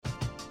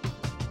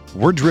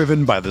We're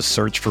driven by the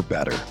search for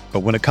better. But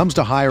when it comes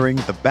to hiring,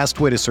 the best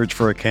way to search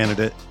for a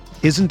candidate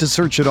isn't to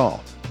search at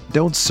all.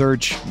 Don't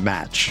search,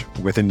 match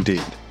with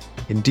Indeed.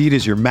 Indeed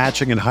is your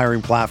matching and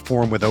hiring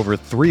platform with over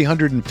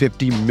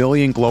 350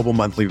 million global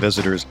monthly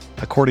visitors,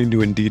 according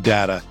to Indeed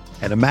data,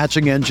 and a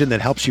matching engine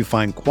that helps you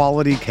find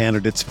quality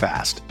candidates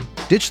fast.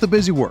 Ditch the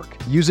busy work.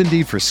 Use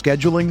Indeed for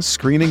scheduling,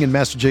 screening, and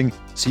messaging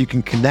so you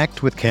can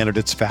connect with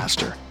candidates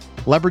faster.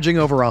 Leveraging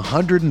over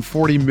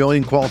 140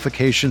 million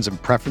qualifications and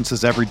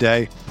preferences every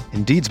day,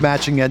 Indeed's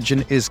matching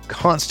engine is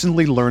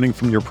constantly learning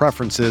from your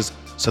preferences,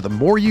 so the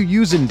more you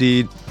use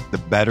Indeed, the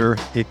better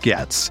it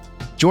gets.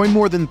 Join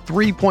more than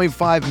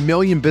 3.5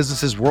 million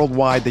businesses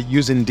worldwide that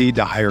use Indeed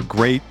to hire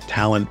great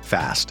talent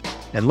fast.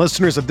 And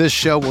listeners of this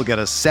show will get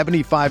a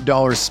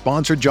 $75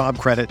 sponsored job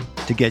credit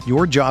to get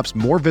your jobs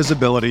more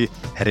visibility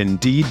at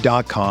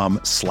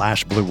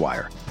Indeed.com/Blue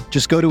Wire.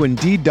 Just go to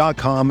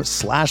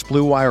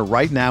Indeed.com/Blue Wire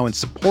right now and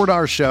support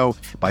our show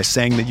by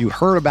saying that you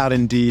heard about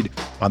Indeed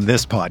on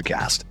this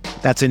podcast.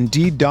 That's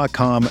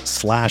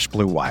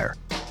Indeed.com/Blue Wire.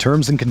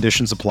 Terms and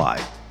conditions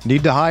apply.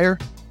 Need to hire?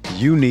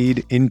 You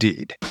need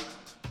Indeed.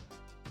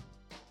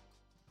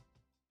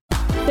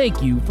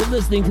 Thank you for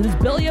listening to this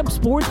Belly Up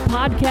Sports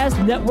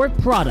Podcast Network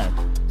product.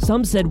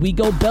 Some said we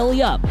go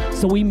belly up,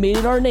 so we made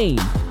it our name,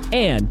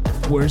 and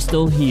we're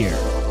still here.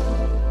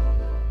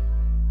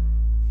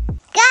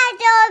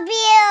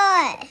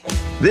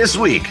 This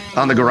week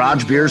on the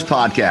Garage Beers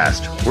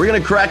Podcast, we're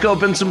going to crack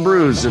open some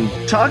brews and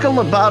talk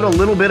about a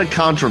little bit of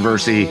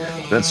controversy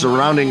that's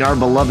surrounding our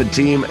beloved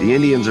team. The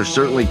Indians are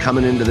certainly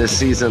coming into this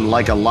season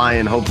like a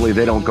lion. Hopefully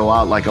they don't go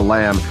out like a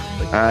lamb.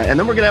 And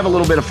then we're going to have a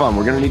little bit of fun.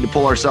 We're going to need to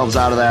pull ourselves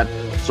out of that.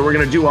 So we're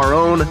going to do our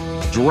own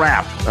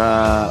draft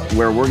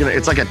where we're going to,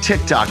 it's like a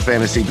TikTok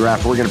fantasy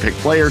draft. We're going to pick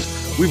players.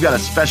 We've got a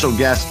special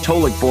guest,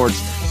 Tolik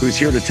Forts, who's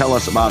here to tell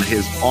us about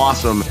his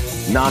awesome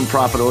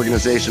nonprofit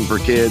organization for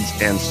kids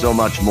and so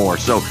much more.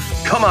 So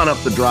come on up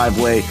the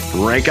driveway,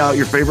 rank out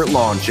your favorite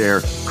lawn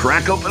chair,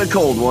 crack open a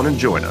cold one, and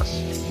join us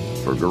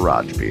for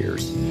Garage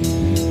Beers.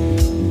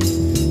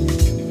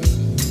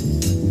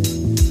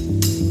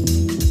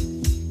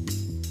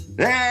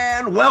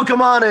 And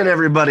welcome on in,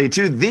 everybody,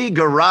 to the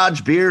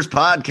Garage Beers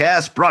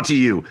Podcast,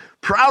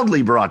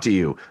 proudly brought to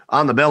you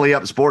on the Belly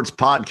Up Sports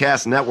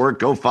Podcast Network.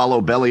 Go follow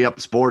Belly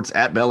Up Sports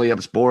at Belly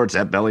Up Sports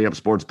at Belly Up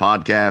Sports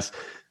Podcast.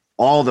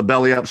 All the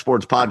Belly Up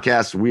Sports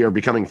podcasts we are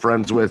becoming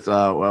friends with.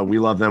 We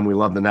love them. We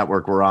love the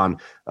network we're on.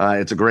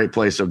 It's a great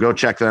place, so go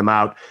check them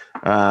out.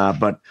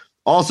 But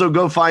also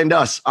go find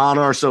us on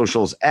our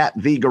socials at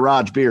The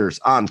Garage Beers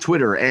on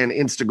Twitter and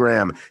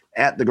Instagram,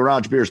 at The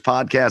Garage Beers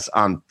Podcast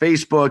on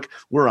Facebook.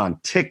 We're on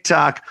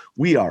TikTok.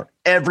 We are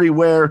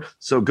everywhere,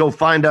 so go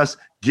find us,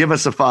 give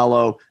us a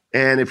follow.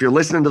 And if you're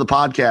listening to the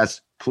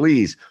podcast,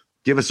 please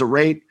give us a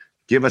rate,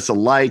 give us a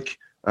like,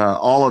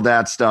 all of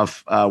that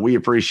stuff. We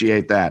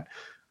appreciate that.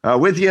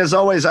 With you, as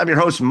always, I'm your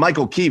host,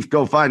 Michael Keefe.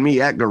 Go find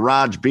me at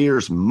Garage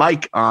Beers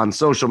Mike on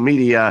social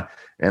media.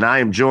 And I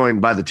am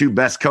joined by the two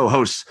best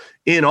co-hosts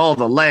in all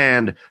the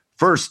land.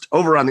 First,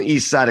 over on the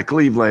east side of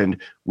Cleveland,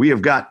 we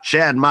have got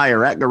Chad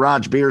Meyer at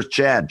Garage Beers.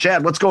 Chad,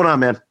 what's going on,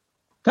 man?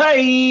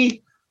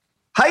 Hey!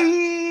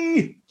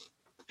 Hi!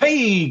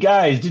 Hey,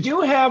 guys, did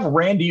you have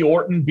Randy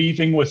Orton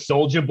beefing with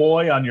Soulja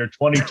Boy on your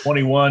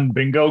 2021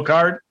 bingo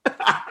card?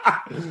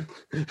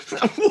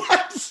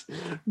 What?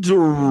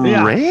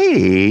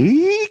 Drake?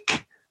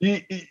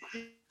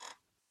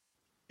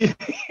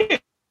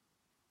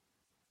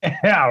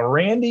 Yeah,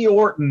 Randy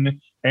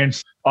Orton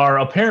and are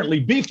apparently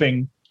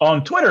beefing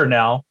on Twitter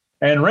now,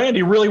 and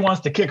Randy really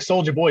wants to kick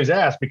Soulja Boy's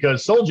ass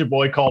because Soulja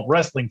Boy called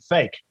wrestling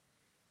fake.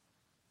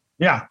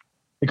 Yeah,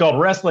 he called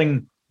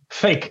wrestling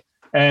fake,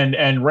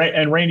 and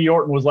Randy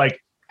Orton was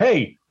like,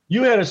 "Hey,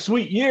 you had a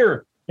sweet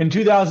year in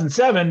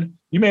 2007.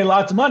 You made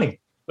lots of money,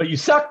 but you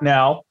suck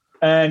now.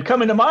 And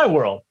come into my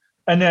world."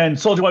 And then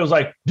Soulja Boy was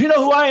like, "Do you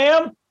know who I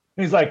am?" And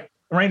he's like,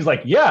 Randy's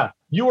like, "Yeah,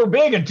 you were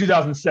big in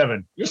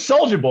 2007. You're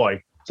Soulja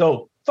Boy.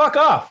 So fuck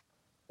off."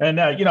 And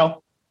they're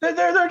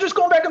just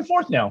going back and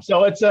forth now.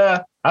 So it's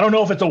I don't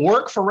know if it's a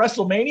work for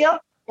WrestleMania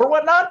or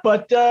whatnot,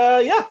 but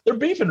yeah, they're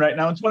beefing right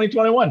now in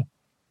 2021.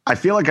 I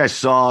feel like I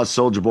saw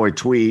Soulja Boy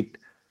tweet,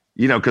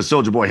 because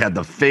Soulja Boy had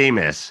the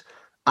famous,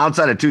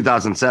 outside of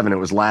 2007, it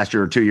was last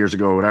year or 2 years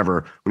ago or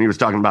whatever, when he was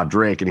talking about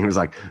Drake, and he was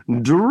like,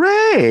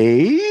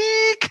 Drake.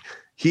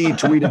 He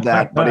tweeted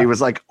that, but he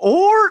was like,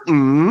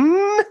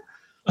 Orton.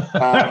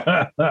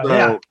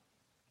 Yeah.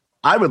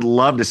 I would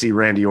love to see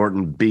Randy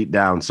Orton beat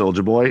down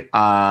Soulja Boy.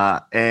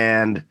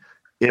 And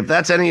if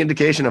that's any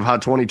indication of how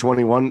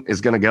 2021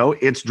 is going to go,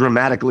 it's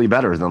dramatically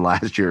better than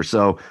last year.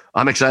 So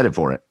I'm excited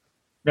for it.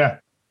 Yeah.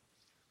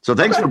 So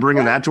thanks for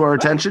bringing that to our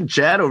attention,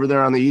 Chad, over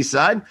there on the east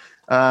side.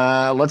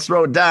 Let's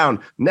throw it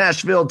down.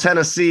 Nashville,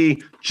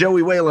 Tennessee,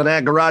 Joey Whalen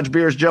at Garage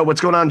Beers. Joe,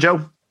 what's going on,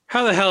 Joe?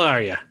 How the hell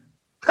are you?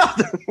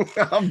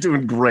 I'm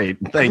doing great.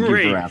 Thank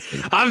you for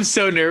asking. I'm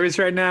so nervous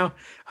right now.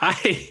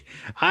 I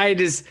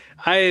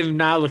am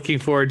not looking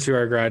forward to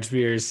our Garage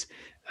Beers,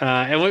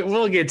 and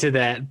we'll get to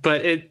that.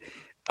 But it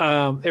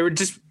were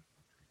just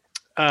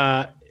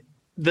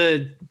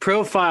the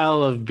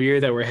profile of beer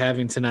that we're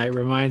having tonight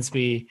reminds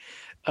me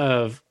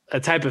of a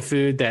type of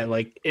food that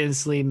like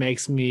instantly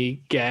makes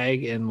me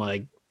gag and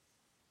like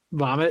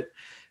vomit.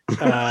 And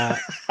I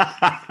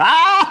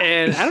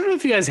don't know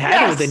if you guys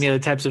had it with any other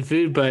types of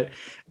food, but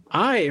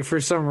I, for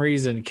some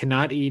reason,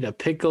 cannot eat a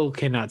pickle,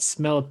 cannot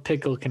smell a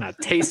pickle, cannot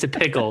taste a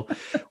pickle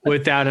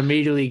without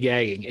immediately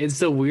gagging. It's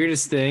the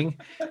weirdest thing.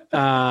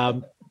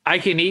 I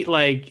can eat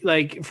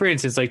like for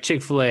instance, like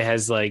Chick-fil-A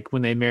has like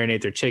when they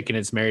marinate their chicken,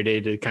 it's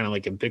marinated kind of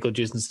like in pickle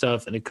juice and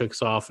stuff, and it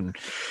cooks off. And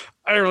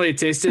I don't really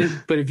taste it,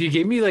 but if you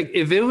gave me like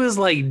if it was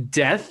like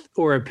death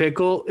or a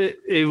pickle,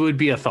 it would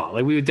be a thought.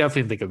 Like we would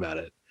definitely think about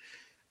it.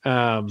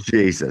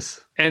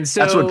 Jesus. And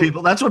so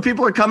that's what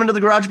people are coming to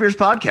the Garage Beers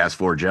podcast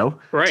for, Joe.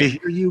 Right. To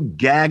hear you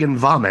gag and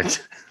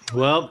vomit.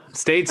 Well,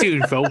 stay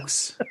tuned,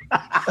 folks.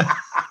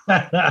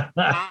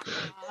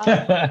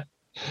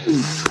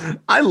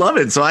 I love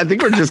it. So I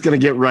think we're just going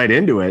to get right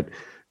into it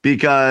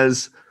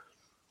because,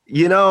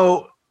 you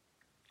know,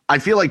 I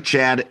feel like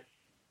Chad,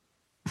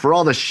 for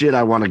all the shit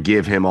I want to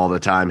give him all the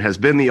time, has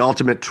been the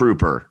ultimate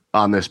trooper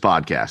on this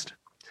podcast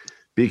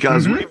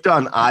because we've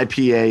done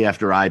IPA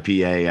after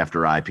IPA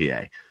after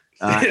IPA.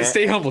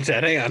 Stay humble,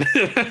 Chad. Hang on.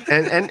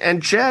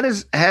 and Chad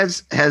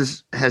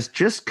has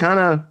just kind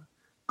of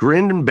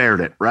grinned and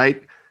bared it,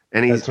 right?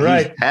 And he's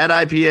had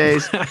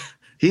IPAs.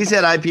 He's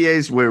had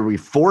IPAs where we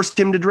forced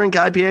him to drink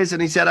IPAs,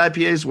 and he's had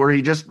IPAs where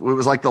it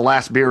was like the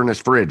last beer in his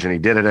fridge, and he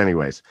did it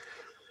anyways.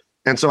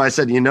 And so I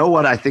said, you know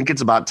what? I think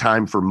it's about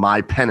time for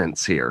my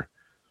penance here.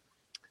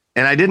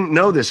 And I didn't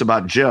know this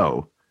about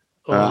Joe.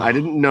 I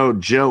didn't know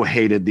Joe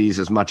hated these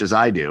as much as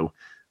I do.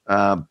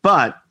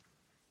 But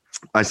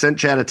I sent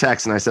Chad a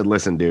text and I said,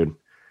 listen, dude,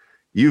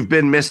 you've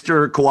been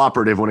Mr.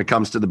 Cooperative when it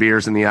comes to the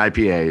beers and the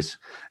IPAs.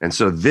 And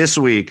so this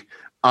week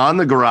on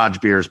the Garage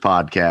Beers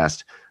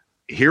podcast,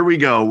 here we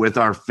go with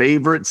our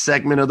favorite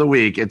segment of the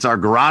week. It's our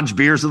Garage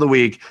Beers of the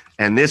Week.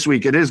 And this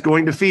week it is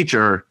going to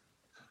feature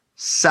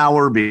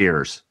sour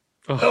beers.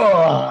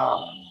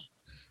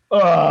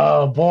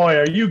 Oh boy,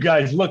 are you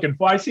guys looking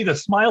for? I see the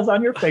smiles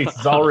on your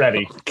faces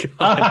already.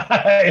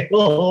 I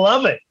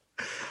love it.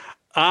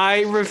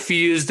 I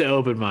refuse to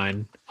open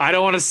mine. I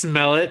don't want to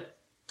smell it.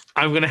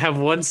 I'm going to have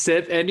one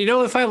sip. And, you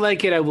know, if I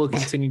like it, I will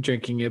continue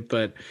drinking it.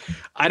 But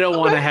I don't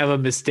want to have a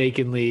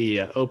mistakenly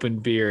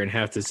opened beer and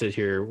have to sit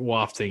here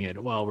wafting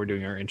it while we're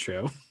doing our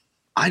intro.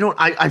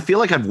 I feel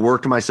like I've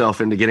worked myself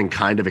into getting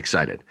kind of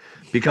excited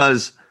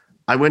because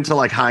I went to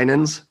like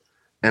Heinen's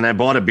and I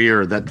bought a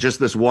beer that just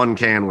this one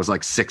can was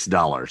like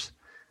 $6.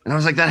 And I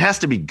was like, that has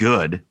to be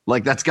good.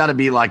 Like, that's got to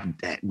be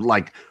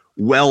like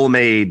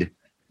well-made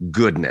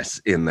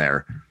goodness in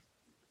there.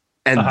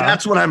 And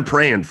that's what I'm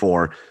praying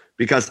for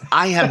because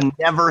I have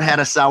never had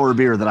a sour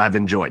beer that I've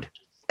enjoyed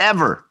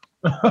ever.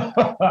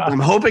 I'm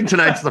hoping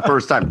tonight's the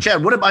first time.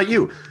 Chad, what about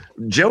you?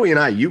 Joey and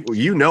I,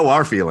 you know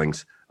our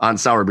feelings on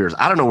sour beers.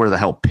 I don't know where the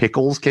hell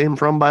pickles came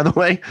from, by the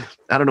way.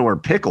 I don't know where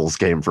pickles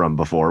came from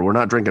before. We're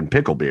not drinking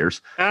pickle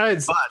beers.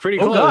 It's pretty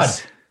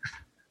close.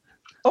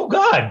 Oh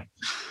God.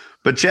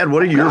 But Chad,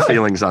 what are your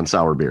feelings on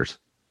sour beers?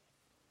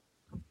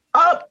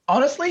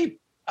 Honestly,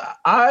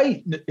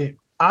 my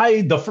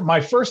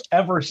first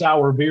ever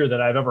sour beer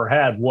that I've ever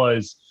had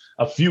was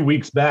a few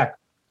weeks back.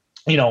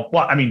 You know,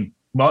 well, I mean,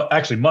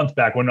 actually months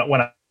back when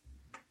I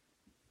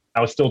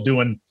was still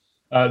doing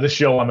the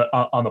show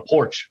on the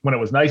porch when it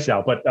was nice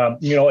out. But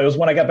you know, it was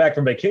when I got back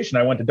from vacation.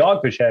 I went to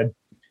Dogfish Head,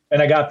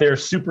 and I got their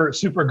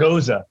Super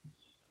Goza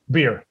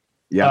beer.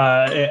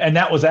 Yeah, and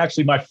that was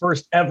actually my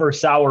first ever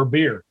sour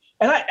beer.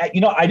 And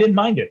I didn't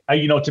mind it.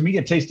 To me,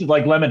 it tasted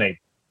like lemonade.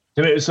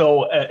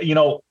 So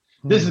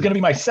this is going to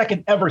be my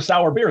second ever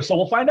sour beer. So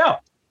we'll find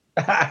out.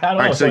 I don't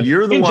know. So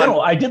you're the one. In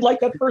general, I did like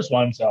that first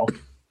one. So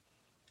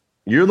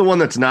you're the one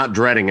that's not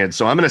dreading it.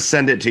 So I'm going to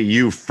send it to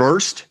you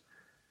first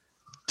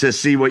to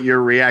see what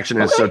your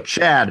reaction is. Okay. So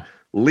Chad,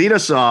 lead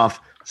us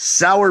off.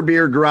 Sour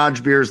beer,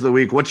 Garage Beers of the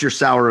Week. What's your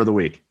sour of the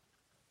week?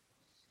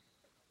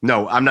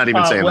 No, I'm not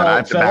even saying that. I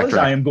have to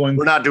backtrack.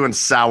 We're not doing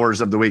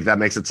sours of the week. That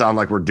makes it sound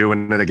like we're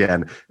doing it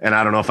again. And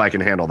I don't know if I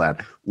can handle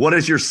that. What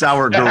is your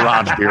sour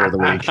garage beer of the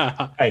week?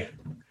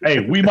 Hey,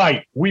 we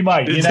might.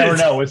 You never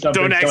know.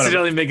 Don't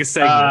accidentally make a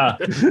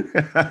segment.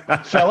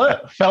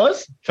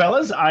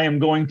 Fellas, I am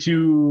going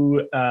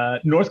to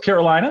North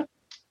Carolina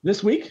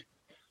this week.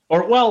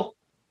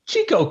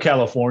 Chico,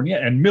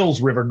 California, and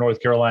Mills River, North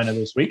Carolina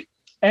this week.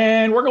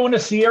 And we're going to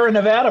Sierra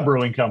Nevada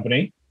Brewing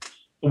Company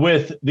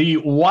with the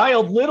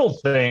Wild Little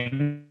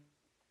Thing,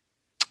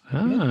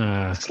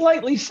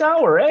 slightly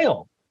sour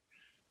ale,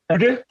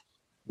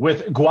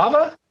 with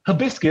guava,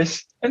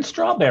 hibiscus, and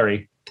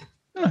strawberry.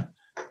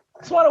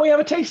 So why don't we have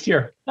a taste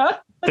here? Huh?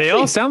 They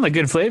all sound like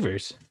good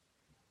flavors.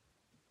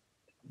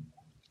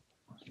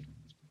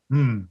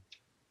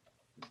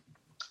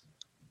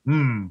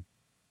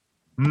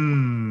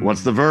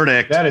 What's the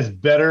verdict? That is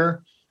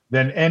better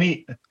than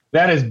any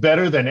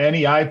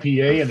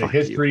IPA in the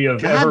history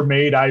of ever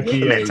made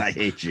IPAs. I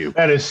hate you.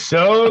 That is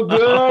so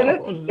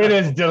good. It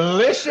is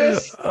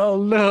delicious.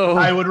 Oh no.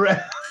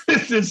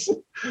 This is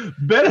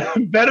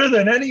better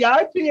than any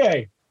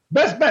IPA.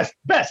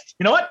 Best.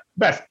 You know what?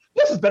 Best.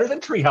 This is better than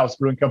Treehouse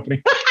Brewing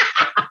Company.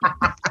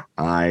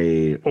 I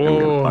am going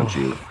to punch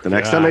you. The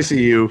next time I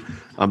see you,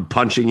 I'm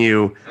punching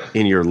you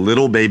in your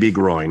little baby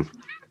groin.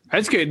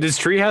 That's good. Does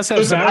Treehouse have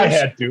Listen, sours? I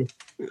had to.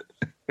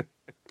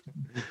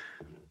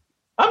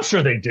 I'm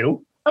sure they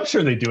do. I'm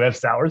sure they do have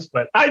sours,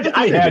 but I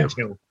had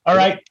to. All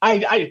right,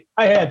 I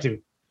had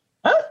to.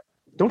 Huh?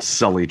 Don't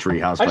sully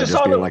Treehouse by I just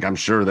just being saw like, I'm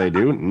sure they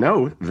do.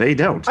 No, they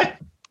don't.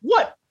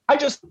 What? I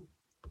just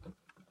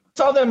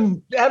saw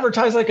them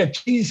advertise like a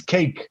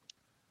cheesecake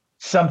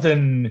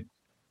something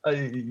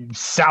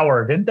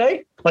sour, didn't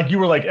they? Like you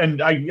were like,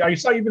 and I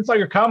even saw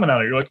your comment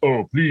on it. You're like,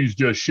 oh, please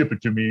just ship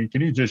it to me.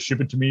 Can you just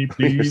ship it to me,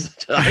 please?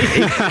 In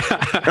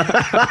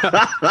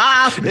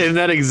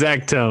that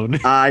exact tone.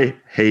 I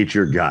hate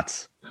your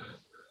guts.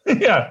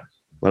 Yeah.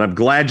 But I'm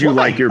glad you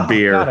like your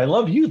beer. God, I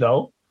love you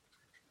though.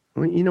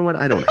 Well, you know what?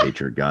 I don't hate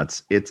your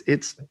guts. It's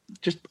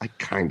just I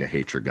kind of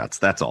hate your guts.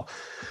 That's all.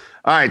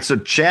 All right. So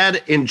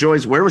Chad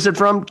enjoys. Where was it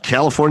from?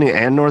 California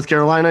and North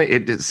Carolina.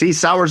 See,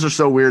 sours are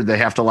so weird. They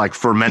have to like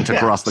ferment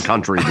across the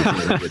country before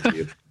they get to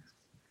you.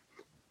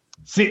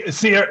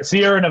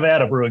 Sierra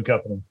Nevada Brewing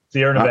Company.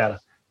 Sierra Nevada.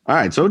 All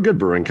right. So a good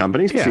brewing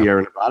company,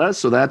 Sierra Nevada.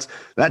 So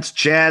that's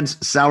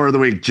Chad's sour of the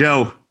week.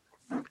 Joe,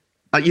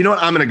 you know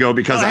what? I'm going to go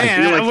because I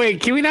feel like.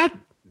 Wait, can we not?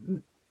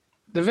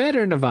 Nevada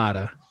or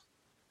Nevada?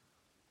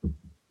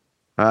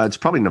 It's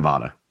probably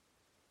Nevada.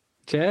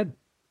 Chad?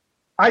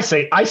 I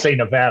say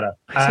Nevada.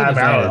 I say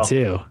Nevada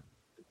too.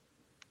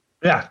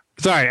 Yeah.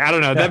 Sorry, I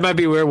don't know. That might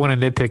be where I want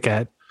to nitpick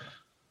at.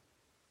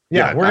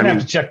 Yeah, we're gonna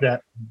have to check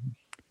that.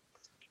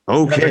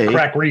 Okay.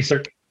 Crack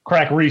research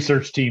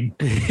team.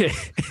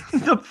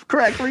 The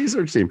crack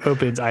research team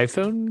opens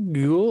iPhone,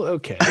 Google.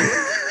 Okay.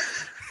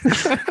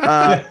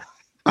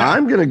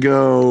 I'm gonna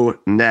go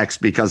next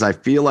because I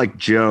feel like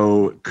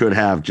Joe could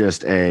have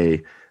just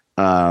a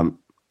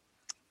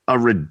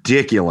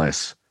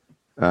ridiculous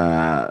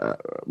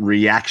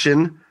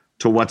reaction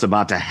to what's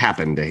about to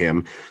happen to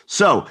him.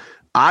 So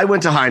I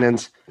went to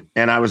Heinen's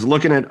and I was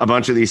looking at a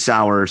bunch of these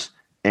sours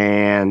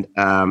and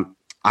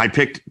I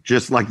picked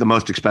just like the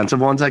most expensive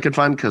ones I could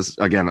find because,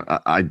 again,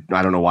 I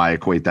don't know why I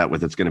equate that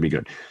with it's going to be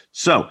good.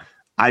 So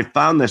I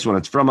found this one.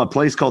 It's from a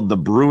place called The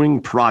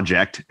Brewing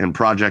Project, and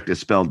project is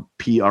spelled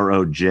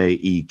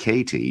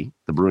Projekt,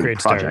 The Brewing Great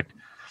Project.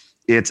 Start.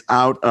 It's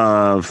out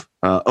of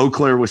Eau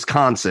Claire,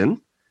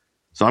 Wisconsin.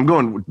 So I'm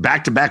going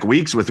back-to-back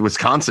weeks with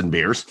Wisconsin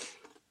beers.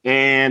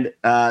 And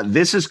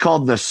this is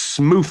called the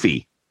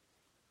Smoofy.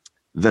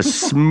 The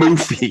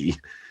Smoofy.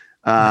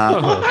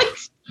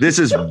 This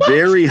is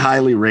very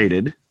highly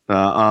rated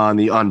on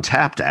the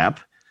Untapped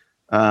app.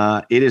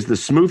 It is the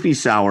Smoofy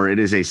Sour. It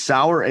is a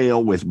sour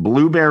ale with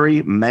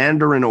blueberry,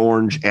 mandarin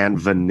orange, and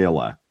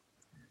vanilla.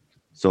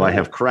 So I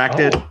have cracked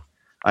it.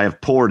 I have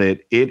poured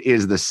it.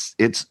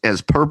 It's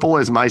as purple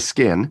as my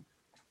skin.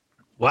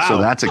 Wow.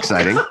 So that's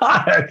exciting.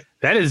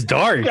 That is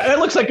dark. That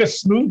looks like a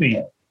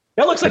smoothie.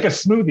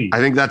 I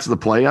think that's the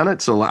play on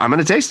it. So I'm going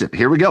to taste it.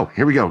 Here we go.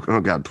 Oh,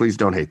 God, please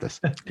don't hate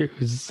this.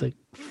 It's like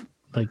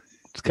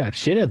it's got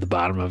shit at the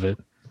bottom of it.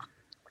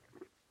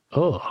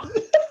 Oh.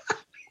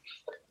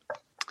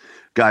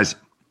 Guys.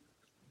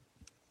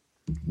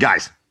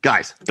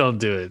 Don't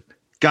do it.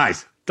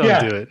 Guys. Don't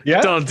do it.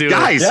 Yeah. Don't do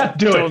Guys. it. Yeah,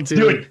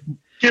 do it.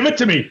 Give it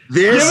to me.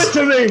 This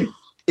Give it to me.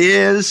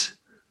 Is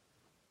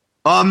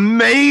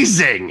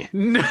amazing.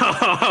 No.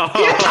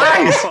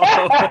 Guys.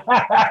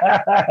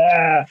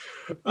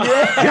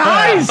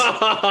 Guys.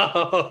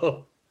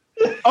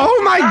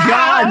 Oh my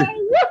God.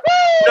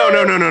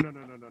 No.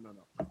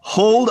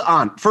 Hold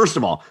on. First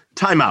of all,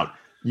 time out.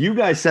 You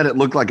guys said it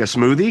looked like a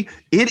smoothie.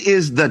 It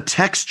is the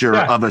texture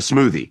of a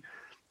smoothie.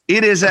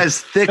 It is as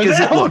thick as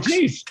it looks.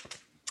 Geez.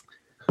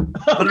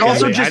 But it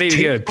also I just need to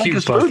get a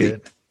tastes like a puke smoothie.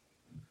 bucket.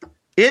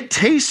 It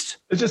tastes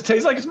It just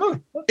tastes like a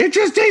smoothie. like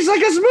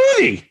a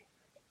smoothie.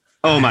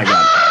 Oh my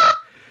God.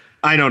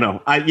 I don't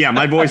know.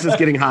 My voice is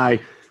getting high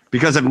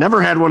because I've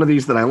never had one of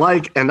these that I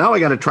like. And now I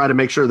got to try to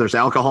make sure there's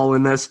alcohol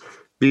in this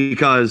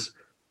because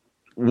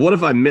what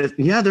if I miss?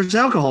 Yeah, there's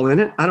alcohol in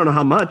it. I don't know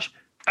how much.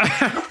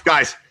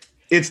 Guys,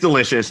 it's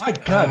delicious. My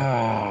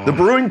God. The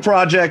Brewing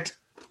Project,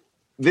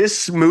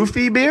 this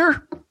Smoofy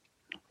beer,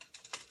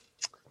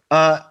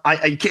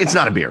 it's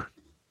not a beer.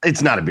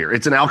 It's not a beer.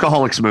 It's an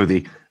alcoholic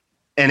smoothie,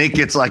 and it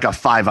gets like a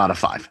 5 out of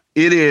 5.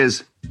 It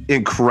is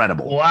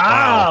incredible.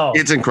 Wow.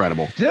 It's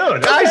incredible.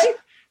 Dude. Guys,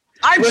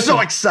 Okay. I'm so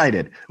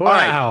excited.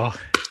 Wow. All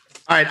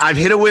right. I've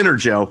hit a winner,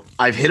 Joe.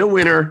 I've hit a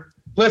winner.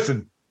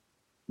 Listen.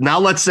 Now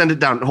let's send it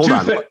down. Hold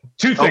on.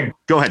 Two things.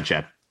 Go ahead,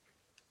 Chad.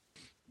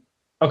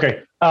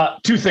 Okay.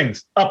 2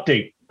 things.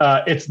 Update.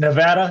 It's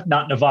Nevada,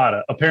 not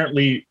Nevada.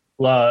 Apparently,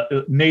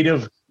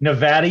 native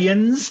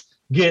Nevadians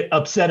get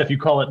upset if you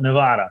call it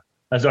Nevada.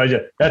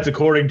 That's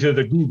according to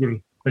the Google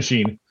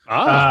machine.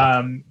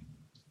 And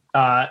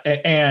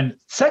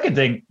second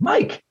thing,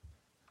 Mike,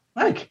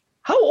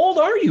 how old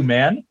are you,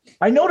 man?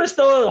 I noticed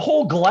the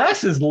whole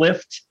glasses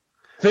lift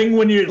thing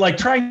when you're like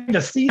trying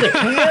to see the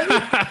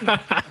can.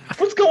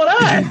 What's going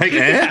on? Like,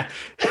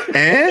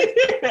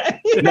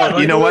 No,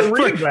 you know what?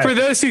 For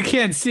those who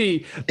can't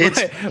see,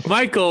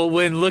 Michael,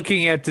 when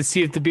looking at to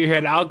see if the beer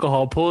had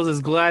alcohol, pulls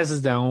his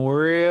glasses down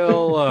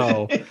real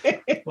low.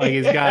 Like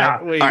he's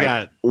got what you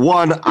got.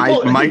 One,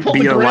 I might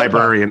be a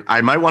librarian.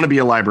 I might want to be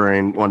a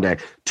librarian one day.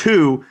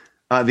 Two,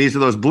 these are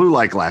those blue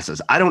light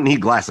glasses. I don't need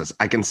glasses.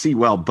 I can see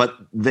well, but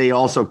they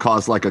also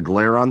cause like a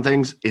glare on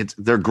things.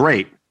 They're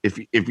great. If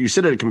you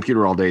sit at a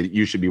computer all day,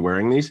 you should be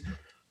wearing these.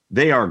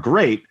 They are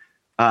great,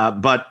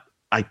 but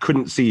I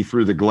couldn't see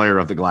through the glare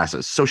of the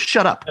glasses. So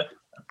shut up.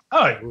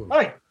 All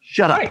right.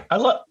 Shut up. I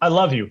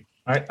love you.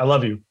 All right. I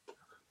love you.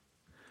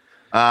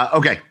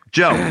 Okay,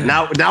 Joe.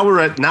 Now we're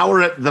at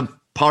the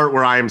part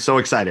where I am so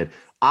excited.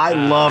 I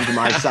loved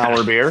my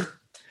sour beer.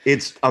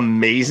 It's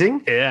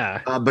amazing.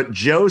 Yeah. But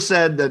Joe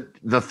said that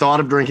the thought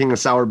of drinking a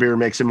sour beer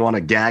makes him want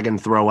to gag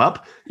and throw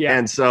up. Yeah.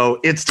 And so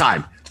it's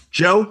time.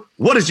 Joe,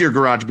 what is your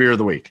garage beer of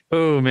the week?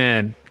 Oh,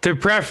 man. To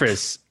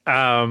preface,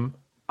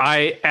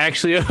 I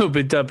actually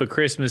opened up a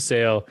Christmas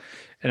sale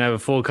and I have a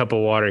full cup of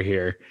water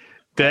here.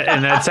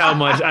 And that's how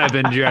much I've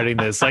been dreading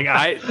this. Like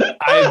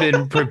I've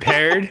been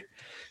prepared.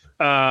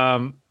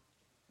 And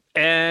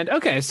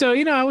okay, so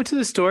I went to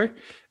the store.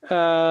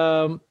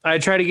 I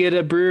tried to get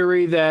a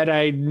brewery that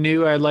I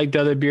knew I liked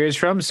other beers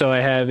from. So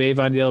I have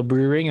Avondale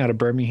Brewing out of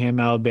Birmingham,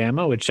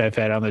 Alabama, which I've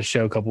had on the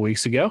show a couple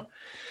weeks ago.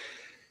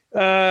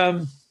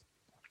 I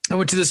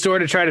went to the store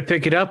to try to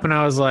pick it up and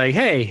I was like,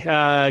 hey,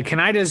 can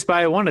I just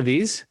buy one of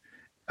these?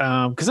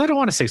 Because I don't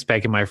want a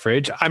 6-pack in my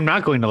fridge. I'm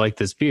not going to like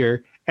this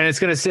beer, and it's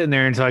going to sit in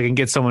there until I can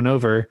get someone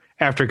over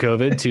after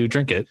COVID to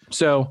drink it.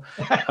 So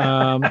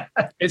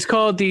it's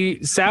called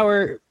the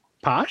Sour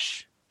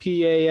Posh,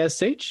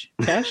 P-A-S-H,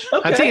 Pash.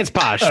 Okay. I think it's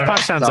Posh.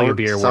 Posh sounds like a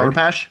beer Sour word.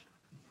 Pash?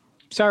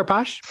 Sour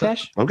Posh?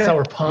 Pash? Okay.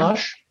 Sour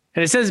Posh.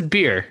 And it says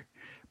beer,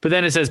 but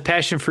then it says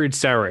passion fruit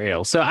sour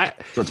ale. So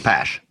it's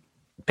Pash.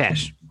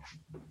 Pash.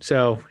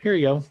 So here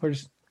you go.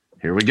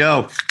 Here we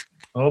go.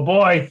 Oh,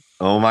 boy.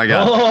 Oh, my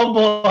God. Oh,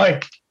 boy.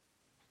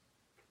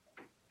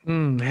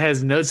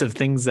 Has notes of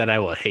things that I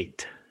will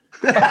hate.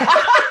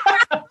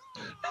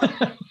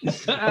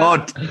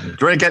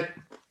 Drink it.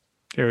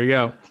 Here we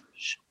go.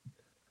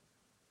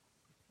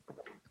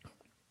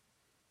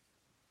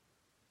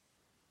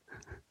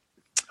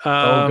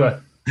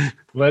 Good.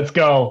 Let's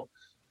go. All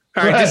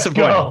right,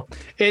 disappointing.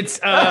 It's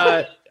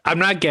I'm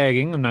not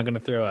gagging. I'm not going to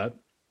throw up.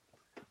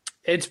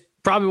 It's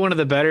probably one of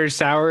the better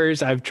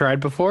sours I've tried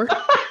before.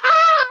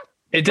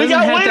 It doesn't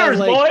have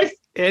that boys.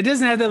 It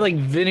doesn't have that like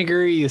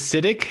vinegary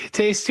acidic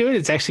taste to it.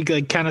 It's actually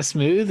like kind of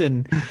smooth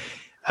and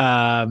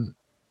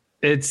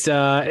it's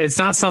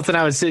not something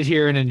I would sit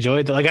here and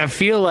enjoy. Like I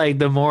feel like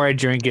the more I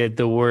drink it,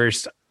 the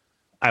worse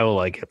I will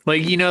like it.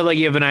 Like like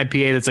you have an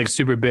IPA that's like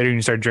super bitter and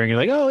you start drinking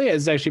like, oh yeah,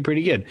 it's actually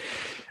pretty good.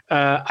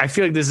 I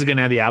feel like this is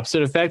gonna have the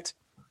opposite effect.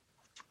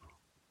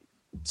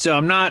 So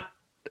I'm not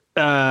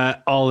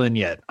all in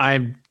yet.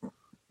 I'm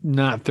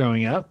not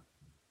throwing up,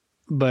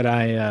 but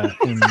I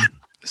am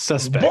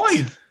suspect.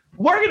 Boys,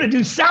 we're going to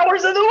do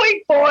sours of the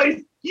week,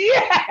 boys.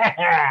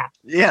 Yeah.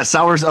 Yeah,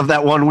 sours of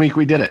that 1 week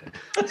we did it.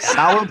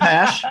 Sour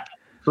Pash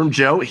from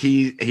Joe.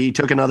 He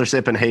took another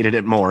sip and hated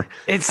it more.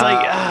 It's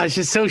like, it's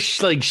just so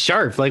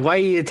sharp. Like, why are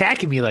you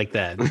attacking me like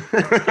that?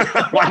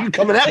 Why are you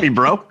coming at me,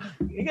 bro?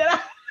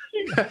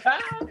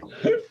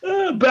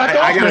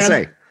 I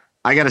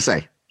gotta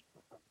say,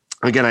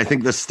 again, I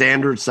think the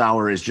standard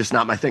sour is just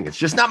not my thing. It's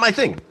just not my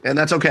thing, and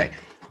that's okay.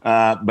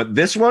 But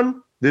this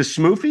one, this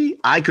smoothie,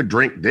 I could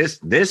drink this.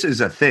 This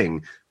is a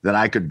thing that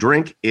I could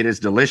drink. It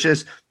is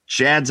delicious.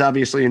 Chad's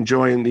obviously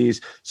enjoying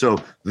these.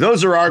 So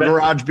those are our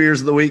garage beers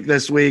of the week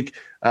this week.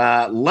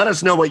 Let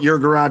us know what your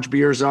garage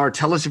beers are.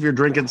 Tell us if you're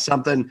drinking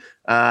something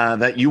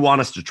that you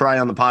want us to try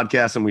on the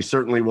podcast, and we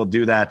certainly will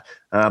do that.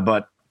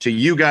 But to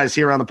you guys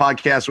here on the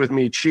podcast with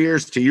me,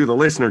 cheers. To you, the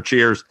listener,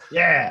 cheers.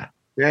 Yeah.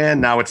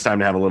 And now it's time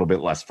to have a little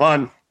bit less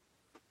fun,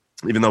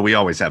 even though we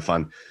always have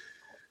fun.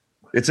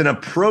 It's an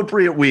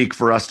appropriate week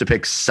for us to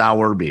pick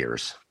sour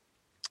beers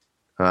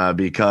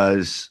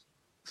because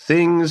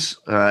things,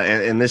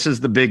 and this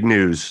is the big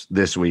news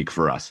this week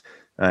for us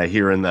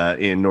here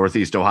in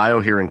Northeast Ohio,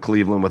 here in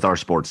Cleveland with our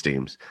sports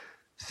teams.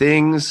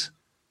 Things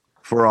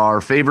for our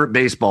favorite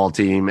baseball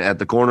team at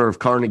the corner of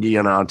Carnegie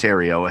and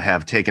Ontario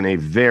have taken a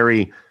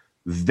very,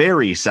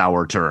 very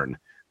sour turn.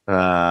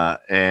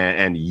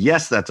 And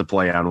yes, that's a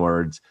play on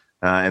words.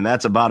 And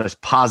that's about as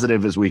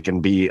positive as we can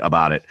be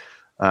about it.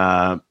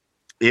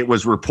 It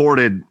was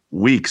reported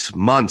weeks,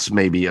 months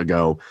maybe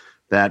ago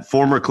that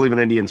former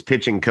Cleveland Indians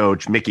pitching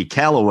coach Mickey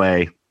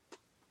Callaway,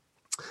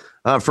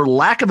 for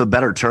lack of a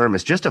better term,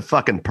 is just a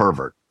fucking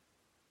pervert.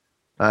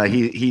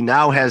 He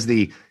now has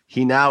the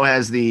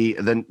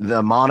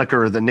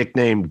moniker, the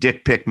nickname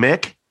Dick Pick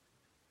Mick.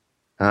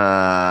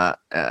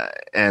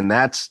 And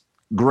that's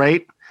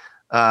great.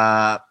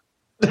 But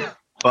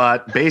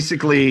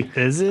basically,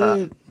 is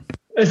it?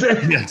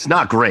 It's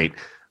not great.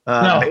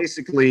 No.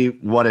 Basically,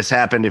 what has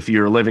happened, if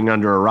you're living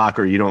under a rock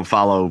or you don't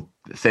follow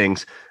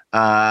things,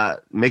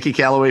 Mickey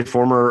Callaway,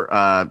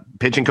 former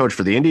pitching coach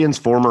for the Indians,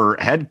 former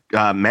head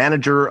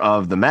manager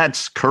of the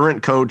Mets,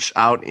 current coach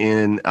out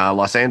in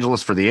Los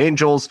Angeles for the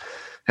Angels,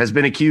 has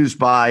been accused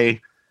by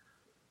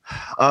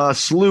a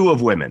slew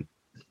of women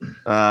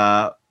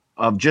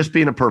of just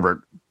being a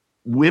pervert.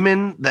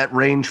 Women that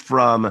range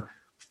from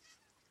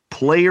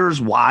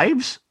players'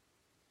 wives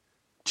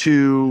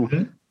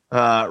to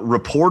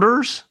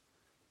reporters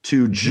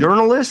to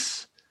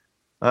journalists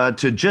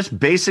to just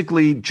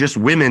basically just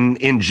women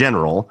in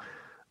general.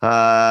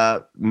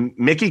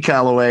 Mickey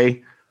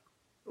Callaway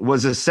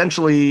was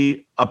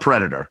essentially a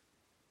predator.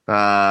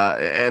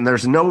 And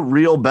there's no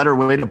real better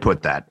way to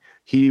put that.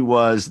 He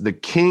was the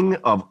king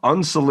of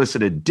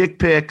unsolicited dick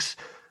pics.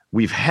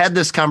 We've had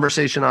this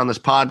conversation on this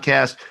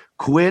podcast.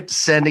 Quit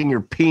sending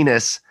your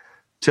penis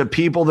to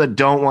people that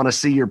don't want to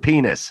see your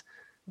penis.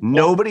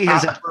 Nobody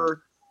has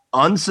ever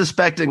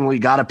unsuspectingly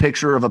got a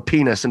picture of a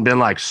penis and been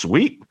like,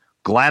 sweet,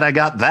 glad I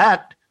got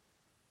that.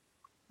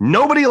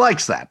 Nobody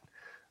likes that.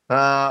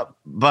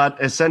 But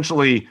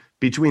essentially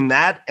between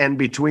that and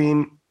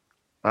between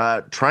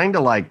trying to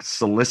like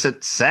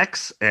solicit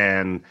sex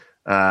and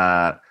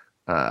kind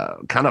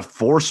of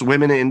force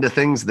women into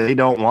things they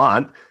don't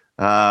want,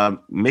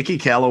 Mickey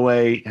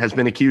Callaway has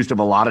been accused of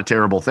a lot of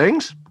terrible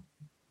things.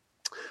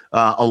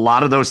 A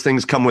lot of those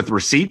things come with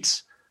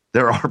receipts.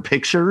 There are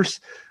pictures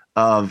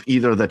of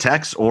either the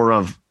text or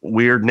of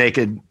weird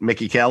naked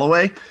Mickey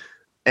Callaway.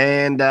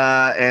 And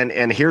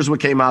here's what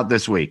came out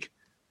this week.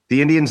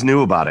 The Indians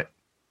knew about it.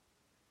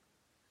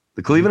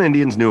 The Cleveland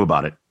Indians knew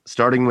about it,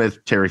 starting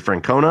with Terry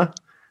Francona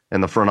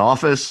and the front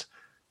office.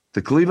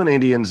 The Cleveland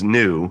Indians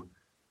knew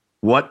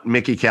what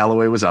Mickey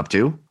Callaway was up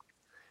to,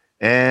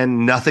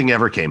 and nothing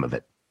ever came of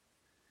it.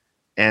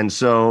 And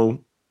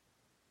so,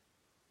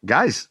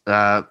 guys,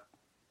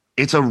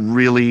 it's a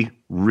really,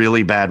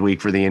 really bad week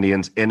for the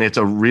Indians, and it's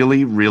a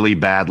really, really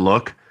bad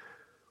look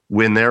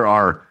when there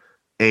are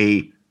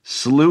a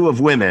slew of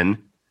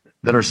women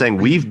that are saying,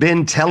 we've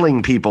been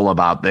telling people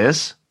about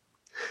this,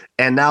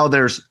 and now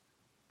there's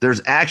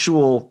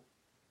actual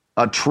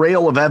a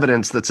trail of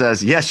evidence that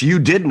says, yes, you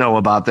did know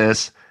about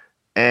this,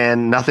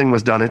 and nothing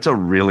was done. It's a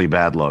really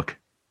bad look.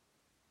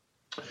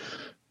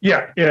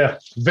 Yeah,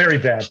 very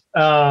bad.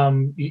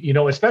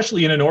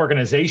 Especially in an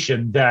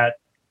organization that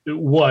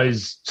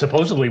was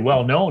supposedly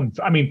well known.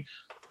 I mean,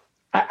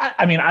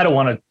 I don't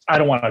want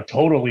to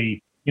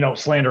totally,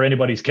 slander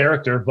anybody's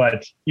character,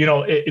 but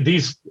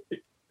the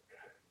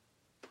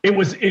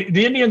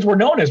Indians were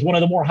known as one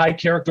of the more high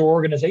character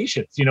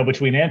organizations,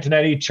 between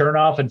Antonetti,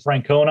 Chernoff, and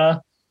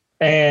Francona,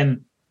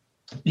 and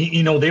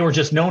they were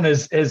just known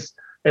as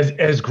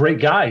great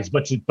guys,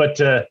 but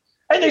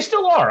and they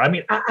still are. I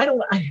mean, I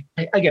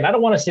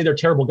don't want to say they're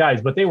terrible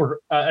guys, but they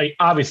were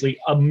obviously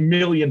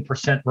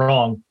 1,000,000%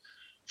 wrong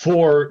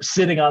for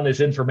sitting on this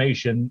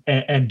information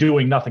and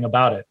doing nothing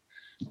about it.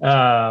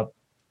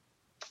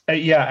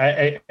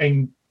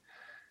 And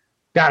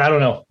God, I don't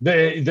know.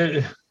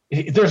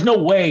 There's no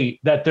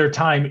way that their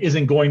time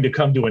isn't going to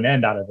come to an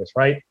end out of this,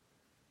 right?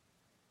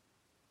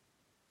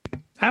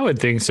 I would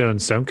think so in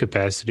some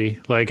capacity.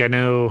 Like, I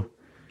know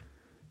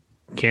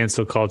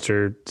cancel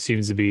culture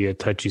seems to be a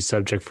touchy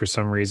subject for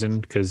some reason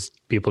because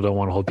people don't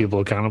want to hold people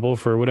accountable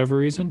for whatever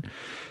reason.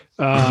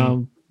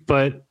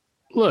 But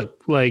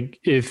look, like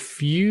if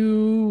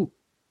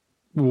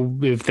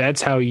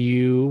that's how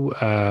you,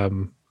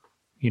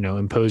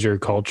 impose your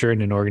culture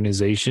in an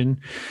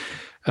organization,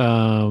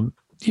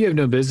 you have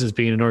no business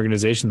being an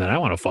organization that I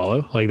want to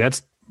follow. Like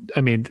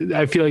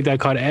I feel like that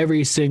caught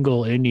every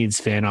single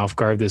Indians fan off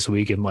guard this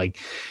week. And the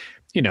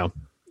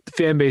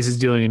fan base is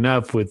dealing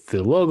enough with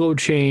the logo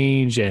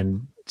change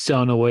and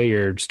selling away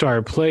your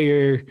star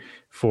player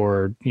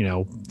for,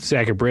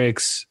 sack of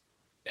bricks.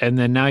 And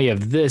then now you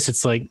have this,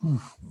 it's like,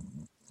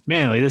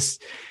 man, like this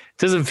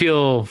doesn't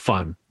feel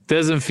fun.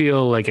 Doesn't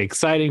feel like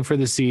exciting for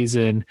the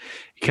season.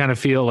 You kind of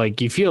feel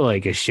like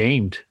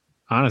ashamed,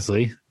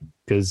 honestly,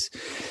 because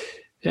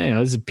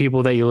this is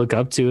people that you look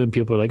up to, and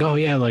people are like, oh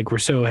yeah, like we're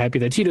so happy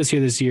that Tito's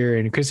here this year,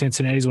 and Chris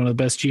Antonetti is one of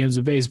the best GMs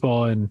of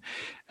baseball, and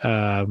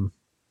I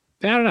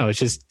don't know,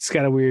 it's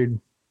got a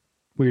weird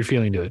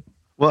feeling to it.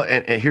 Well,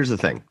 and here's the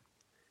thing,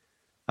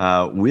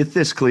 with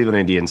this Cleveland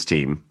Indians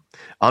team,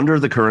 under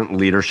the current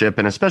leadership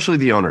and especially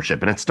the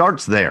ownership, and it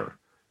starts there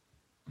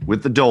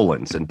with the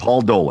Dolans and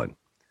Paul Dolan,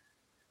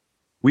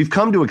 we've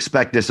come to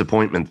expect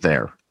disappointment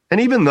there. And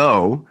even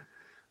though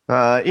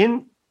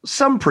in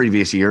some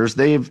previous years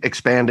they've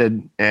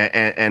expanded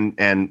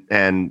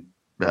and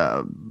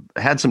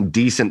had some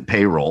decent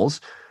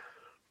payrolls,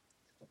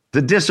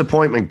 the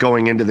disappointment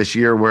going into this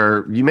year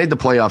where you made the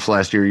playoffs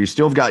last year, you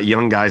still have got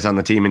young guys on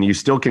the team and you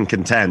still can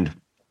contend.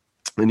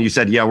 And you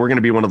said, yeah, we're going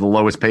to be one of the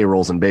lowest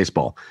payrolls in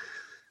baseball.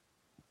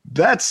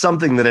 That's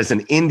something that as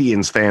an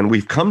Indians fan,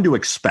 we've come to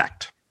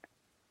expect.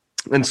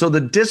 And so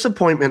the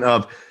disappointment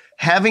of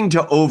having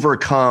to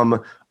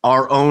overcome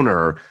our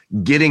owner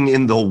getting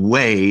in the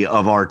way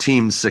of our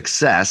team's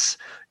success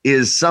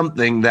is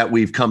something that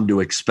we've come to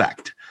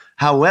expect.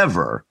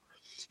 However,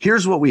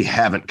 Here's what we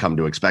haven't come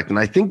to expect. And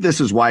I think this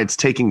is why it's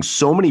taking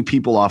so many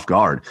people off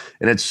guard.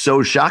 And it's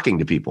so shocking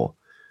to people.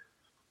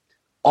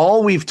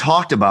 All we've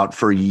talked about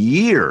for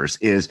years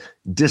is,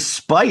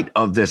 despite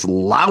of this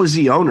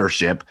lousy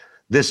ownership,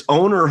 this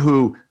owner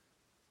who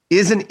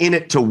isn't in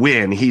it to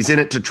win, he's in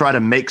it to try to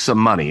make some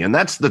money. And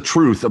that's the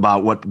truth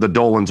about what the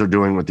Dolans are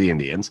doing with the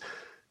Indians.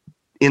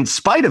 In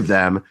spite of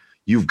them,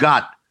 you've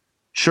got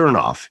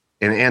Chernoff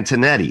and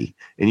Antonetti,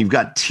 and you've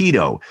got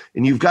Tito,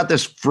 and you've got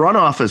this front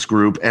office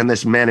group and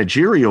this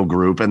managerial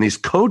group and these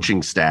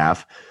coaching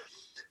staff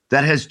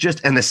that has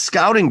and the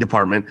scouting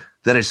department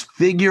that has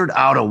figured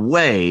out a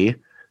way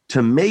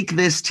to make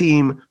this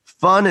team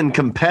fun and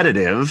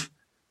competitive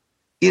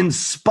in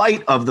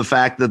spite of the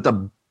fact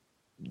that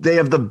they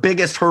have the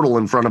biggest hurdle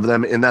in front of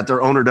them, in that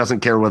their owner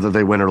doesn't care whether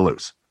they win or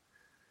lose.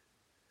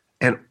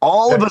 And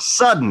all of a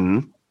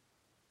sudden,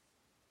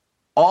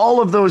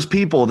 all of those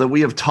people that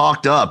we have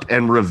talked up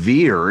and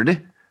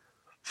revered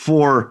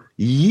for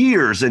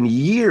years and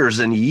years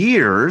and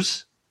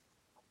years,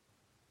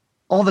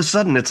 all of a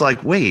sudden it's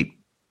like, wait,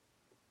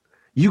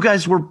 you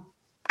guys were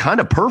kind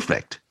of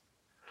perfect.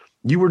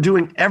 You were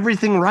doing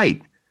everything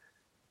right.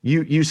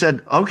 You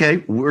said, okay,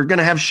 we're going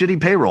to have shitty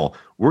payroll.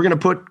 We're going to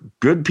put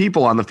good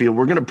people on the field.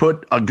 We're going to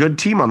put a good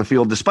team on the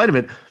field despite of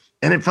it.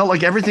 And it felt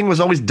like everything was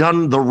always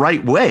done the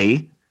right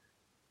way.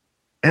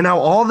 And now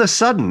all of a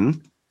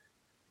sudden,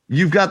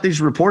 you've got these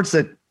reports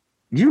that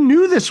you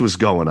knew this was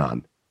going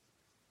on.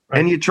 Right.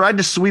 And you tried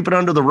to sweep it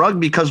under the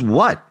rug because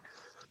what?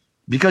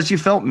 Because you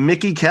felt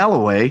Mickey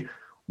Callaway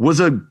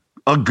was a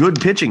good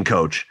pitching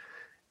coach.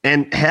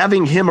 And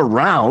having him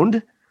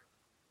around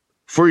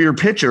for your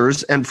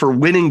pitchers and for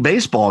winning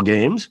baseball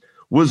games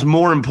was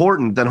more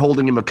important than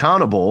holding him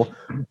accountable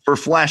for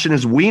flashing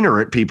his wiener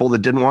at people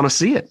that didn't want to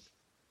see it.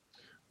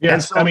 Yeah,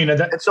 and so,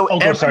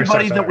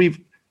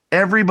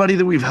 everybody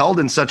that we've held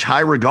in such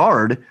high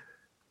regard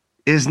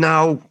is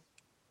now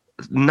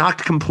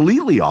knocked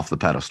completely off the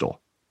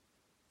pedestal.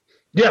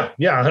 Yeah,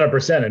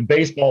 100%. And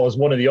baseball is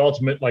one of the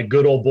ultimate, like,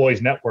 good old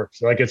boys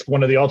networks. Like, it's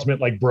one of the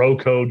ultimate, like, bro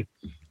code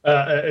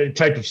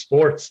type of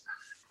sports.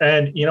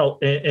 And, you know,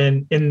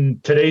 in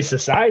today's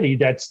society,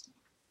 that's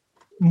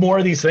more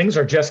of these things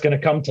are just going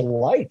to come to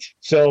light.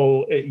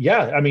 So,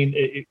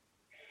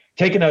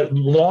 taking a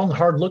long,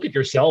 hard look at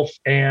yourself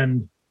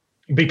and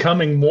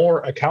becoming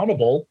more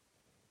accountable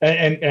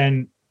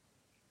and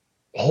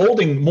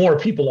holding more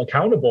people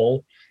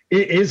accountable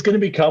is going to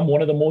become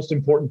one of the most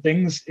important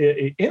things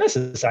in a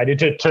society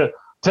to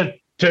turn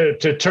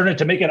it,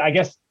 to make it, I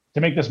guess,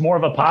 to make this more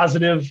of a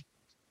positive,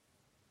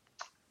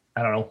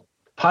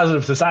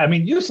 positive society. I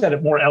mean, you said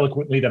it more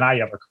eloquently than I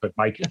ever could,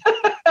 Mike.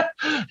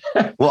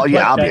 Well,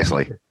 yeah,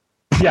 obviously.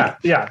 Yeah.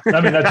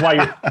 I mean, that's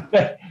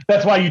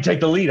why you take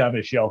the lead on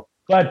this show.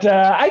 But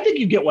I think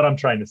you get what I'm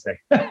trying to say.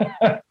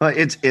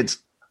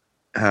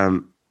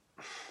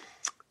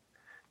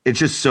 It's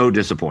just so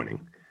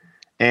disappointing.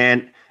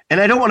 And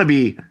I don't want to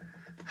be,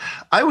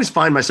 I always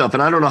find myself,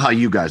 and I don't know how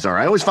you guys are,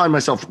 I always find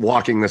myself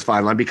walking this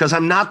fine line because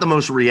I'm not the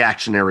most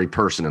reactionary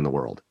person in the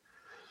world.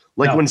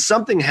 Like, when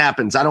something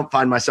happens, I don't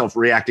find myself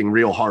reacting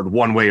real hard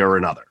one way or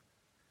another.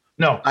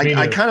 No,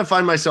 I kind of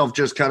find myself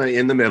just kind of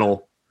in the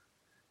middle.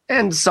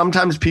 And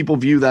sometimes people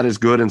view that as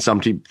good, and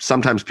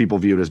sometimes people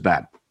view it as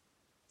bad.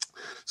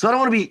 So I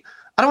don't want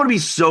to be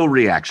so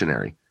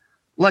reactionary.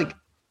 Like,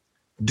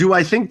 do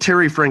I think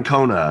Terry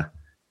Francona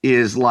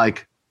is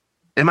like,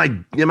 am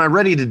I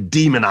ready to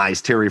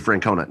demonize Terry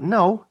Francona?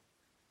 No.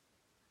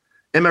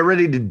 Am I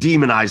ready to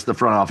demonize the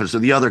front office or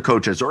the other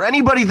coaches or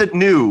anybody that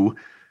knew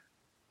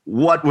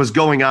what was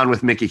going on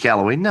with Mickey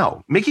Callaway?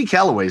 No. Mickey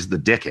Callaway is the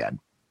dickhead.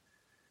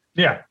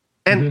 Yeah.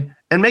 And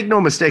make no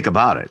mistake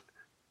about it.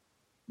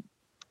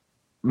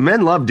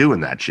 Men love doing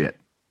that shit.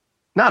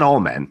 Not all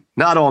men.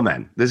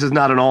 This is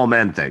not an all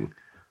men thing.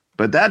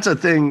 But that's a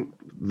thing.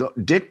 The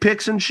dick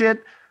pics and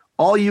shit,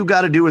 all you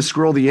got to do is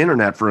scroll the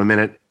internet for a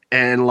minute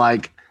and,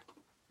 like,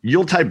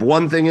 you'll type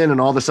one thing in and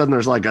all of a sudden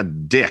there's like a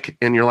dick.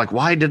 And you're like,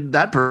 why did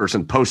that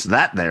person post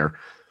that there?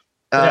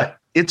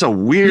 It's a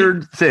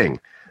weird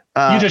thing.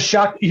 You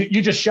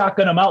just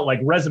shotgun them out like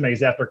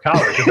resumes after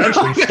college.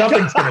 Eventually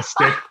something's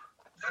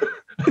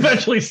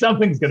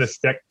going to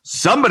stick.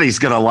 Somebody's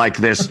going to like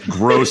this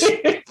gross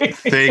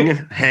thing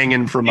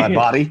hanging from my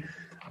body.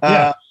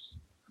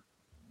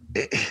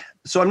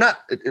 So I'm not,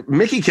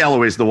 Mickey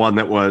Callaway is the one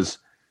that was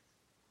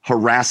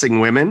harassing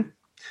women.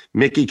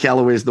 Mickey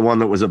Callaway is the one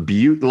that was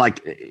abused, like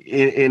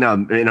in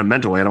a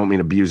mental way. I don't mean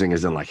abusing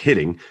as in like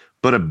hitting,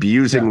 but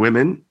abusing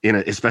women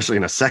especially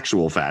in a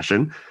sexual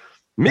fashion.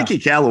 Mickey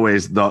Callaway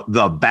is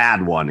the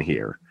bad one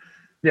here.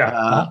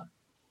 Yeah.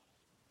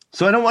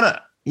 So I don't want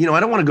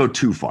to go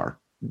too far.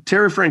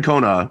 Terry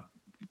Francona,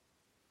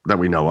 that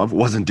we know of,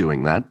 wasn't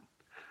doing that.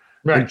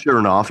 Right. And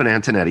Chernoff and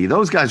Antonetti,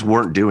 those guys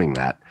weren't doing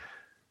that.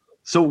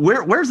 So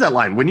where's that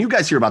line? When you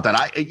guys hear about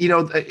that,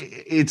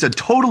 it's a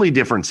totally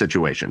different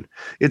situation.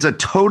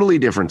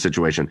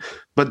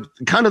 But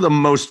kind of the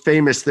most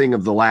famous thing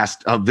of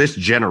this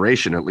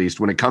generation, at least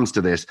when it comes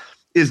to this,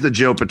 is the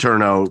Joe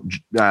Paterno,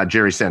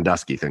 Jerry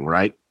Sandusky thing,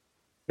 right?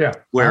 Yeah.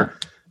 Where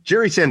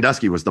Jerry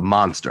Sandusky was the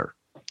monster.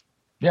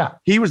 Yeah.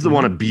 He was the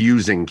one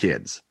abusing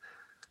kids.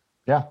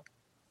 Yeah.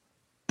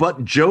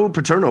 But Joe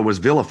Paterno was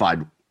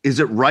vilified. Is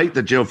it right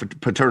that Joe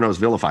Paterno is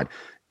vilified?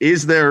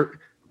 Is there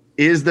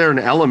an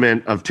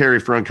element of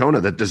Terry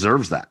Francona that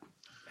deserves that?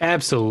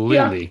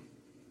 Absolutely. Yeah,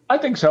 I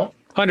think so.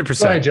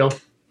 100%.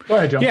 Go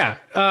ahead, Joe. Yeah.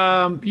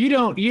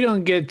 You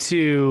don't get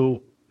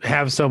to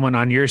have someone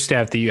on your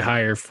staff that you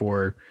hire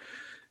for,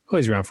 who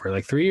he's around for,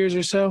 like 3 years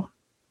or so?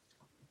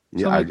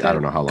 Yeah, I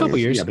don't know how long. Couple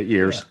years. Yeah, but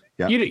years.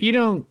 Yeah. You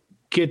don't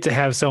get to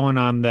have someone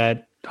on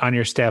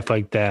your staff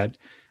like that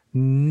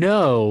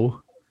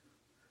know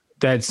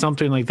that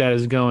something like that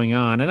is going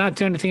on and not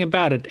do anything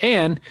about it.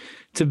 And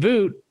to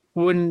boot,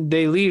 when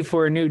they leave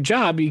for a new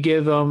job, you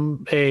give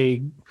them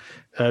a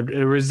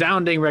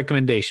resounding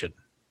recommendation.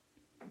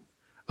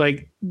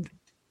 Like,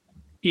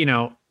 I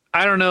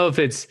don't know if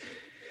it's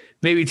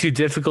maybe too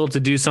difficult to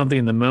do something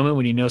in the moment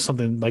when you know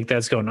something like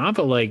that's going on,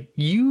 but like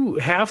you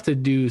have to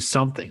do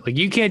something. Like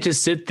you can't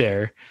just sit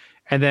there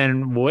and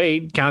then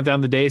count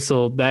down the days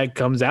till that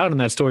comes out and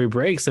that story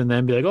breaks and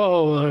then be like,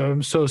 oh,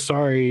 I'm so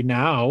sorry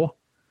now.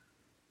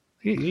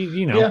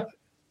 He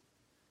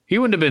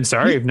wouldn't have been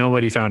sorry if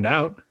nobody found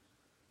out.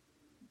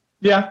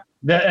 Yeah.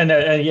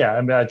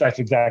 That's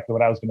exactly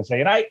what I was going to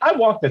say. And I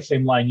walk that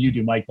same line you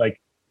do, Mike. Like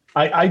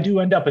I do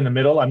end up in the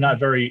middle. I'm not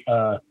very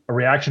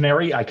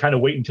reactionary. I kind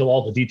of wait until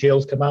all the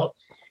details come out.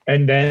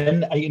 And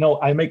then,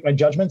 I make my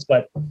judgments.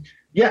 But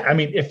yeah, I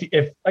mean,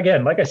 if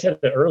again, like I said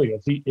earlier,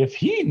 if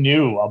he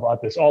knew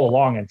about this all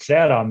along and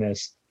sat on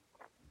this,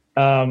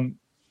 then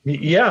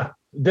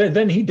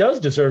he does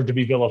deserve to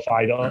be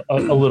vilified a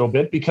little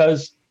bit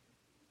because,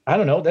 I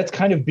don't know, that's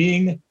kind of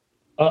being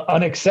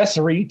an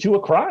accessory to a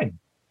crime.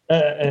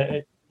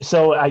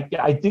 So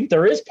I think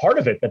there is part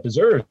of it that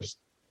deserves.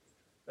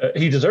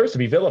 He deserves to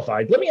be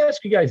vilified. Let me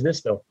ask you guys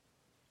this, though.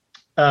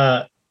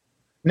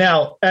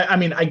 Now, I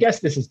mean, I guess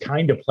this is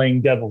kind of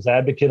playing devil's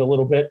advocate a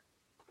little bit.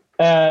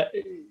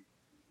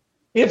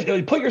 If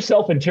you put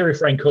yourself in Terry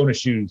Francona's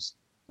shoes,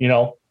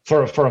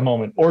 for a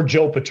moment, or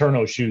Joe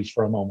Paterno's shoes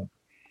for a moment,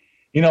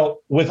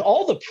 with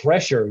all the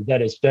pressure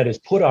that is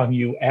put on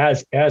you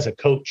as a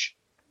coach,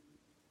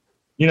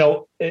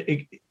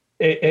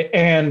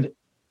 and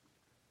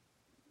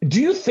do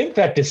you think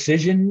that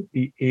decision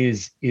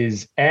is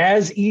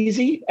as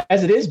easy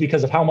as it is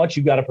because of how much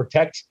you got to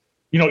protect?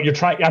 You're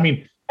trying. I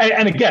mean,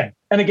 and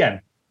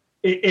again,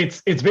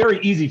 it's very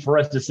easy for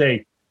us to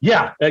say,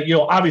 yeah,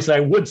 obviously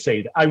I would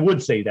say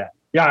that.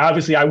 Yeah,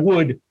 obviously I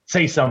would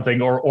say something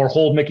or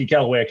hold Mickey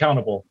Callaway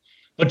accountable.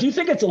 But do you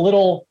think it's a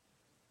little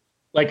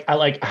like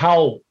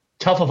how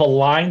tough of a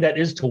line that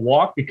is to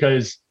walk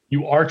because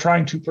you are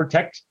trying to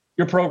protect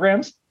your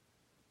programs?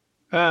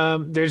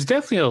 There's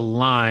definitely a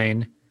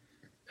line.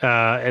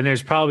 And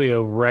there's probably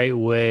a right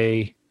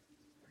way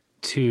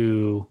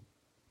to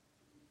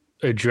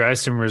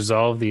address and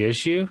resolve the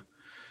issue.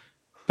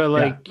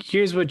 But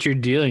here's what you're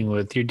dealing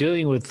with. You're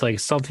dealing with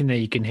like something that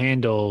you can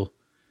handle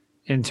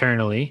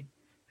internally,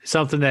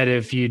 something that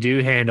if you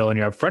do handle and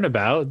you're upfront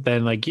about,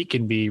 then like you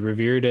can be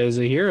revered as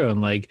a hero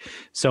and like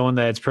someone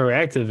that's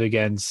proactive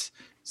against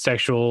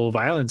sexual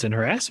violence and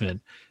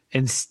harassment.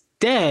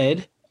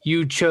 Instead,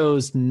 you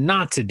chose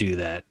not to do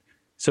that.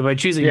 So by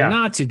choosing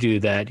not to do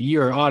that,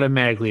 you're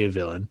automatically a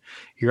villain.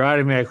 You're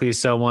automatically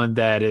someone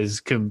that is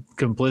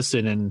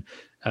complicit in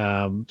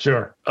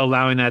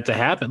allowing that to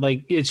happen.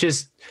 Like it's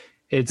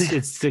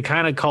the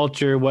kind of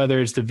culture,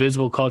 whether it's the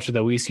visible culture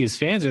that we see as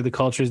fans or the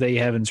cultures that you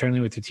have internally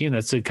with your team,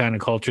 that's the kind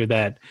of culture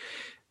that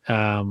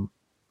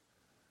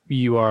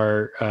you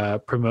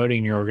are promoting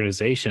in your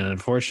organization. And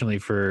unfortunately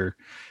for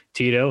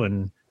Tito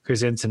and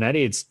Chris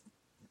Antonetti, it's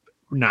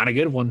not a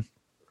good one.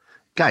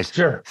 Guys,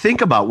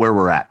 think about where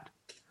we're at.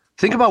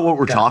 Think about what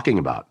we're talking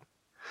about.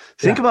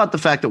 Think about the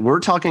fact that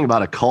we're talking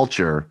about a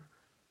culture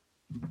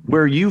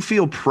where you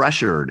feel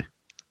pressured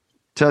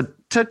to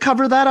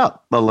cover that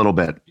up a little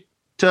bit,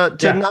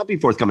 to not be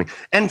forthcoming.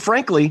 And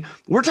frankly,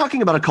 we're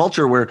talking about a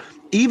culture where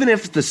even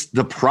if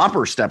the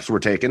proper steps were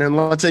taken, and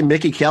let's say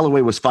Mickey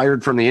Callaway was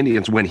fired from the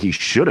Indians when he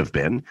should have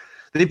been,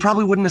 they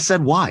probably wouldn't have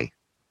said why.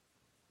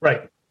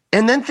 Right.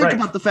 And then think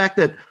about the fact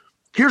that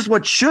here's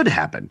what should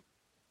happen.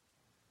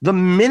 The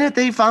minute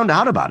they found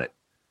out about it,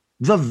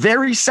 the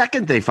very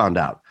second they found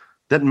out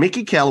that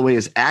Mickey Callaway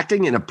is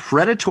acting in a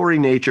predatory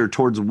nature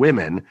towards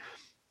women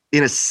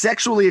in a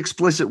sexually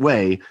explicit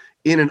way,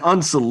 in an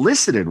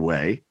unsolicited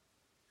way,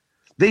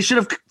 they should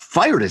have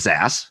fired his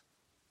ass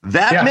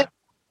that minute.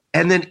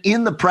 And then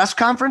in the press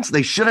conference,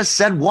 they should have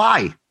said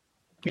why.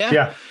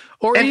 Yeah.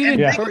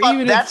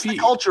 That's the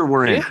culture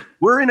we're in. Yeah.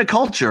 We're in a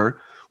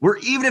culture where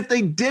even if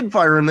they did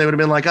fire him, they would have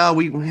been like, oh,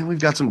 we've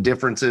got some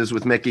differences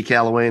with Mickey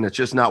Callaway and it's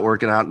just not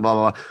working out and blah,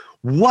 blah, blah.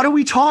 What are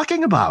we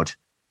talking about?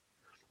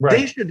 Right.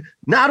 They should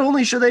not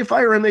only should they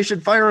fire him, they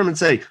should fire him and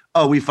say,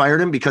 oh, we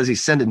fired him because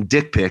he's sending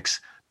dick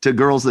pics to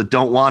girls that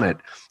don't want it.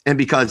 And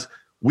because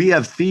we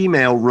have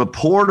female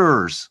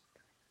reporters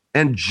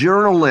and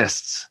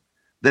journalists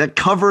that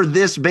cover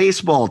this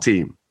baseball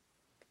team.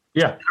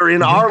 Yeah. That are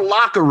in our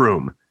locker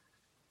room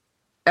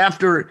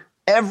after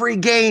every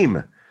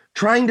game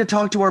trying to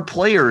talk to our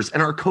players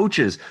and our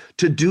coaches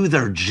to do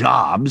their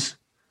jobs,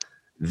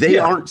 they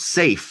aren't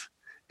safe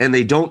and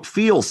they don't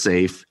feel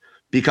safe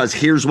because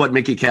here's what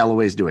Mickey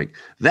Callaway is doing.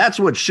 That's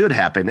what should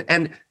happen.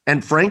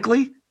 And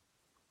frankly,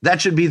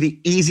 that should be the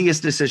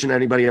easiest decision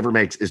anybody ever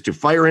makes, is to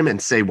fire him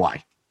and say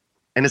why.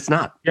 And it's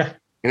not. Yeah.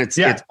 And it's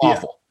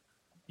awful.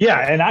 Yeah.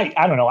 And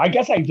I don't know. I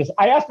guess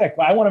I asked that.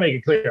 I want to make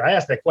it clear. I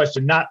asked that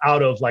question not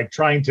out of like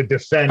trying to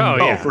defend.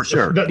 Oh, for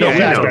sure. The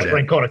fact that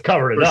Francona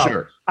covered it up.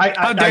 Sure.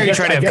 How dare you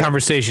try to have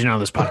conversation on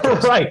this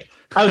podcast? Right.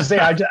 I was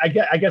saying,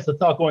 I guess the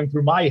thought going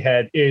through my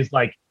head is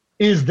like,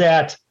 is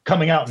that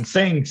coming out and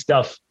saying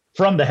stuff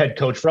from the head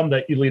coach, from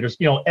the leaders,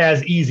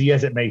 as easy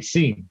as it may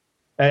seem?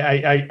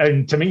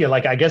 And to me,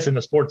 like, I guess in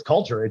the sports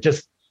culture,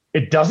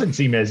 it doesn't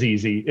seem as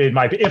easy.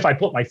 If I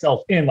put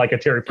myself in like a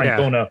Terry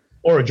Francona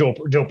or a Joe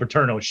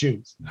Paterno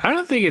shoes. I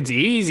don't think it's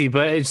easy,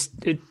 but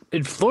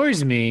it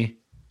floors me.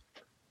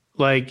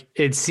 Like,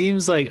 it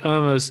seems like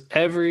almost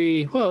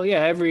every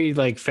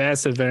like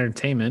facet of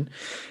entertainment,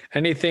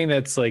 anything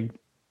that's like,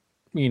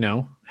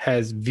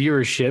 has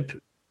viewership,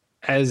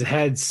 has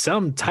had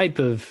some type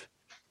of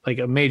like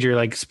a major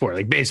like sport,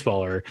 like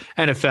baseball or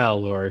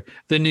NFL or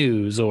the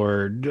news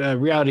or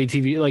reality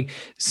TV, like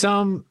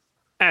some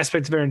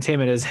aspect of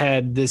entertainment has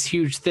had this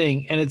huge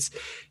thing. And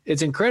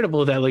it's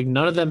incredible that like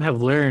none of them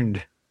have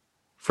learned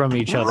from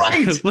each other.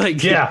 Right. Like, what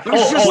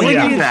do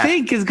you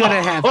think is going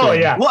to happen? Oh,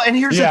 yeah. Well, and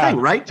here's the thing,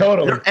 right?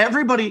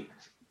 Totally.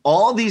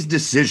 All these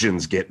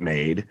decisions get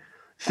made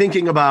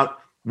thinking about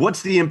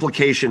what's the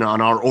implication on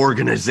our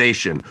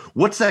organization?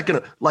 What's that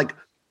going to, like,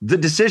 the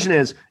decision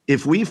is,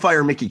 if we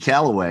fire Mickey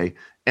Callaway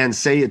and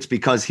say it's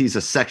because he's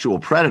a sexual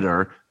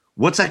predator,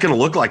 what's that going to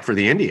look like for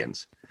the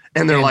Indians?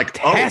 And they're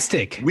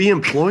fantastic. Like, oh, we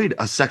employed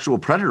a sexual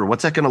predator.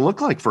 What's that going to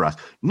look like for us?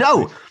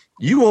 No,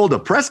 you hold a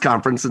press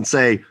conference and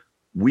say,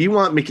 we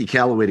want Mickey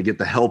Callaway to get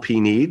the help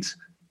he needs,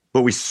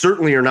 but we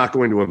certainly are not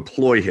going to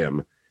employ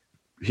him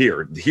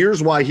here.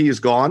 Here's why he is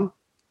gone.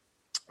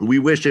 We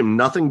wish him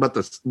nothing but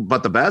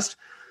the best.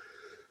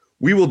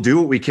 We will do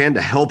what we can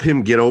to help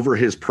him get over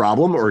his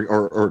problem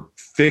or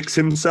fix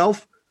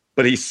himself,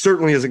 but he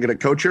certainly isn't going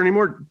to coach here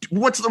anymore.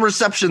 What's the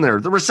reception there?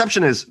 The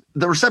reception isn't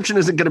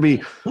going to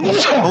be,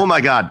 oh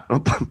my God, oh,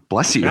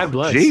 bless you. God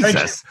bless.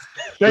 Jesus.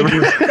 Thank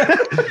you.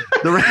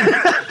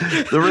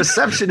 The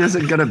reception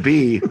isn't going to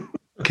be,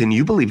 can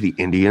you believe the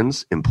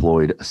Indians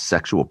employed a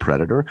sexual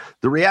predator?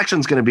 The reaction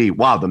is going to be,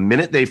 wow, the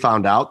minute they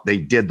found out, they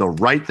did the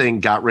right thing,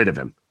 got rid of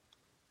him.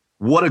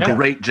 What a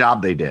great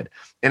job they did.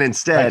 And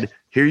instead,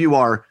 here you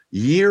are,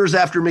 years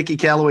after Mickey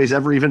Callaway's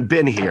ever even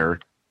been here,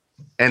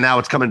 and now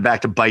it's coming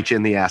back to bite you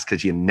in the ass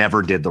because you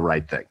never did the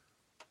right thing.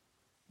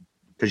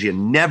 Because you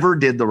never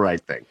did the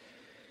right thing.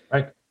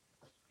 Right.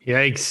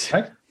 Yikes.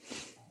 Right.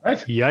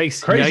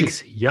 Yikes.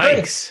 Crazy.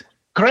 Yikes.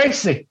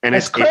 Crazy. And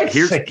it's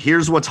crazy.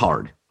 Here's what's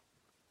hard.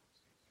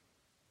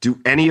 Do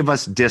any of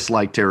us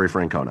dislike Terry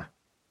Francona?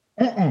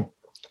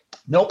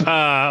 Nope.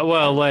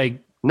 Well, like,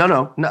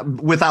 No.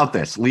 Without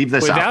this, leave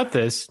this out. Without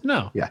this,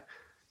 no. Yeah.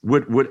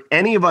 Would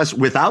any of us,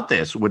 without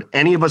this, would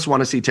any of us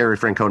want to see Terry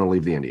Francona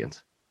leave the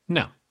Indians?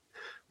 No.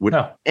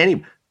 Without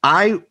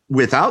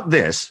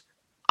this,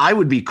 I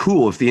would be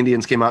cool if the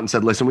Indians came out and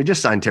said, listen, we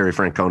just signed Terry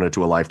Francona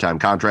to a lifetime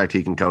contract.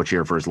 He can coach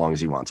here for as long as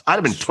he wants. I'd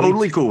have been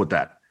totally cool with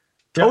that.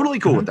 Totally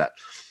cool with that.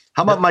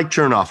 How about Mike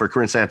Chernoff or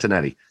Chris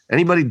Antonetti?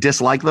 Anybody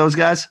dislike those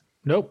guys?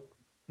 Nope.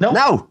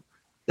 No.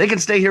 They can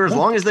stay here as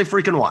long as they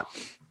freaking want.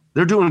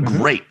 They're doing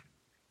great.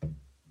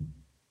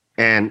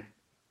 And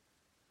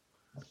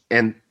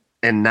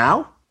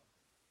now,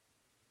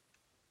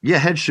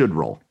 head should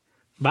roll.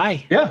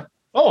 Bye. Yeah.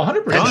 Oh,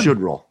 100%. Head should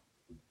roll.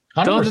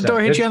 Don't let the door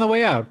hit you on the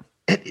way out.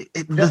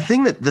 The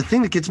thing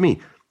that gets me,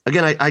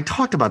 again, I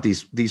talked about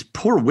these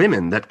poor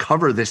women that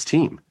cover this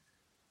team.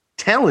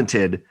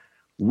 Talented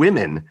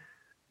women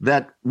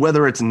that,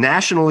 whether it's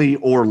nationally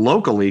or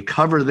locally,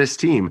 cover this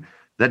team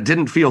that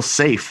didn't feel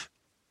safe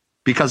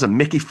because of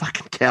Mickey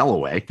fucking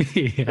Callaway.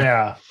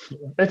 Yeah.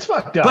 It's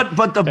fucked up.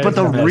 But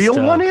the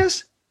real one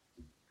is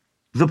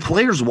the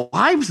players'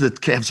 wives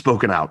that have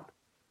spoken out.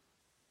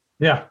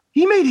 Yeah.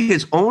 He made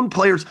his own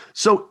players.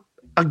 So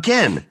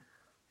again,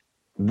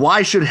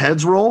 why should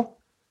heads roll?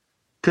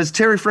 Because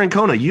Terry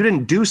Francona, you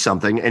didn't do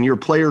something and your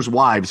players'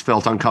 wives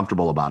felt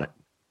uncomfortable about it.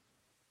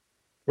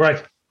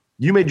 Right.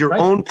 You made your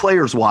own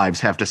players'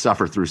 wives have to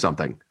suffer through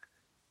something.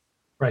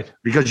 Right.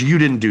 Because you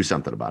didn't do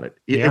something about it.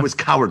 It was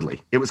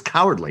cowardly. It was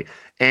cowardly.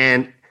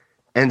 And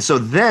so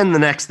then the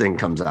next thing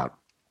comes out.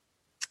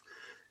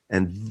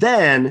 And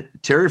then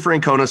Terry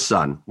Francona's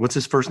son, what's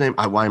his first name?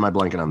 Why am I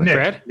blanking on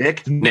that?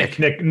 Nick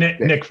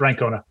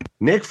Francona.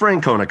 Nick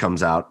Francona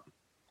comes out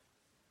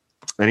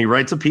and he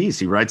writes a piece.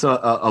 He writes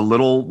a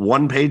little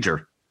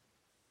one-pager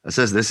that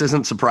says, this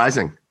isn't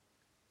surprising.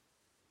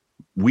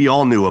 We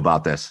all knew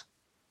about this.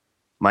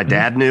 My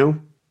dad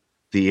knew.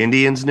 The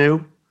Indians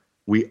knew.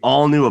 We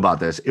all knew about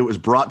this. It was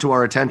brought to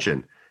our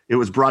attention. It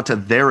was brought to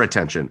their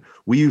attention.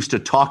 We used to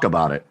talk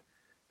about it,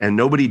 and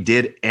nobody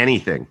did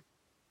anything.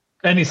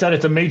 And he said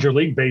it's a Major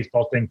League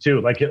Baseball thing too.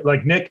 Like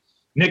Nick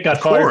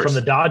got fired from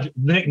the Dodgers.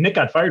 Nick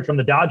got fired from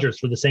the Dodgers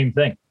for the same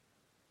thing.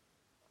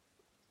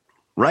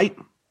 right?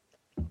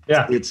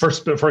 Yeah,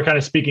 for kind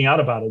of speaking out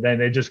about it,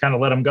 and they just kind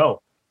of let him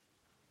go.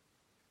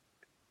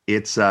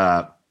 It's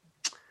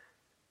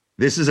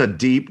this is a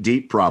deep,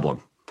 deep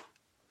problem.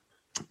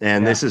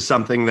 And this is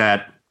something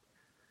that,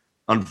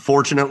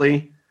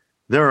 unfortunately,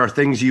 there are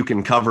things you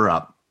can cover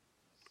up.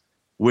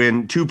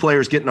 When two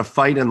players get in a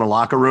fight in the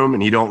locker room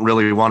and you don't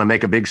really want to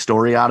make a big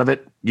story out of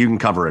it, you can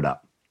cover it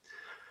up.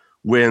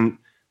 When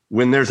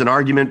there's an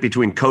argument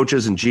between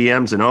coaches and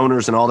GMs and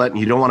owners and all that, and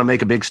you don't want to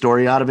make a big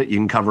story out of it, you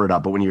can cover it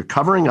up. But when you're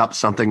covering up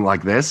something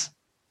like this,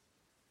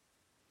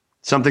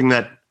 something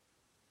that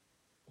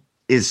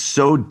is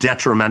so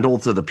detrimental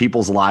to the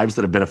people's lives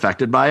that have been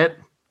affected by it.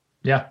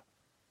 Yeah.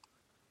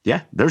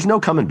 Yeah. There's no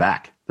coming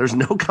back. There's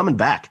no coming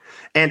back.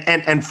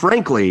 And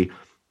frankly,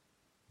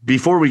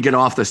 before we get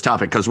off this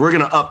topic, because we're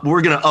going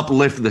to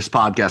uplift this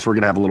podcast, we're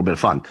going to have a little bit of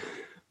fun.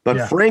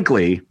 But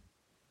frankly,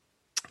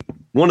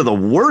 one of the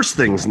worst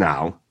things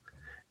now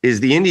is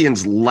the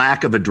Indians'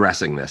 lack of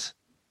addressing this.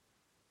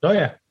 Oh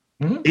yeah.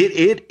 Mm-hmm.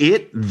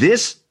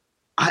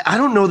 I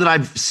don't know that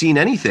I've seen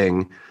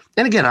anything.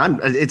 And again,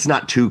 it's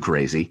not too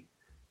crazy.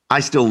 I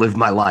still live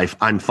my life.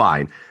 I'm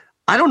fine.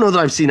 I don't know that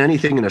I've seen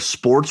anything in a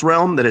sports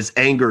realm that has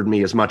angered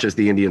me as much as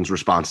the Indians'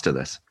 response to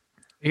this.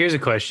 Here's a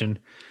question.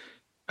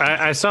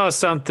 I saw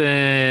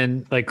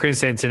something like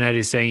Chris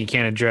Antonetti saying you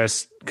can't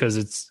address because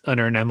it's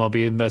under an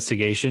MLB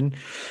investigation.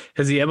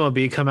 Has the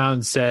MLB come out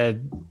and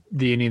said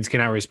the Indians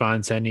cannot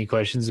respond to any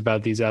questions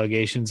about these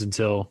allegations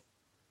until?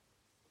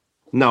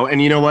 No,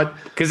 and you know what?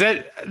 Because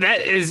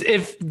that is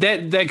if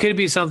that could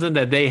be something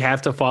that they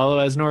have to follow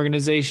as an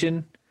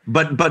organization.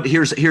 But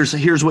here's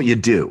what you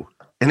do.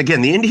 And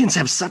again, the Indians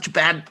have such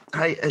bad.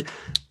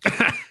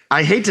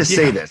 I hate to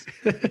say this.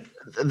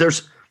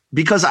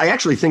 Because I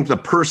actually think the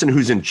person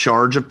who's in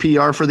charge of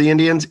PR for the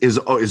Indians is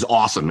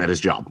awesome at his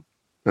job.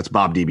 That's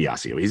Bob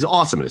DiBiasio. He's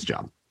awesome at his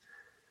job.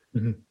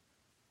 Mm-hmm.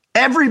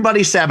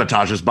 Everybody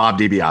sabotages Bob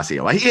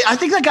DiBiasio. I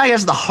think that guy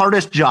has the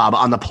hardest job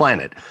on the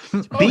planet.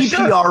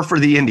 PR for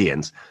the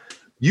Indians.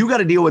 You got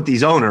to deal with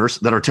these owners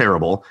that are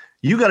terrible.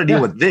 You got to deal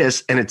with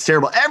this, and it's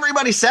terrible.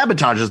 Everybody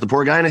sabotages the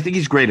poor guy, and I think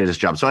he's great at his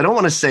job. So I don't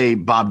want to say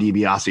Bob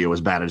DiBiasio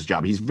is bad at his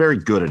job. He's very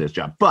good at his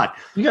job. But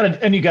you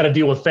got to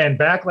deal with fan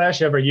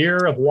backlash every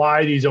year of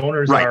why these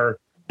owners are.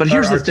 But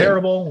here's the thing,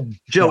 terrible.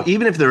 Joe.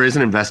 Even if there is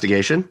an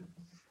investigation,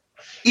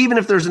 even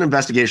if there's an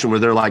investigation where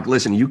they're like,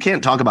 "Listen, you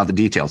can't talk about the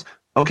details."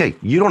 Okay,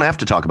 you don't have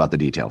to talk about the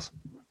details,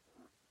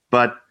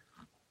 but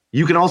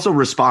you can also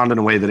respond in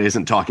a way that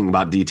isn't talking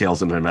about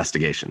details of an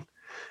investigation,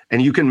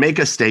 and you can make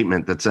a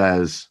statement that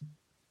says.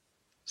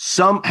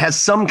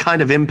 Has some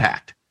kind of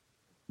impact.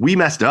 We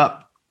messed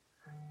up.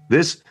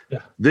 This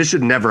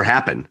should never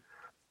happen.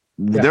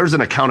 Yeah. There's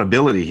an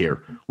accountability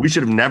here. We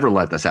should have never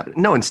let this happen.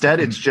 No, instead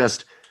it's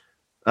just,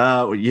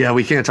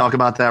 we can't talk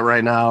about that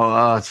right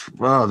now.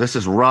 This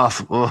is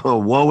rough.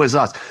 Woe is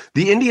us.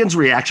 The Indians'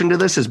 reaction to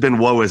this has been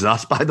woe is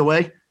us, by the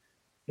way.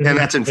 Mm-hmm. And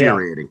that's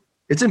infuriating.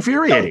 Yeah. It's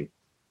infuriating.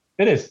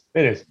 No, it is.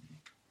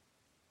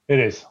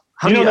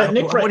 I don't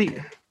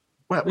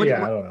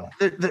know.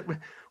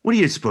 What are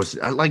you supposed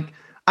to like?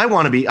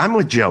 I'm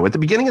with Joe. At the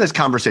beginning of this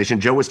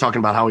conversation, Joe was talking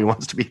about how he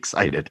wants to be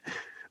excited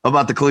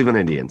about the Cleveland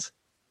Indians.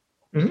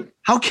 Mm-hmm.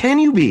 How can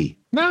you be?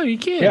 No, you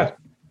can't. Yeah.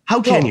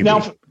 How can you be?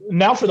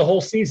 Now for the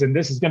whole season,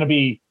 this is going to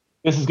be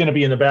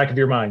in the back of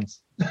your minds.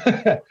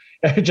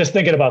 Just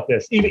thinking about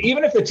this.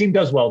 Even if the team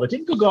does well, the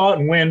team could go out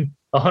and win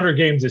 100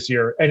 games this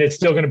year, and it's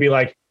still going to be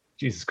like,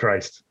 Jesus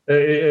Christ.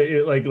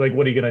 Like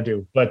what are you going to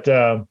do? But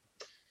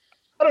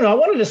I don't know. I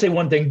wanted to say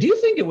one thing. Do you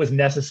think it was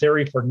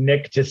necessary for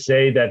Nick to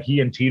say that he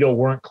and Tito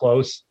weren't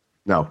close?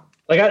 No.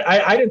 Like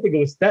I didn't think it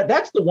was that.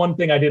 That's the one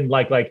thing I didn't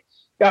like. Like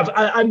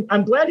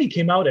I'm glad he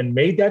came out and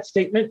made that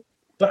statement,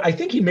 but I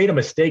think he made a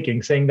mistake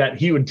in saying that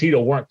he and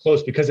Tito weren't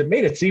close because it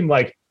made it seem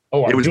like,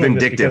 it was doing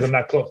vindictive. This because I'm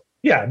not close.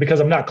 Yeah,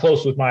 because I'm not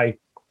close with my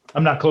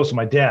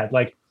dad.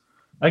 Like,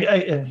 I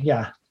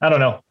don't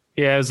know.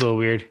 Yeah, it was a little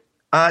weird.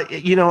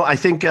 I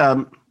think.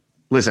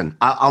 Listen,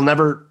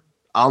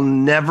 I'll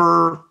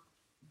never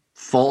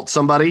fault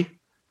somebody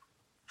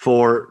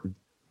for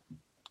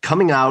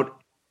coming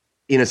out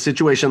in a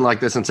situation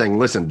like this and saying,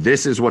 listen,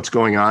 this is what's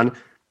going on.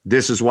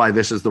 This is why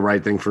this is the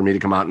right thing for me to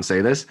come out and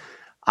say this.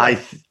 Right.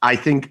 I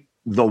think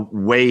the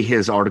way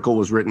his article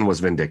was written was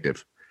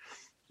vindictive.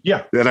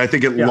 Yeah. And I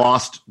think it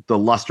lost the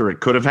luster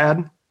it could have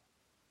had.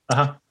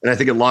 Uh-huh. And I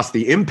think it lost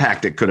the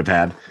impact it could have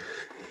had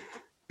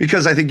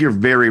because I think you're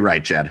very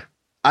right, Chad.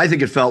 I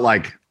think it felt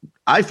like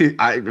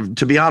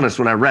to be honest,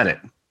 when I read it,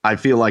 I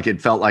feel like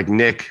it felt like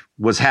Nick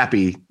was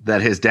happy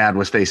that his dad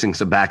was facing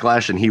some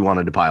backlash and he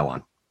wanted to pile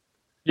on.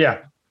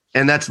 Yeah.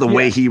 And that's the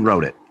way he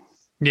wrote it.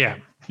 Yeah.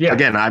 Yeah.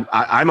 Again,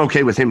 I'm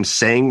okay with him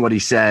saying what he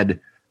said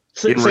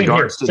in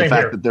regards to the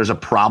fact that there's a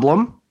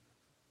problem.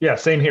 Yeah.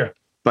 Same here.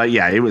 But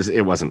yeah,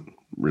 it wasn't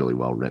really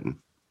well written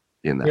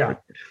in that. Yeah.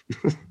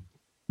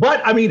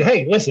 But I mean,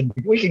 hey, listen,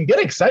 we can get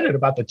excited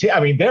about the team.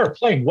 I mean, they're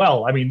playing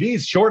well. I mean,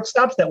 these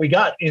shortstops that we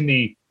got in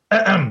the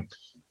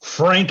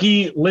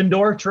Frankie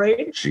Lindor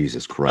trade.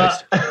 Jesus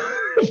Christ.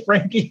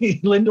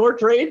 Frankie Lindor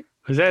trade.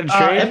 Was that a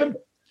trade?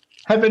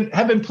 Have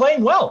been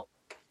playing well.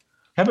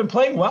 have been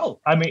playing well.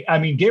 I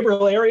mean,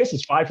 Gabriel Arias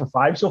is 5 for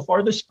 5 so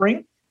far this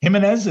spring.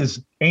 Jimenez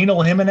is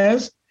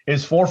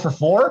 4 for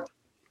 4.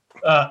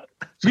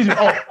 Excuse me.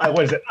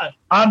 What is it?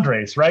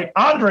 Andres, right?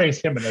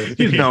 Andres Jimenez.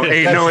 No,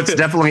 it's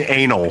definitely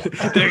anal.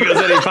 There goes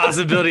any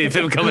possibility of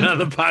him coming on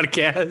the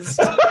podcast.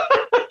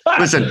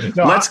 Listen,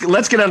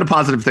 let's get on to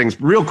positive things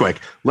real quick.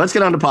 Let's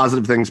get on to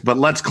positive things, but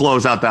let's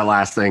close out that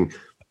last thing.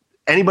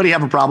 Anybody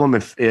have a problem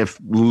if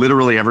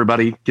literally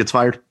everybody gets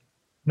fired?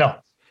 No.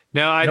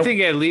 I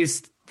think at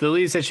least the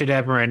least that should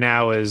happen right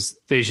now is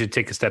they should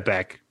take a step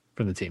back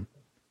from the team.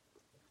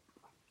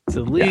 It's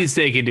the least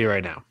they can do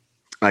right now.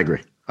 I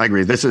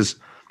agree. This is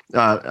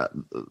the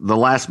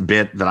last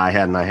bit that I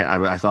had, and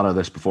I thought of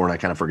this before, and I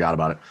kind of forgot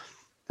about it.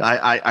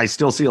 I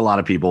still see a lot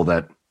of people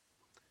that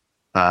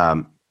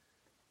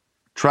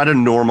try to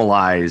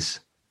normalize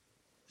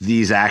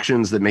these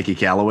actions that Mickey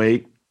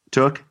Callaway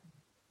took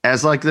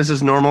as like this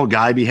is normal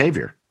guy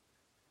behavior,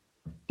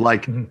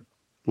 like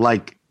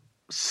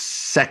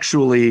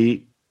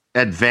sexually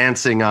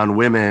advancing on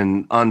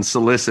women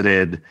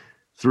unsolicited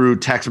through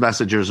text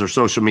messages or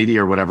social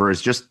media or whatever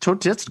is just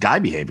guy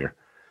behavior.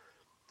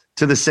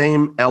 To the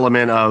same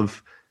element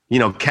of,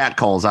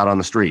 catcalls out on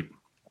the street,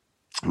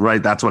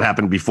 right? That's what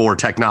happened before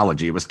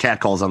technology. It was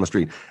catcalls on the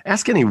street.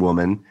 Ask any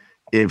woman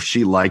if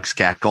she likes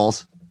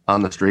catcalls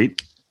on the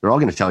street. They're all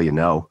going to tell you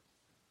no.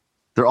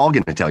 They're all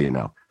going to tell you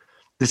no.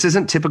 This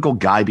isn't typical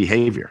guy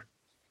behavior.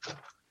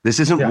 This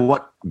isn't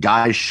what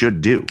guys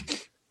should do.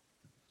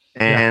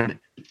 And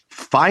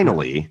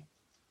finally,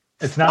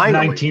 it's not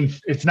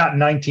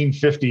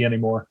 1950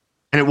 anymore.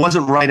 And it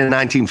wasn't right in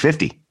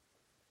 1950.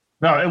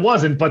 No, it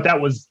wasn't, but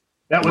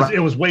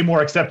it was way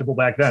more acceptable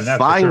back then. That's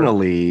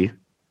finally,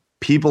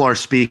 people are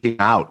speaking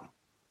out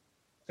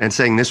and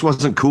saying this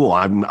wasn't cool.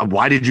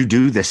 Why did you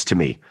do this to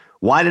me?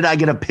 Why did I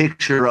get a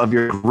picture of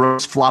your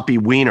gross floppy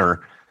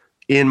wiener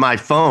in my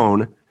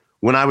phone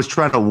when I was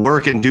trying to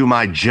work and do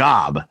my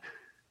job?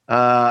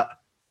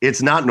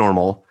 It's not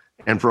normal.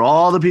 And for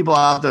all the people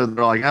out there that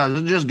are like,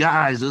 this is just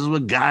guys. This is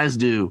what guys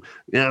do.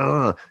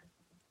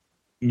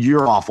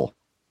 You're awful.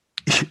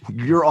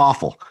 You're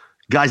awful.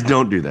 Guys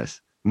don't do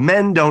this.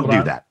 Men don't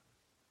do that.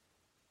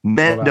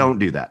 Men don't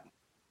do that.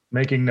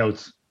 Making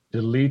notes.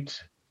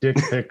 Delete dick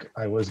pic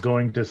I was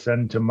going to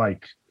send to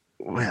Mike.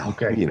 Well,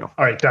 okay. All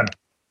right, done.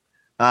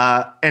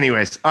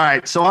 Anyways, all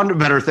right. So on to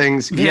better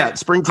things. Yeah,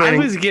 spring training.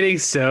 I was getting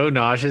so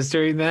nauseous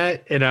during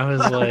that, and I was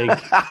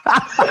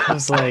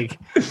like,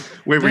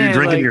 wait, were you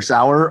drinking your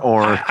sour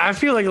or? I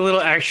feel like a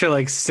little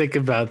extra sick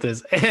about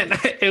this, and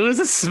it was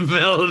the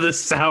smell of the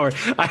sour.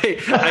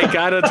 I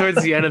got up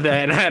towards the end of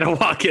that, and I had to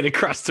walk it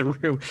across the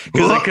room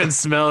because I couldn't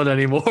smell it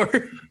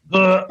anymore.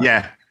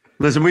 Yeah,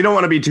 listen, we don't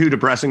want to be too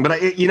depressing,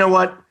 but you know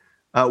what?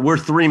 We're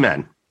 3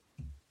 men.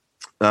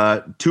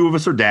 2 of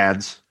us are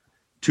dads.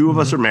 2 of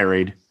us are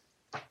married.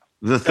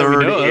 The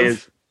third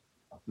is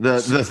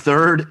the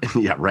third.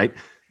 Yeah, right.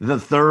 The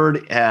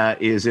third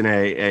is in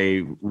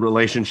a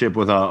relationship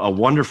with a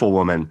wonderful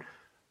woman.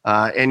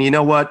 And you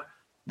know what?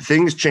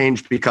 Things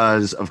change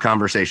because of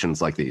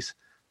conversations like these.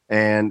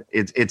 And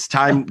it's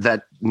time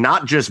that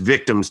not just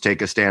victims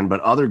take a stand, but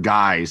other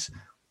guys,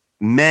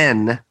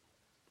 men,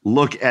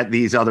 look at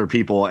these other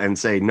people and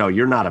say, no,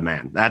 you're not a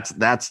man. That's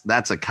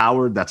a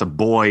coward. That's a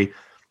boy.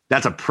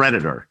 That's a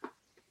predator.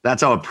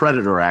 That's how a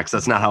predator acts.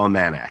 That's not how a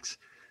man acts.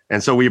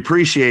 And so we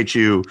appreciate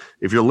you.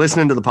 If you're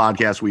listening to the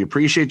podcast, we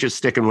appreciate you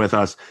sticking with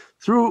us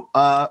through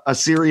a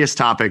serious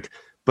topic,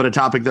 but a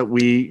topic that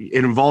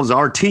it involves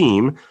our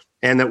team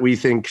and that we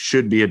think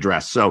should be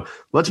addressed. So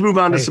let's move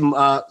on to some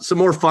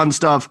more fun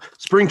stuff.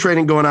 Spring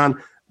training going on.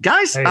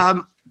 Guys,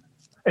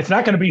 it's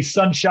not going to be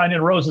sunshine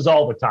and roses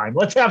all the time.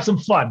 Let's have some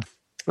fun.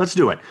 Let's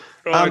do it.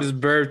 I just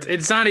burped.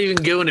 It's not even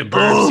going to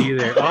burps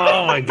either.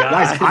 Oh my God.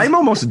 Guys, I'm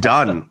almost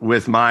done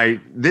with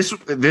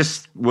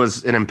this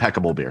was an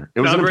impeccable beer.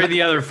 I'll bring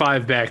the other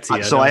 5 back to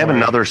you. So I have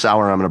another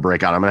sour I'm going to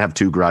break out. I'm going to have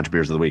 2 garage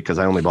beers of the week because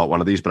I only bought one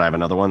of these, but I have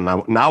another one.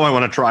 Now I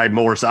want to try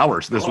more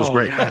sours. This was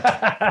great.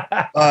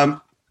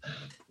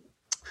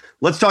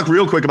 Let's talk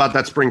real quick about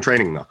that spring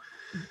training though.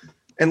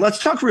 And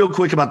let's talk real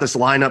quick about this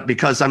lineup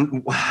because I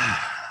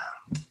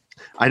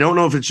don't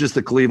know if it's just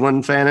the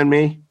Cleveland fan in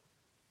me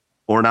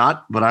or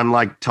not, but I'm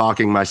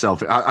talking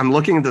myself. I'm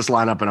looking at this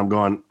lineup and I'm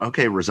going,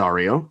 okay,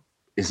 Rosario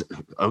is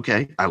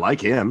okay. I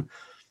like him.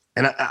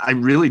 And I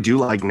really do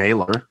like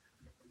Naylor.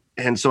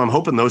 And so I'm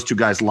hoping those 2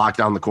 guys lock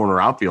down the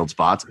corner outfield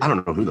spots. I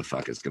don't know who the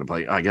fuck is going to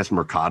play. I guess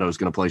Mercado is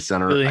going to play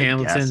center. Billy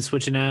Hamilton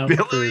switching out.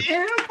 Billy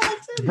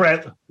Hamilton.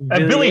 Brett.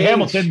 And Billy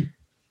Hamilton.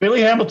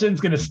 Billy Hamilton's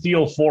going to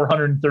steal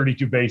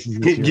 432 bases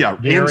this year. Yeah,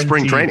 guaranteed. In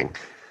spring training.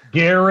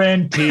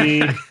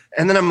 Guaranteed.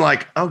 And then I'm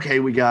like, okay,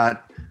 we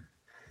got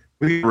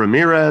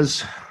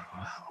Ramirez,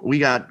 we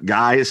got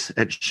guys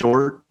at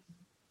short,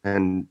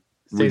 and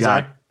we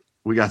got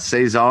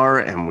Cesar,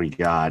 and we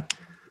got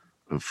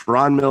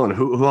Franmil, and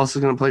who else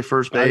is going to play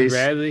first base? Bobby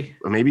Bradley.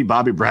 Maybe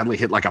Bobby Bradley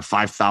hit like a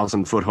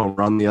 5,000-foot home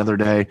run the other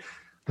day.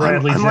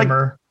 Bradley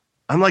Zimmer.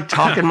 I'm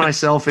talking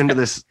myself into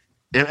this.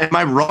 Am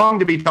I wrong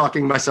to be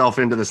talking myself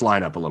into this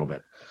lineup a little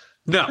bit?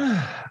 No,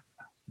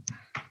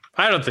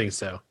 I don't think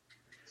so.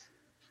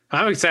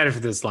 I'm excited for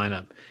this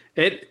lineup.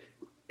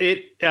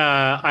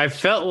 I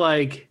felt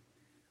like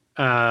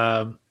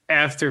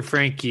after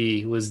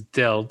Frankie was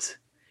dealt,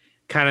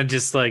 kind of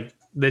just like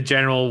the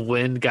general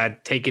wind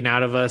got taken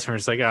out of us, and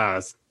it's like,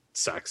 it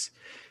sucks.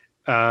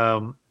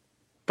 But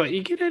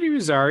you get Eddie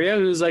Rosario,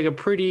 who's like a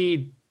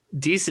pretty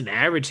decent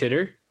average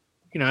hitter.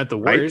 At the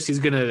worst, he's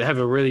going to have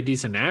a really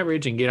decent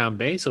average and get on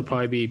base. He'll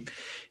probably be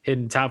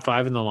hitting top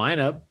 5 in the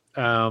lineup.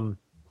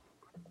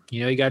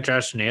 You got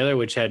Josh Naylor,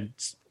 which had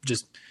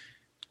just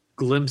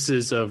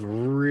glimpses of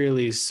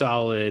really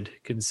solid,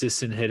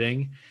 consistent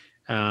hitting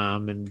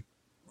and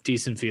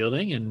decent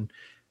fielding.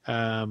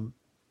 And,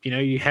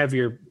 you have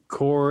your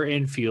core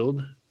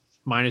infield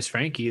minus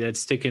Frankie that's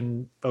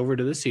sticking over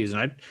to this season.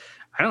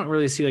 I don't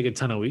really see like a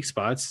ton of weak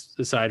spots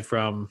aside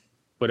from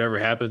whatever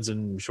happens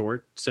in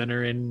short,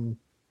 center, and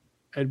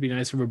it'd be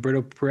nice if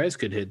Roberto Perez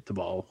could hit the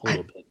ball a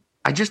little bit.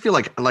 I just feel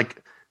like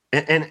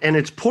and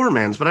it's poor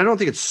man's, but I don't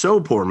think it's so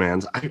poor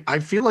man's. I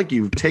feel like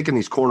you've taken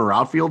these corner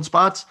outfield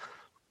spots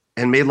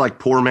and made like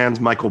poor man's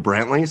Michael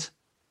Brantley's.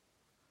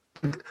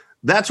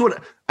 That's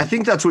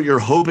what you're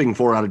hoping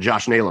for out of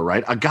Josh Naylor,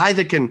 right? A guy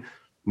that can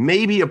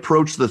maybe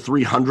approach the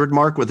 300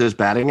 mark with his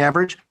batting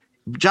average.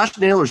 Josh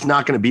Naylor's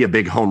not going to be a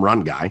big home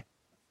run guy,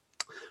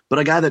 but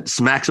a guy that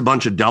smacks a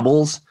bunch of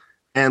doubles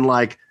and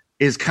like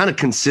is kind of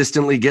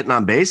consistently getting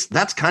on base.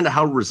 That's kind of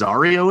how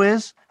Rosario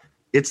is.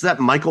 It's that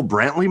Michael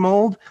Brantley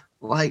mold.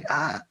 Like,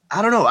 I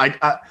don't know.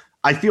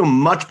 I feel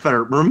much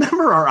better.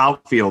 Remember our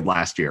outfield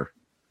last year?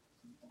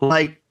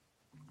 Like,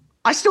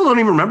 I still don't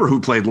even remember who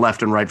played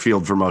left and right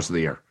field for most of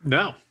the year.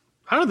 No,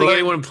 I don't think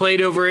anyone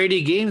played over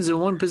 80 games in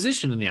one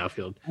position in the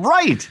outfield.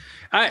 Right.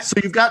 So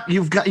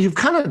you've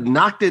kind of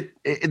knocked it.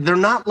 They're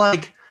not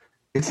like,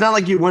 it's not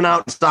like you went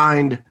out and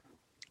signed,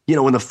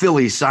 when the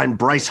Phillies signed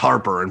Bryce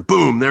Harper and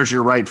boom, there's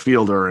your right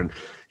fielder and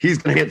he's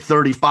going to hit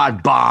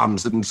 35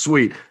 bombs and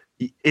sweet.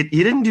 You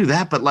didn't do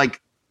that, but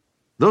like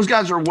those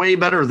guys are way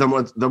better than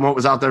what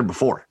was out there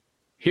before.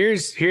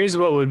 Here's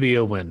what would be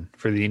a win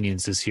for the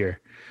Indians this year.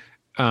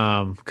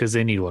 Because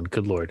they need one.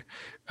 Good Lord.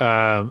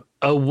 A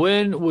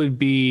win would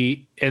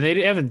be, and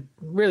they haven't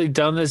really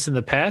done this in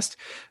the past,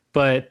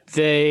 but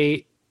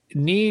they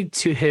need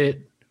to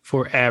hit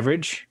for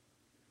average,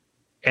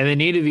 and they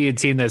need to be a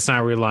team that's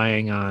not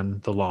relying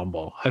on the long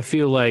ball. I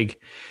feel like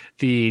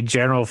the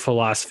general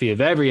philosophy of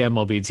every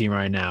MLB team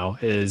right now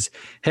is,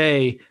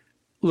 hey,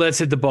 let's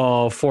hit the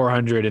ball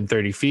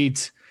 430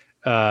 feet.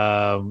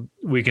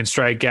 We can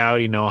strike out,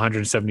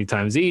 170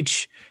 times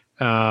each.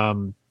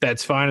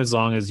 That's fine as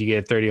long as you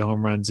get 30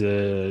 home runs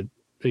a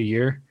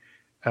year.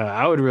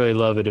 I would really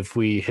love it if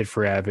we hit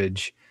for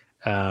average.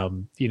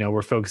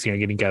 We're focusing on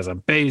getting guys on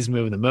base,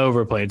 moving them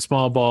over, playing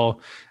small ball.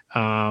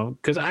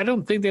 Because I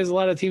don't think there's a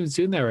lot of teams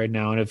doing that right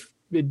now. And it'd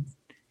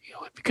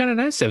be kind of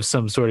nice to have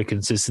some sort of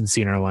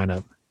consistency in our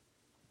lineup.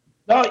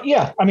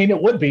 Yeah, I mean,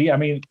 it would be. I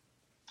mean,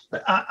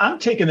 I'm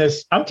taking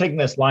this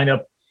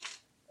lineup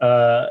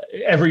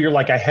every year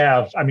like I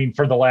have. I mean,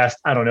 for the last,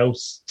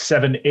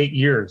 7-8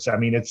 years. I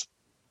mean, it's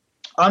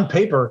on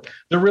paper,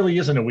 there really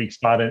isn't a weak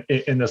spot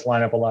in this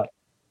lineup a lot.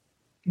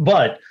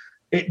 But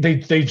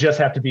they just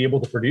have to be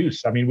able to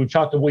produce. I mean, we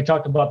talked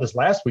about this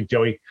last week,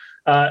 Joey.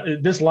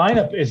 This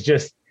lineup is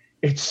just,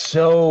 it's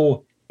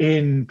so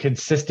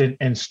inconsistent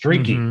and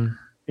streaky.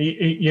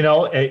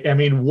 Mm-hmm. I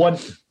mean,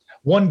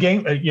 one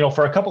game,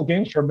 for a couple of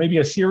games, for maybe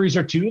a series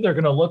or two, they're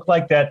going to look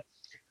like that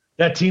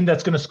team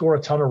that's going to score a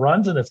ton of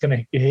runs and that's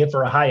going to hit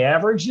for a high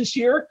average this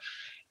year.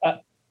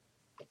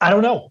 I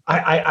don't know.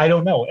 I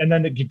don't know. And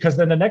then because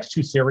then the next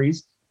two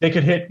series, they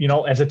could hit,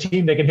 as a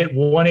team, they can hit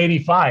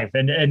 185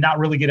 and not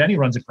really get any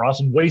runs across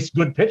and waste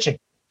good pitching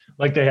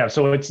like they have.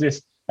 So it's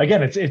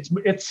again,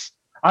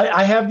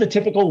 I have the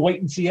typical wait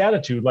and see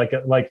attitude like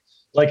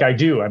I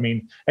do. I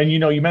mean, and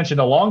you mentioned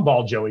the long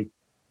ball, Joey.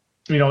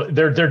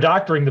 They're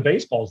doctoring the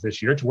baseballs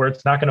this year to where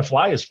it's not going to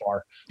fly as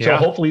far. Yeah.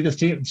 So hopefully this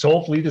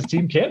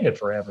team can hit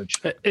for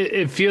average.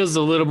 It feels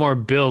a little more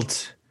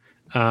built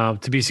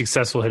to be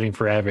successful hitting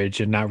for average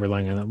and not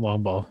relying on that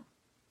long ball.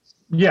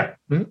 Yeah.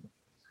 Mm-hmm.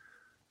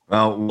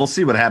 Well, we'll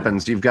see what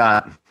happens. You've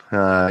got,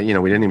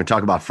 we didn't even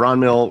talk about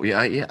Franmil.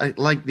 Yeah,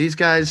 like these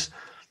guys,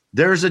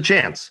 there's a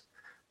chance.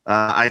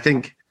 I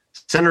think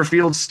center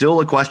field's still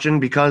a question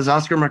because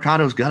Oscar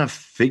Mercado's got to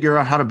figure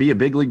out how to be a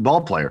big league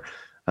ball player.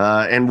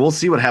 And we'll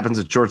see what happens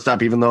at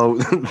shortstop, even though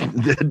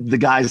the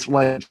guys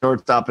playing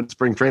shortstop in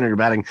spring training are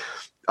batting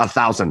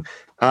 1,000.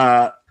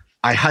 I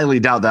highly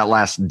doubt that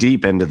lasts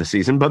deep into the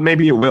season, but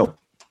maybe it will.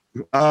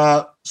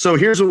 So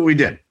here's what we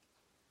did.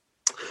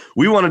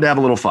 We wanted to have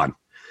a little fun.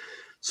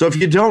 So if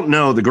you don't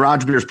know, the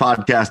Garage Beers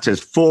podcast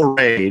has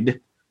forayed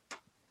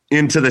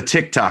into the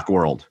TikTok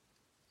world.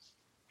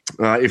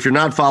 If you're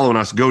not following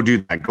us, go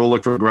do that. Go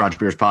look for the Garage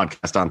Beers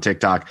podcast on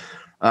TikTok.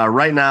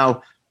 Right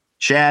now,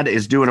 Chad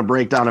is doing a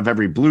breakdown of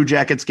every Blue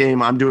Jackets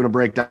game. I'm doing a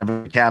breakdown of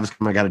the Cavs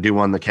game. I got to do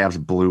one. The Cavs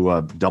blew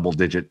a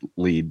double-digit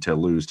lead to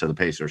lose to the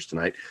Pacers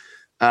tonight.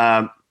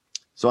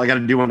 So I got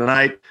to do one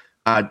tonight.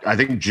 I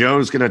think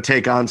Joe's going to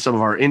take on some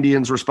of our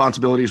Indians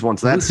responsibilities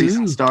once that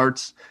season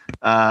starts.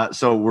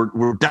 So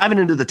we're diving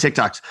into the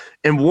TikToks,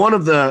 and one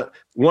of the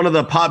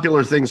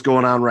popular things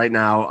going on right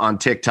now on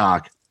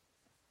TikTok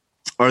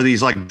are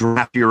these like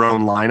draft your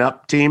own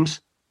lineup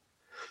teams.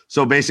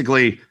 So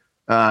basically,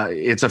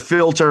 it's a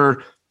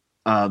filter.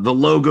 The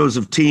logos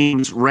of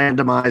teams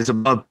randomize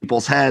above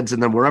people's heads,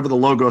 and then wherever the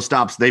logo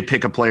stops, they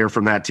pick a player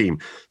from that team.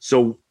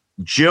 So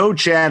Joe,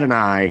 Chad, and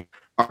I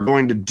are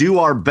going to do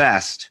our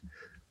best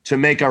to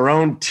make our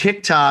own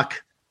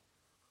TikTok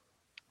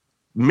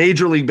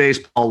Major League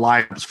Baseball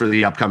lineups for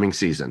the upcoming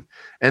season.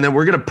 And then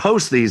we're going to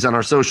post these on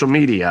our social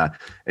media,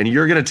 and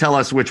you're going to tell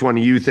us which one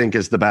you think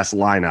is the best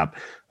lineup.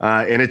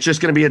 And it's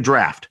just going to be a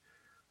draft.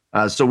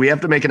 So we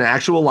have to make an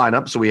actual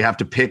lineup. So we have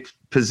to pick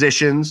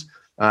positions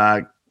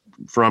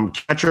from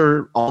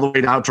catcher all the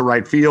way down to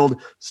right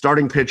field,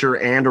 starting pitcher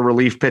and a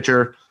relief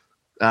pitcher.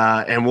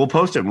 And we'll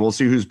post it, and we'll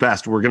see who's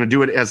best. We're going to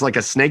do it as like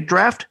a snake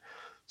draft.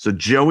 So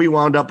Joey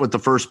wound up with the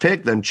first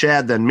pick, then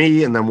Chad, then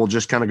me, and then we'll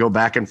just kind of go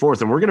back and forth.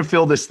 And we're going to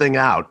fill this thing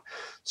out.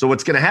 So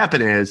what's going to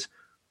happen is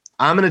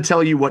I'm going to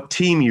tell you what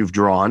team you've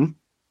drawn,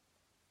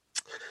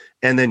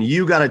 and then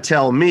you got to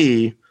tell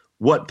me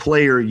what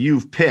player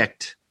you've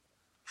picked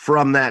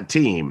from that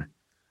team.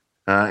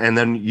 And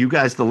then you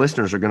guys, the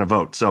listeners, are going to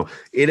vote. So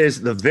it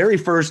is the very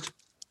first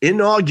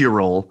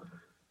inaugural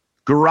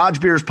Garage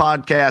Beers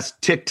Podcast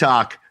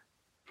TikTok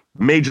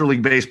Major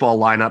League Baseball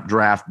lineup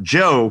draft.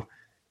 Joe,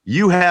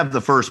 you have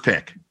the first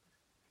pick.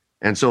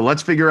 And so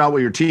let's figure out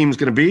what your team's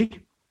going to be.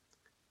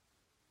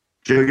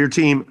 Joe, your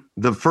team,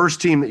 the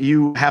first team that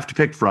you have to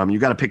pick from, you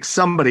got to pick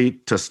somebody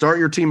to start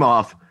your team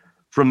off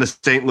from the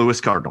St. Louis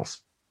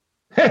Cardinals.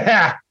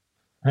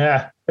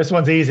 Yeah, this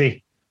one's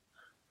easy.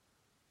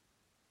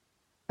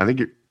 I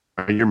think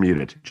you're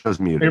muted. Joe's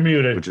muted. You're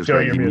muted. Which is Joe,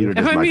 great. you're You muted.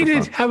 Am his I muted?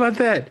 microphone. How about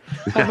that?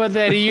 How about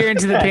that? A year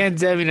into the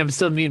pandemic, I'm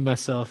still muting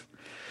myself.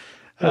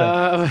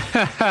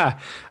 That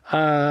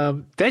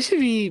should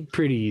be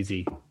pretty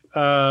easy.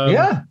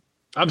 Yeah.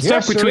 I'm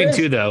stuck sure between is.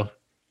 two, though.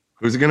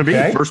 Who's it going to be?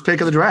 Okay. First pick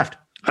of the draft.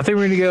 I think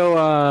we're going to go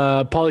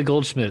Paulie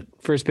Goldschmidt,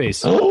 first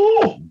base.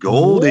 Oh,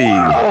 Goldie.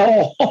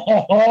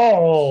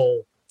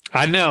 oh.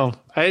 I know.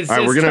 It's, All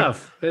right, it's we're gonna-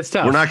 tough. It's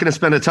tough. We're not going to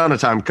spend a ton of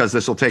time because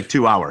this will take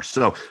 2 hours.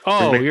 So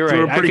Oh, you're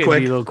through right. it pretty I could quick.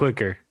 be a little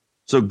quicker.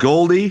 So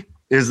Goldie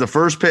is the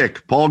first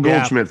pick. Paul Yeah.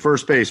 Goldschmidt,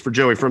 first base for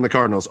Joey from the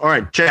Cardinals. All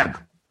right, Chad,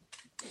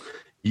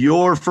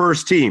 your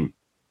first team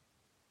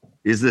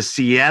is the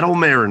Seattle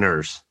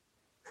Mariners.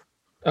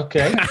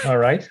 Okay. All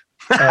right.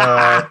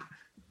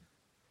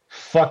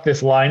 Fuck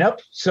this lineup.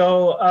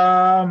 So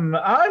I'm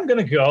going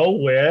to go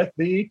with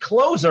the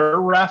closer,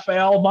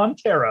 Rafael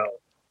Montero.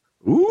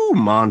 Ooh,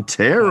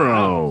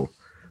 Montero.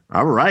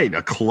 All right,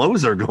 a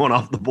closer going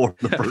off the board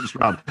in the first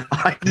round.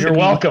 You're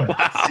welcome.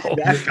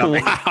 That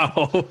coming.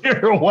 Wow.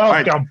 You're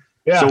welcome.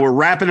 Yeah. So we're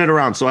wrapping it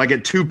around. So I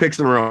get 2 picks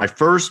in a row. My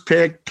first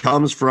pick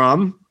comes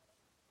from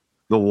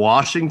the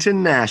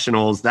Washington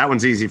Nationals. That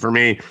one's easy for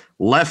me.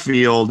 Left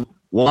field,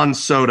 Juan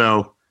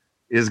Soto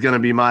is going to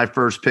be my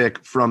first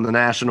pick from the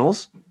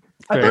Nationals.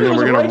 I thought and he then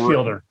was a we're right gonna-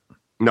 fielder.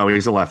 No,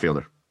 he's a left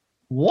fielder.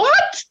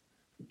 What?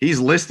 He's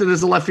listed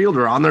as a left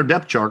fielder on their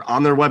depth chart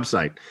on their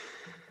website.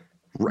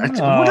 We're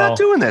not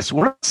doing this.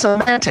 We're not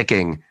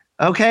semanticing.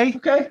 Okay.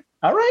 Okay.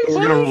 All right. We're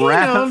Well, gonna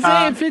wrap you know, it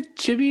up. if it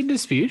should be in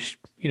dispute,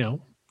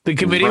 the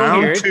committee will hear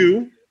Round it.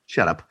 2.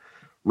 Shut up.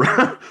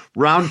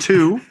 Round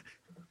 2. All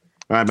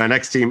right, my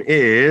next team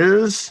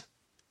is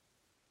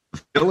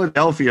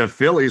Philadelphia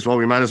Phillies. Well,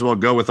 we might as well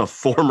go with a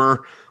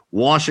former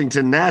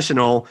Washington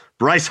National,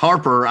 Bryce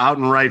Harper, out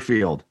in right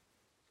field.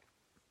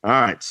 All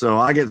right, so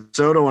I get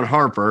Soto and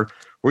Harper.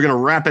 We're going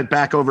to wrap it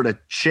back over to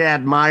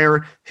Chad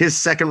Meyer. His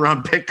second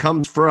round pick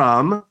comes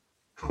from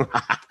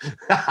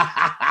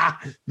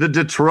the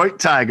Detroit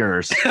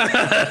Tigers.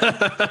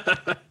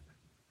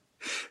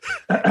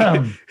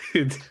 Who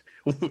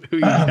you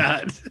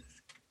got?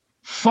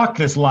 Fuck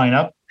this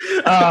lineup.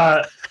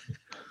 That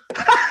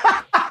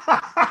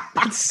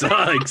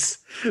sucks.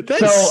 That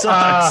So,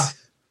 sucks.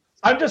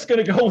 I'm just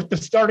going to go with the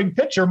starting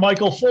pitcher,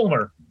 Michael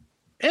Fulmer.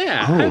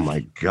 Yeah. Oh my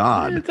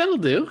God. That'll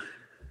do.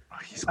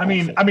 He's I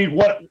mean, awful.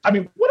 what am I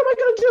going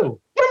to do?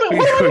 What am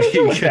I going to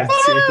do with that?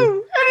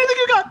 Anything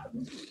you got?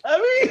 I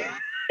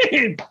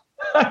mean,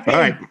 All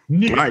right.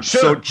 All right.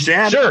 Sure, So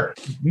Chad. sure.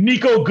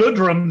 Nico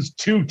Goodrum's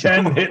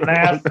 210 hitting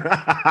ass.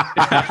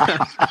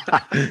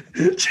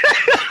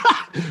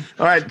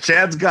 All right,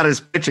 Chad's got his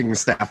pitching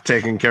staff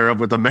taken care of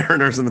with the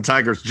Mariners and the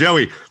Tigers.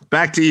 Joey,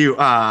 back to you.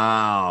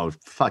 Oh,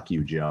 fuck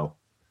you, Joe.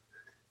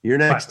 Your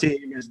next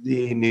team is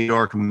the New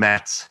York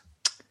Mets.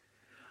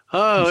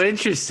 Oh,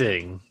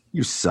 interesting.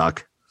 You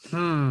suck.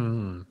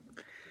 I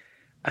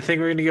think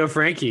we're gonna go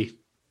Frankie.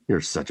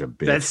 You're such a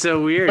bitch. That's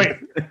so weird.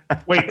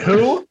 Wait,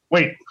 who?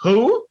 Wait,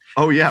 who?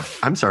 Oh, yeah.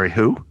 I'm sorry.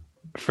 Who?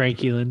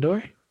 Frankie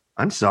Lindor?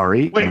 I'm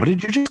sorry. Wait. What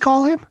did you just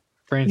call him?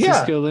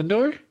 Francisco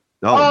Lindor?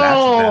 Oh,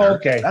 that's better.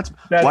 okay. That's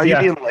That- why are you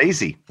yeah. being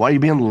lazy? Why are you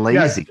being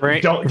lazy?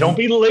 Frank, Don't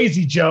be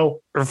lazy,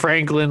 Joe. or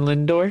Franklin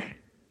Lindor?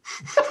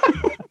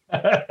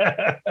 That's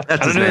I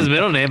don't his know his name.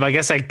 middle name. I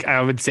guess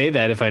I would say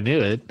that if I knew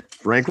it.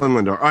 Franklin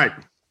Lindor. All right.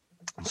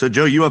 So,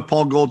 Joe, you have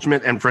Paul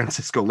Goldschmidt and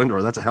Francisco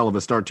Lindor. That's a hell of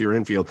a start to your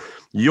infield.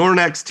 Your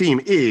next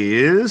team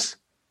is,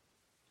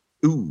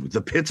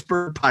 the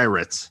Pittsburgh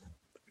Pirates.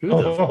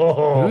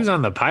 Who's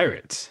on the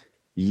Pirates?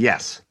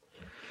 Yes.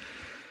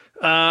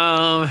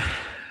 Well,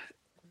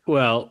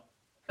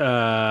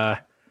 I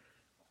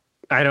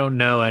don't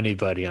know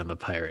anybody on the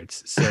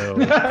Pirates, so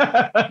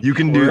You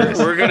can do this.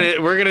 we're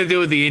gonna do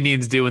what the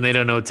Indians do when they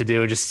don't know what to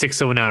do and just stick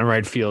someone out in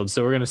right field.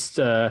 So we're gonna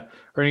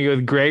go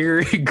with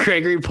Gregory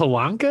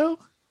Polanco.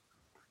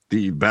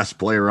 The best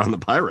player on the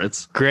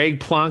Pirates. Greg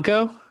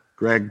Polanco.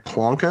 Greg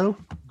Polanco.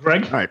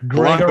 Greg. All right.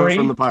 Gregory. Polanco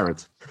from the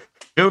Pirates.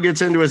 Joe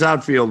gets into his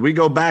outfield. We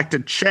go back to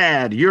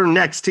Chad. Your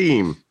next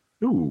team.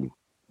 Ooh,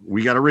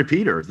 we got a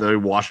repeater. The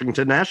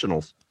Washington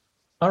Nationals.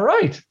 All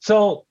right.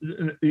 So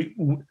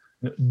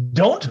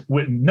no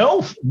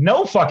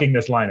fucking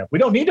this lineup. We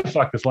don't need to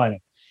fuck this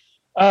lineup.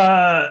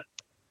 I'm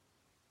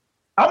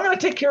going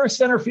to take care of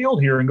center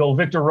field here and go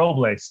Victor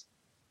Robles.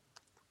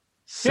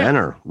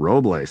 Center,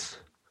 Robles.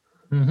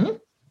 Mm-hmm.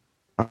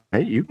 All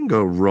right, you can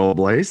go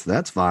Robles.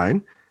 That's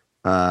fine.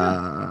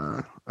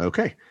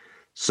 Okay.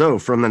 So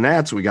from the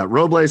Nats, we got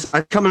Robles.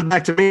 Coming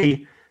back to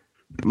me,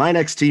 my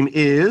next team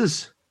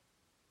is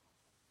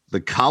the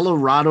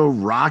Colorado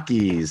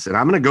Rockies. And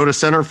I'm going to go to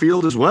center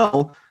field as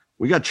well.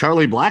 We got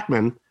Charlie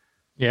Blackmon.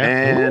 Yeah.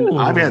 And Ooh.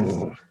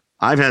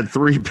 I've had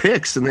 3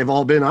 picks and they've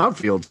all been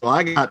outfield. So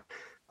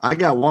I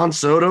got Juan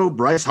Soto,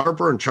 Bryce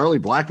Harper, and Charlie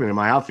Blackmon in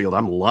my outfield.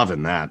 I'm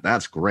loving that.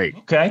 That's great.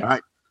 Okay. All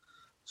right.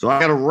 So I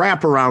got a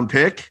wraparound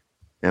pick.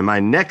 And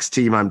my next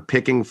team I'm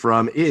picking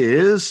from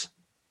is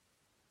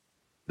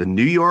the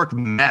New York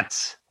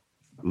Mets.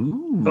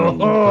 Ooh.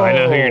 I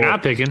know who you're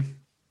not picking.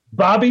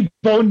 Bobby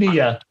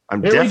Bonilla.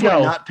 I'm Here we definitely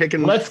go. not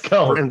picking Let's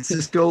go.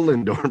 Francisco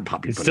Lindor and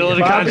Bobby He's still in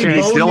Bonilla. the Bobby contract.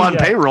 He's still on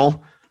Bonilla.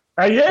 payroll.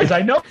 He is.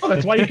 I know.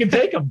 That's why you can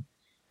take him.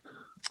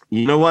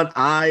 You know what?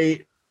 Oh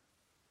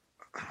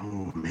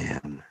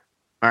man.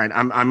 All right,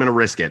 I'm going to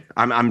risk it.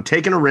 I'm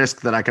taking a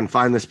risk that I can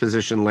find this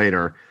position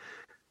later,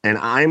 and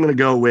I'm going to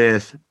go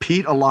with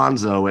Pete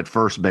Alonso at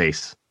first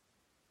base.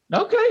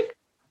 Okay.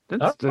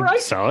 That's All right.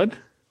 solid.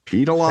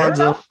 Pete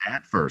Alonso enough.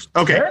 at first.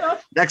 Okay. Fair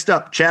enough. Next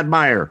up, Chad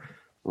Meyer.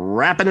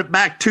 Wrapping it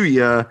back to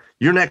you.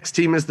 Your next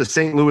team is the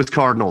St. Louis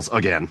Cardinals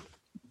again.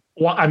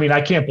 Well, I mean, I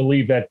can't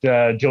believe that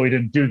Joey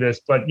didn't do this,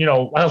 but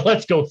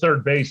let's go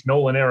third base,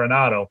 Nolan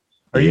Arenado.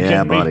 Are you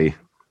kidding buddy. me?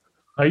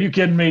 Are you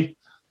kidding me?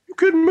 You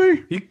kidding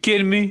me? You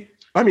kidding me?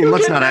 I mean,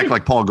 let's kidding not act me?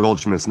 like Paul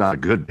Goldschmidt's not a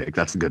good pick.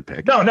 That's a good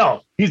pick.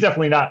 No, he's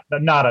definitely not a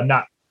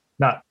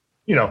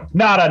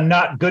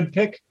good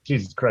pick.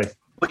 Jesus Christ.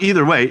 But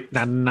either way,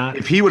 Not.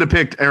 if he would have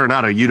picked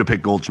Arenado, you'd have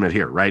picked Goldschmidt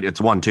here, right? It's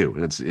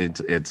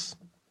 1-2. It's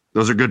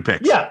those are good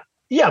picks.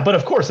 Yeah, but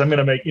of course I'm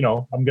gonna make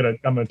I'm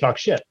gonna talk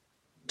shit.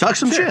 Talk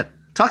some shit.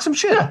 Talk some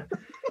shit. Yeah.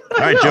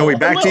 All right, I Joey, will.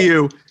 back to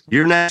you.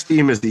 Your next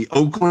team is the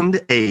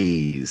Oakland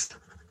A's.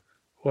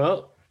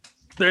 Well,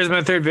 there's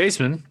my third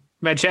baseman,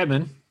 Matt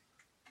Chapman.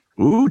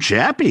 Ooh,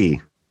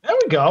 Chappie. There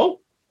we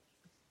go.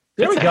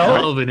 There we That's a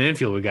hell go. of an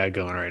infield we got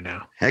going right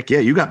now. Heck yeah,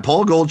 you got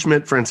Paul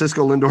Goldschmidt,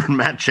 Francisco Lindor, and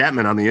Matt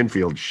Chapman on the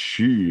infield.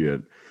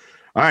 Shit.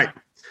 All right.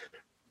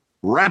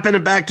 Wrapping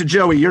it back to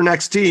Joey, your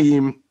next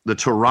team, the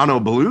Toronto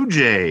Blue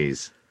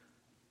Jays.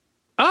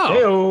 Oh,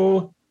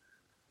 Heyo.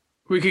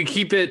 we could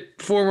keep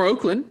it former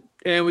Oakland,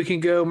 and we can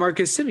go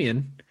Marcus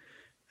Semien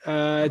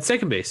at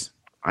second base.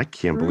 I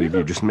can't believe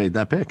you just made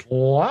that pick.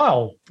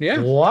 Wow.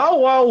 Yeah.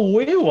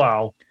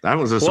 Wow. That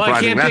was a Well, I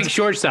surprising. can't pick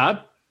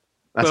shortstop.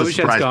 That's a Bobichet's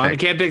surprise gone. I pick.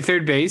 can't pick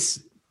third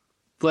base.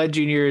 Vlad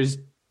Jr. is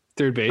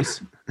third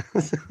base. Who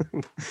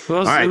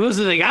else, right. who else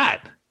do they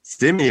got?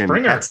 Springer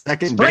Springer. at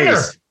second Springer.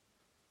 base.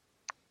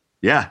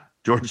 Yeah,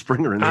 George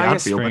Springer in the I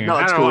guess outfield. But Springer. no,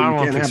 it's I cool. don't You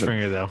want can't to pick have it.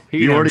 Springer, though.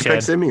 You already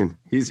picked Simeon.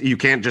 You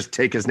can't just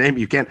take his name.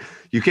 You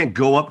can't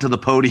go up to the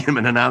podium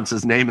and announce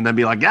his name and then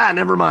be like,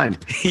 never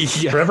mind.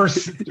 Yeah. Trevor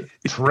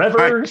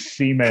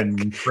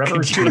Seaman. Trevor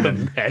Could you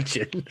Seaman.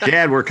 imagine?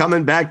 Chad, we're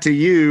coming back to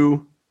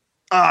you.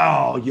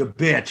 Oh, you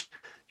bitch.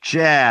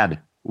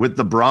 Chad with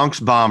the Bronx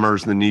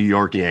Bombers, the New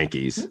York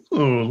Yankees.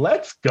 Ooh,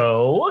 let's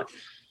go.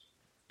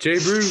 Jay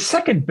Bruce.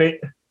 Second base.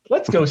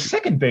 Let's go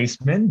second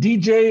baseman,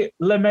 DJ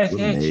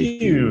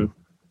LeMahieu.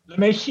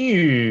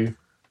 LeMahieu.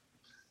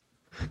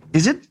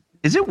 Is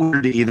it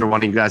weird to either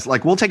one of you guys?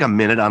 Like, we'll take a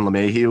minute on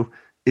LeMahieu.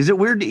 Is it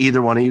weird to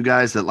either one of you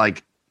guys that,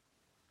 like,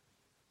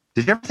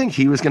 did you ever think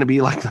he was going to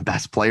be, like, the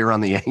best player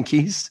on the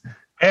Yankees?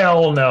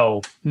 Hell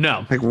no.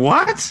 No. Like,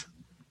 what?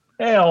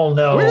 Hell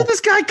no. Where did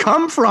this guy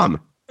come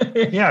from?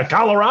 Yeah,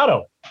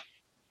 Colorado.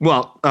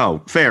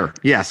 Well, fair.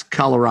 Yes,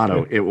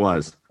 Colorado it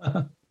was.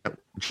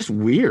 Just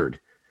weird.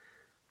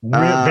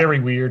 Very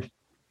weird.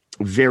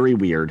 Very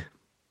weird.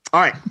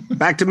 All right,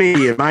 back to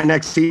me. My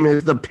next team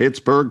is the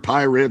Pittsburgh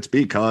Pirates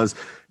because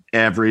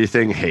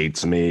everything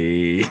hates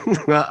me.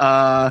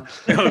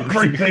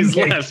 Everything He's hates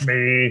left.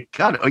 me.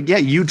 God, yeah,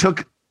 you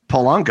took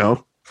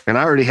Polanco, and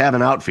I already have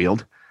an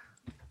outfield.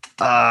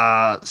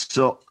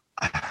 So,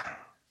 all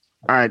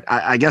right,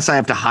 I guess I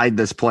have to hide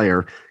this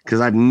player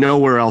because I have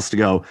nowhere else to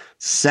go.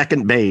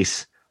 Second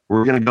base,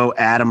 we're going to go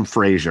Adam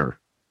Frazier.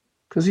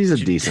 because he's a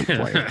decent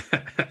player.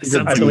 He's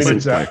a sounds,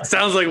 decent player.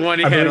 sounds like one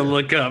you had to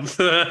look up.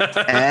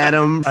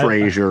 Adam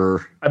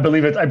Frazier. I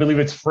believe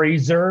it's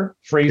Fraser.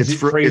 It's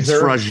Frazier.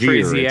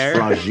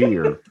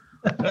 Frazier.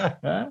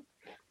 All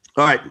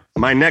right,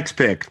 my next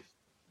pick.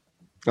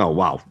 Oh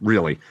wow,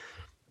 really?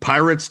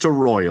 Pirates to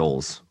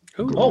Royals.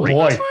 Ooh, Oh,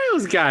 boy.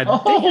 Royals got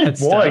Oh,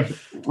 boy.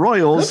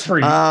 Royals. Good for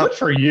you. Good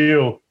for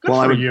you. Good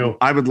for you.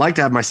 I would like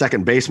to have my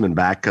second baseman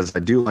back because I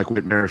do like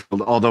Whit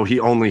Merrifield, although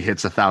he only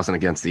hits 1,000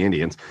 against the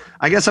Indians.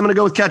 I guess I'm going to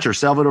go with catcher,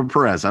 Salvador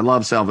Perez. I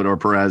love Salvador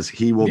Perez.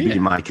 He will be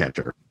my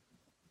catcher.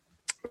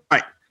 All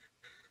right.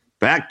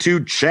 Back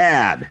to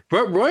Chad.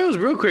 Royals,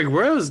 real quick.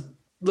 Royals,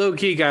 low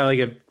key, got like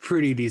a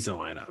pretty decent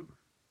lineup.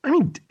 I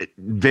mean,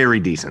 very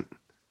decent.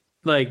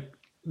 Like,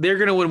 they're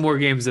going to win more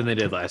games than they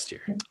did last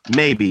year.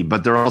 Maybe,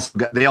 but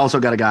they also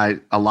got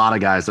a lot of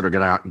guys that are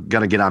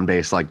gonna get on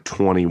base like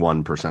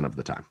 21% of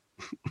the time.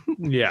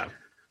 Yeah.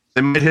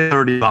 They might hit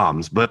 30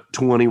 bombs, but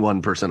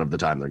 21% of the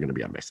time they're going to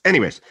be on base.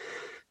 Anyways,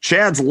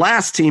 Chad's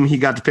last team he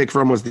got to pick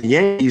from was the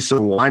Yankees,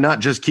 so why not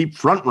just keep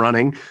front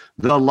running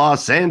the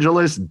Los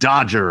Angeles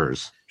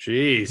Dodgers?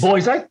 Jeez.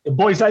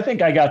 Boys, I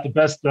think I got the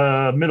best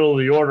middle of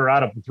the order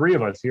out of the three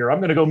of us here. I'm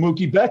going to go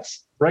Mookie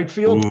Betts, right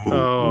field.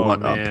 Ooh,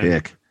 what a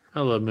pick. I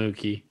love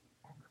Mookie.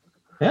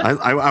 Yeah.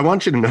 I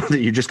want you to know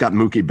that you just got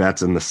Mookie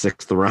Betts in the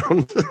 6th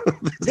round.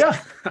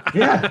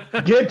 Yeah.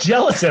 Get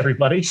jealous,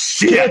 everybody.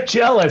 Get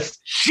jealous.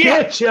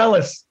 Get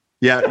jealous.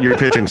 Yeah, your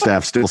pitching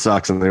staff still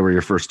sucks, and they were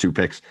your first 2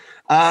 picks.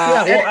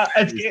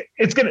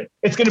 It's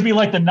gonna be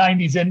like the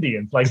 '90s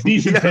Indians, like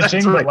decent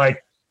pitching, but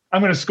like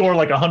I'm gonna score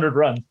like 100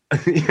 runs.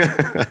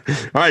 Yeah.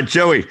 All right,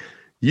 Joey,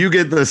 you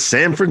get the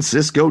San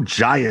Francisco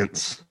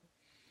Giants.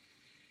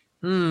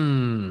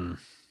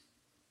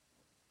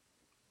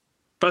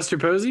 Buster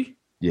Posey?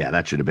 Yeah,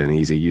 that should have been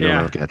easy. You don't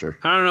have a catcher.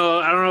 I don't know.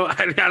 I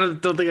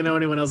don't think I know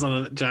anyone else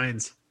on the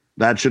Giants.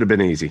 That should have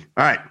been easy.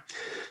 All right.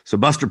 So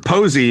Buster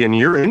Posey and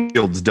your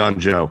infield's done,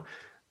 Joe.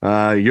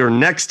 Your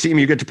next team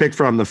you get to pick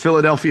from, the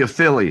Philadelphia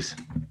Phillies.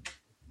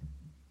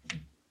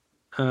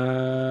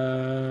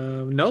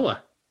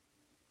 Nola.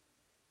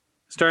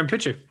 Starting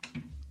pitcher.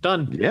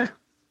 Done. Yeah.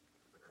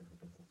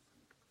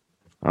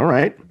 All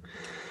right.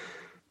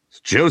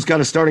 Joe's got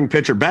a starting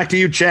pitcher. Back to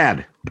you,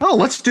 Chad. Oh,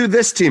 let's do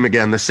this team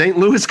again. The St.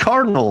 Louis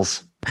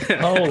Cardinals.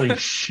 Holy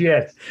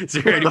shit. Is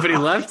there anybody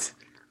left?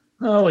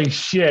 Holy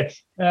shit.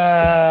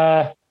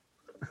 Okay.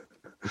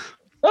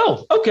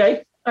 All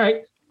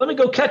right. Let me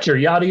go catcher,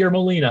 Yadier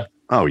Molina.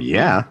 Oh,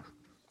 yeah.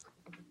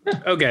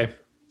 Okay.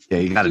 Yeah,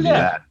 you got to do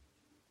that.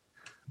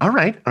 All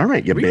right,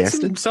 you We got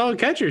bastard. some solid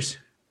catchers.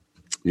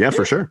 Yeah,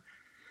 for sure.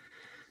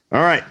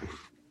 All right.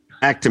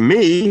 Back to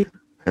me.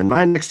 And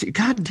my next team,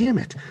 God damn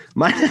it.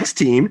 My next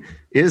team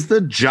is the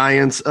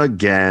Giants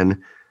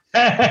again.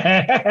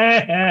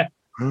 I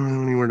don't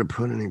know anywhere to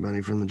put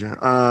anybody from the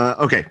Giants.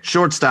 Okay,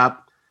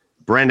 shortstop,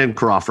 Brandon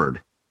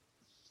Crawford.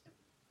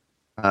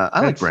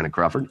 I like Brandon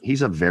Crawford.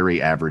 He's a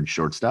very average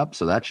shortstop,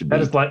 so that should be.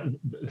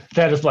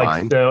 That is like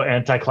fine. so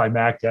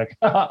anticlimactic.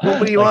 Well,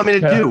 what do you want me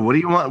to do? What do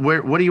you want?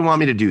 What do you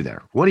want me to do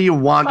there? What do you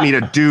want me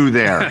to do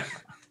there?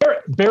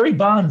 Barry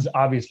Bonds,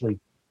 obviously.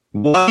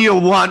 What do you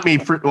want me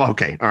for? Well,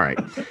 okay, all right.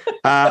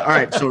 All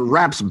right, so it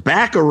wraps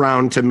back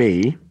around to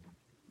me.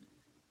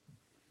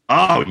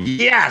 Oh,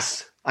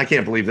 yes. I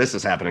can't believe this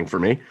is happening for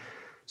me.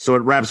 So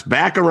it wraps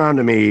back around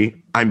to me.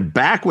 I'm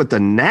back with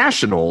the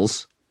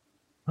Nationals,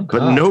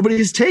 but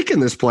nobody's taken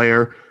this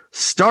player.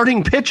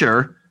 Starting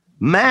pitcher,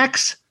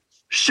 Max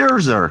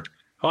Scherzer.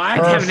 Oh, I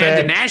haven't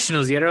had the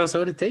Nationals yet, or else I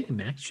would have taken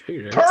Max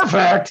Scherzer.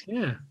 Perfect.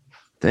 Yeah.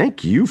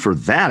 Thank you for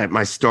that at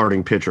my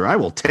starting pitcher. I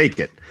will take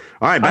it.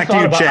 All right, back to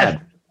you,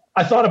 Chad.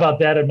 I thought about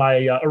that in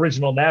my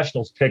original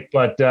Nationals pick,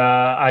 but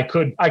I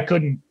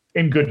couldn't,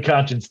 in good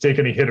conscience, take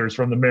any hitters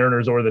from the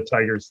Mariners or the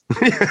Tigers.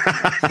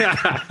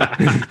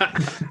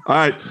 All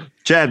right,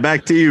 Chad,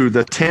 back to you.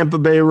 The Tampa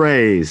Bay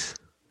Rays.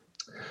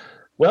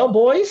 Well,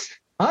 boys,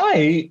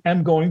 I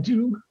am going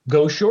to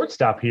go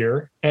shortstop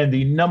here, and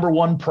the number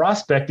 1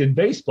 prospect in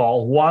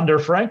baseball, Wander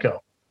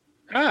Franco.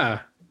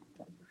 Ah,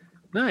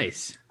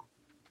 nice.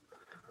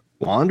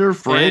 Wander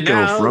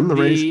Franco from the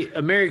Rays.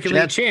 American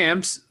League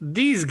champs,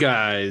 these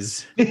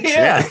guys.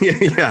 Yeah.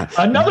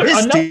 Another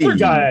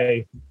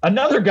guy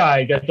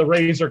that the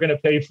Rays are going to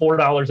pay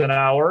 $4 an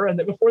hour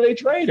and before they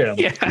trade him.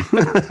 Yeah.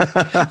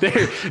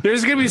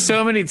 There's going to be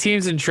so many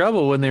teams in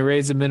trouble when they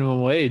raise the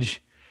minimum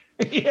wage.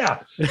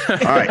 Yeah. All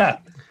right.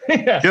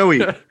 Yeah.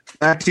 Joey,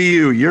 back to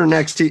you. Your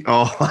next team.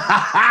 Oh,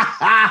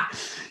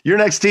 your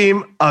next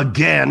team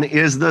again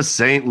is the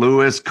St.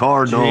 Louis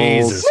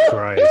Cardinals. Jesus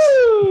Christ.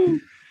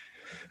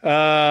 Who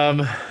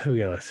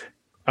got?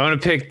 I want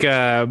to pick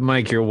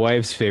Mike, your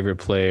wife's favorite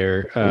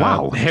player.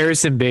 Wow,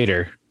 Harrison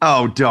Bader.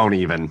 Oh, don't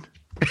even.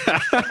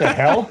 What the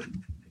hell?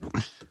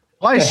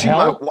 Why is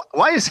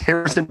why is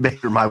Harrison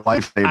Bader my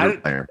wife's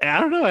favorite player? I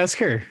don't know. Ask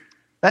her.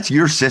 That's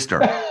your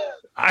sister.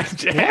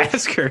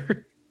 Ask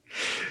her.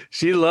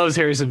 She loves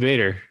Harrison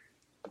Bader.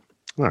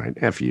 All right,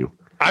 F you.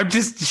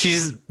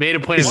 She's made a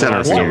point of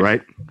center field,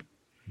 right?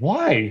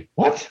 Why?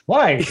 What?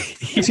 Why?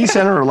 Is he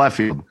center or left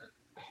field?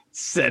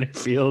 Center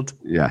field.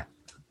 Yeah.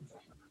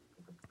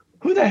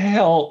 Who the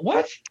hell?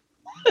 What?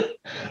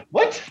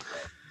 What?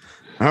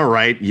 All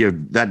right,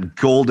 that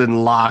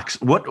golden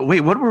locks. What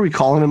were we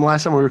calling him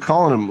last time? We were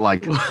calling him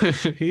like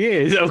He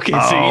is. Okay,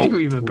 so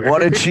you remember. What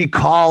did she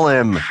call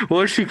him?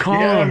 What did she call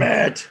Damn him?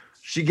 it.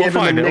 She gave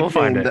him a nickname. We'll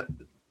find it.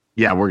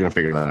 Yeah, we're gonna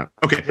figure that out.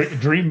 Okay.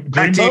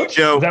 Dreamboat?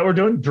 Joe. Is that what we're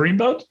doing?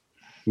 Dreamboat?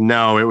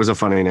 No, it was a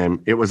funny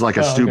name. It was like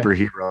a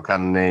superhero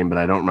kind of name, but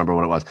I don't remember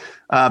what it was.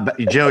 But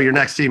Joe, your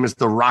next team is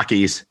the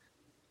Rockies.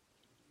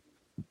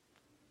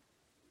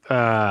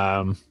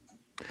 This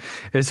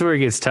is where it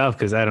gets tough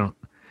because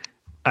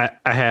I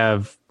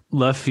have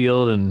left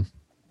field and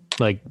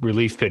like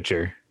relief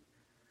pitcher.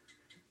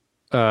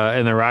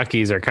 And the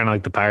Rockies are kind of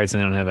like the Pirates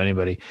and they don't have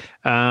anybody.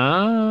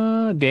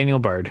 Daniel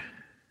Bard.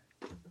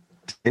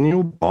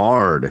 Daniel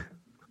Bard.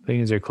 I think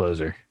he's their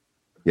closer.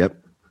 Yep.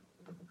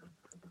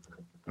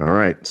 All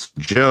right. So,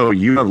 Joe,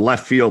 you have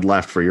left field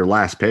left for your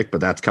last pick,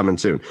 but that's coming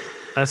soon.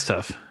 That's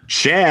tough.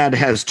 Chad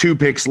has 2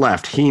 picks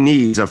left. He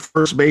needs a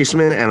first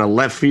baseman and a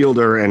left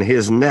fielder, and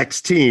his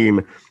next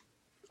team.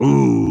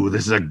 Ooh,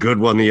 this is a good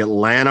one. The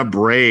Atlanta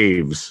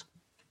Braves.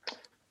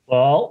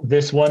 Well,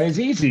 this one is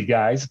easy,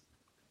 guys.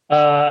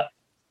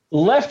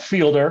 Left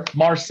fielder,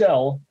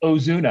 Marcell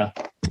Ozuna.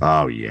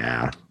 Oh,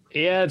 yeah.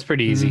 Yeah, it's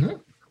pretty easy. Mm-hmm.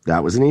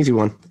 That was an easy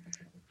one.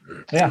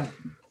 Yeah.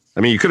 I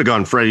mean, you could have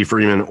gone Freddie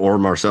Freeman or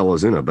Marcell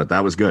Ozuna, but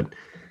that was good.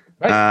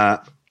 Right.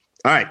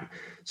 All right.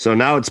 So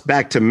now it's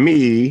back to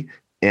me,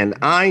 and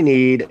I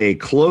need a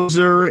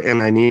closer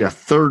and I need a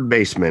third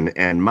baseman.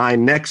 And my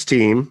next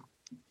team,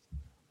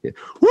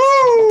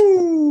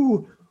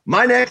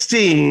 my next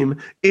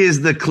team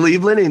is the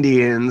Cleveland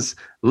Indians.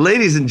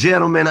 Ladies and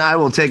gentlemen, I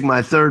will take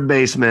my third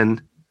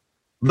baseman,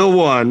 the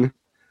one,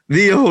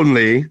 the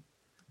only,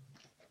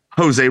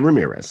 Jose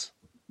Ramirez.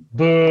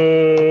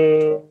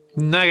 Boo.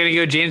 Not going to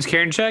go James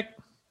Karinchak?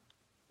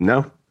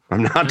 No,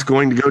 I'm not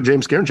going to go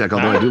James Karinchak,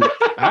 although I do. All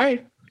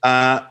right.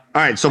 All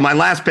right, so my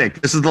last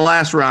pick. This is the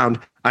last round.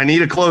 I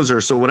need a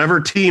closer. So whatever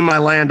team I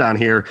land on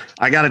here,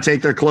 I got to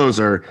take their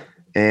closer.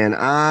 And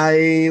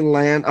I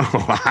land.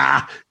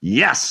 Oh,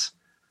 yes.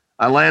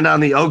 I land on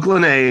the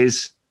Oakland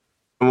A's.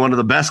 One of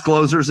the best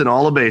closers in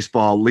all of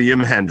baseball,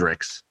 Liam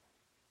Hendricks.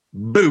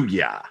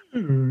 Booyah.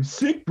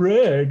 Sick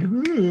brag.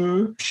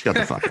 Shut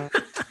the fuck up.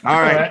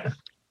 All right.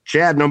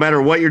 Chad, no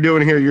matter what you're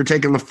doing here, you're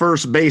taking the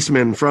first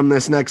baseman from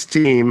this next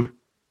team.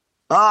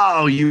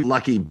 Oh, you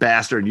lucky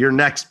bastard. Your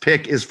next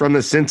pick is from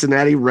the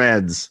Cincinnati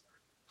Reds.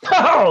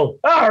 Oh,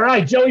 all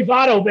right. Joey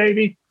Votto,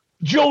 baby.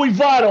 Joey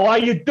Votto, how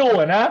you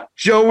doing, huh?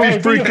 Joey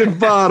freaking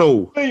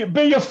Votto.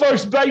 Be your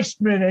first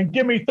baseman and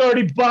give me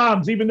 30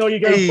 bombs, even though you're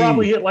going to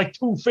probably hit like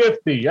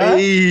 250, huh?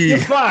 Hey. You're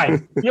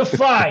fine. You're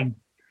fine.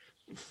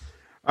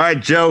 All right,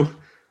 Joe,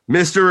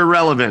 Mr.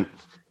 Irrelevant.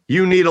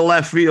 You need a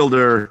left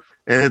fielder,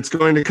 and it's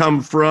going to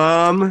come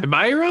from... Am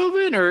I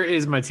irrelevant or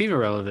is my team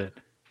irrelevant?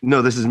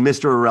 No, this is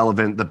Mr.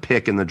 Irrelevant, the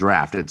pick in the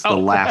draft. It's the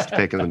last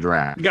pick in the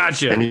draft.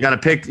 Gotcha. And you got to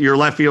pick your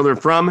left fielder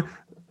from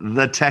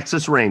the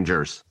Texas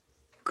Rangers.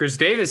 Chris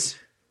Davis.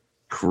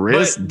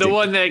 Chris But the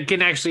one that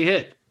can actually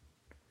hit.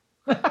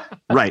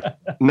 Right.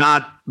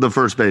 Not the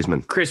first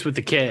baseman. Chris with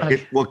the K.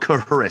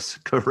 Chris.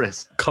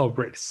 Chris.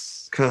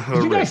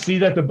 Did you guys see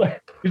that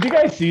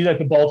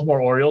the Baltimore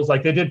Orioles,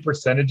 like they did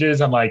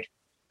percentages on like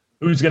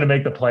who's going to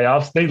make the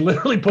playoffs? They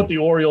literally put the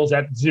Orioles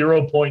at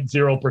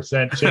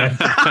 0.0% chance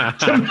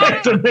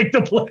to make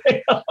the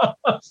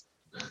playoffs.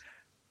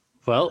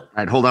 Well, all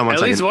right, hold on one at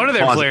second. least one of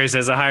their Pause. players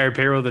has a higher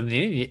payroll than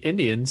the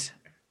Indians.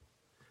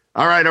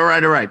 All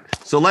right.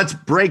 So let's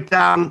break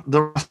down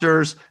the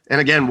rosters.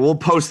 And again, we'll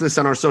post this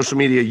on our social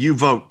media. You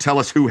vote. Tell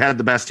us who had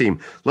the best team.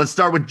 Let's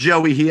start with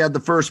Joey. He had the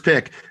first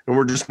pick. And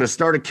we're just going to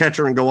start at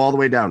catcher and go all the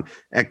way down.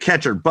 At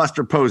catcher,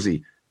 Buster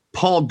Posey,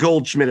 Paul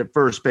Goldschmidt at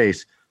first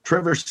base,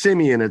 Trevor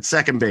Siemian at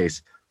second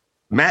base,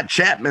 Matt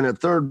Chapman at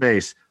third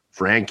base,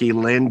 Frankie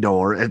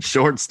Lindor at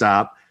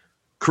shortstop,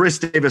 Chris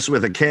Davis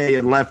with a K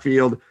in left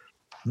field,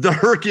 the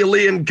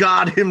Herculean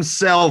god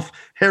himself,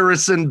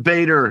 Harrison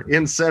Bader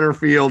in center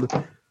field.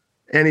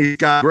 And he's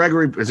got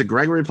Gregory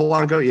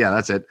Polanco? Yeah,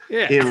 that's it.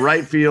 Yeah. In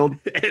right field.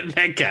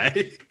 That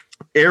guy.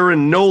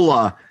 Aaron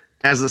Nola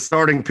as the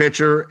starting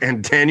pitcher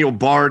and Daniel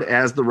Bard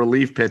as the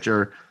relief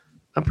pitcher.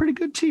 A pretty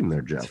good team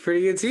there, Joe. It's a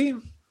pretty good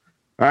team.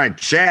 All right,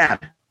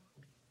 Chad.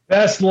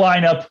 Best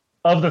lineup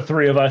of the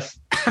three of us.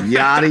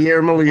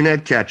 Yadier Molina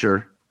at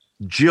catcher.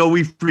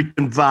 Joey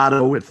freaking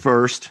Votto at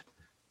first.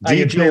 How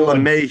you DJ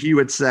doing?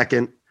 LeMahieu at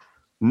second.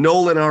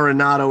 Nolan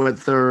Arenado at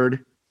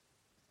third.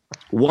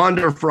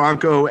 Wander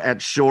Franco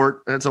at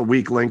short. That's a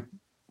weak link,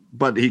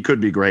 but he could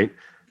be great.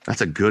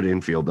 That's a good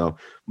infield, though.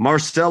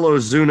 Marcelo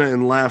Ozuna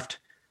in left.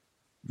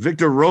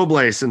 Victor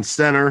Robles in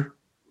center.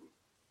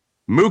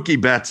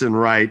 Mookie Betts in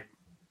right.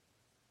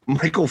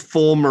 Michael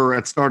Fulmer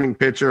at starting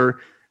pitcher.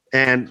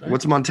 And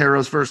what's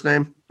Montero's first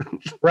name?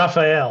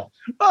 Raphael.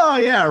 Oh,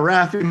 yeah,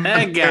 Rafi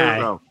That guy.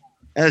 Montero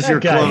as That your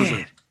guy.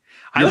 closer.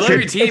 I love your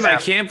pitching team. I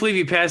staff- can't believe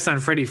you passed on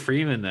Freddie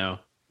Freeman, though.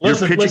 Your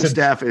Listen, pitching listen.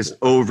 staff is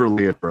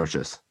overly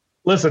atrocious.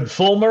 Listen,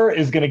 Fulmer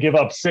is going to give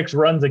up 6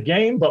 runs a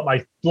game, but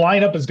my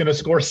lineup is going to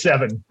score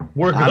 7.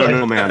 We're I don't good.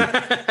 know,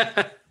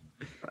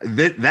 man.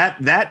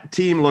 That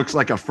team looks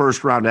like a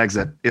first round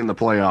exit in the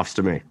playoffs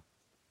to me.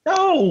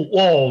 No,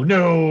 whoa,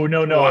 no. Wow. It's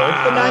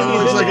the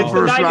 90s. It's like a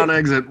first round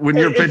exit when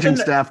your pitching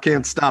the, staff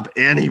can't stop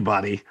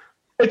anybody.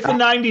 It's the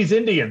 90s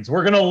Indians.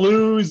 We're going to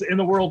lose in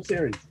the World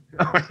Series.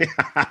 Oh,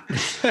 yeah.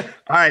 All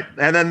right.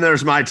 And then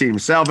there's my team.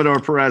 Salvador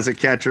Perez at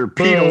catcher.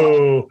 Pete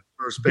Alonso at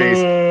first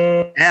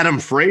base. Adam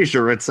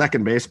Frazier at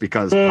second base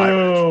because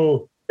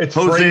Pirates. It's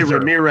Jose Frazier.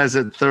 Ramirez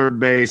at third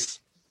base.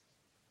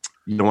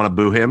 You don't want to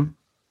boo him?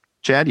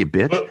 Chad, you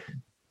bitch.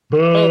 Boo.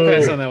 Oh,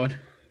 pass on that one.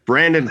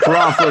 Brandon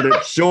Crawford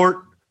at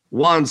short.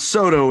 Juan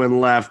Soto in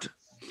left.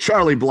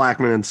 Charlie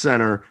Blackmon in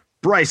center.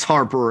 Bryce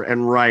Harper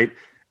in right.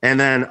 And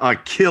then a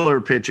killer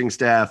pitching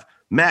staff.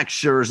 Max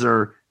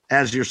Scherzer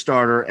as your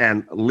starter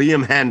and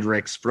Liam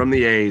Hendricks from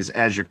the A's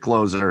as your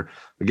closer.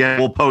 Again,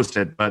 we'll post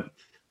it, but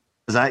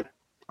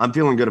I'm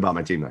feeling good about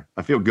my team there.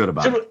 I feel good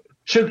about it.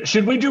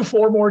 Should we do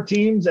 4 more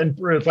teams and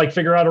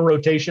figure out a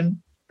rotation?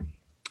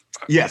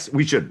 Yes,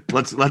 we should.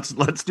 Let's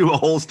do a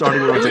whole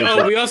starting rotation.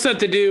 Oh, we also have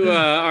to do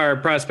our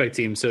prospect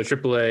team, so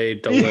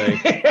AAA,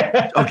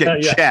 AA.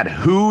 Okay, Yeah. Chad,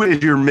 who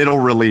is your middle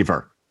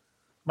reliever?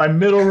 My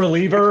middle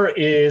reliever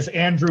is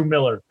Andrew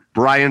Miller.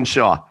 Brian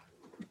Shaw.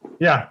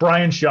 Yeah,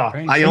 Brian Shaw.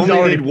 I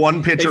only need one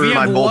If pitcher you in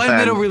my have one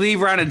middle bullpen.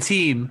 reliever on a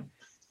team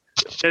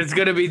that's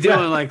going to be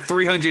doing like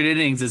 300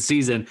 innings this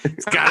season,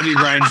 it's got to be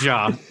Brian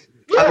Shaw.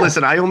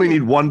 Listen, I only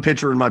need one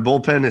pitcher in my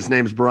bullpen. His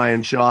name's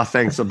Brian Shaw.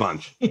 Thanks a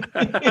bunch.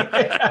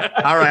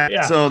 All right.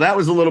 Yeah. So that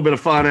was a little bit of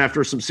fun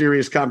after some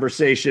serious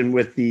conversation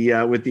with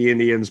the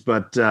Indians,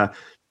 but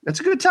that's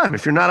a good time.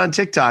 If you're not on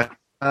TikTok,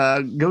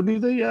 go do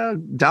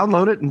the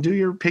download it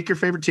and pick your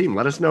favorite team.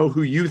 Let us know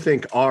who you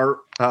think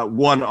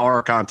won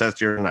our contest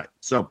here tonight.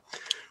 So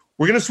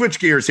we're going to switch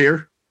gears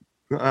here.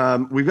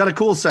 We've got a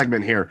cool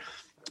segment here,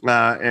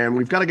 and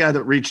we've got a guy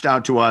that reached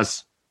out to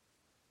us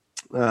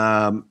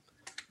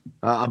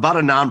about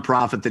a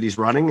nonprofit that he's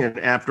running. And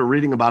after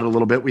reading about it a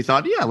little bit, we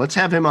thought, yeah, let's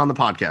have him on the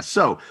podcast.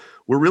 So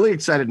we're really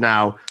excited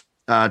now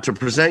to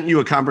present you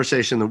a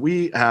conversation that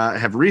we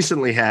have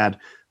recently had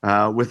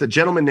with a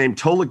gentleman named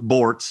Tolik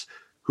Bortz,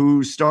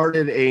 who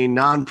started a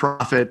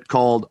nonprofit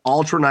called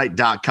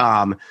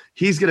Ultranight.com.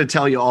 He's going to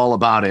tell you all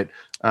about it.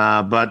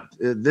 But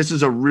this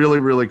is a really,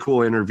 really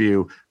cool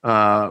interview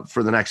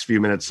for the next few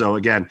minutes. So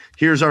again,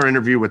 here's our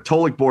interview with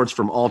Tolik Bortz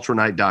from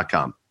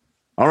Ultranight.com.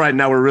 All right,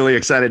 now we're really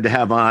excited to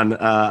have on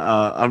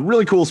a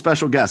really cool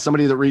special guest,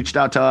 somebody that reached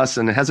out to us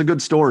and has a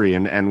good story.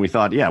 And we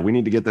thought, yeah, we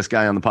need to get this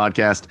guy on the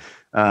podcast.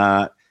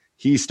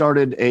 He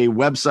started a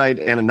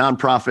website and a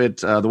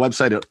nonprofit. The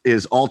website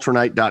is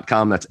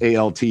Ultranight.com. That's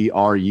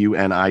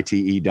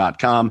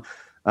ALTRUNITE.com.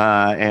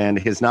 And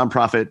his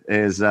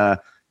nonprofit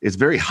is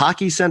very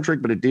hockey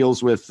centric, but it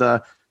deals with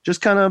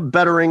just kind of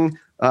bettering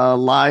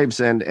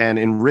lives and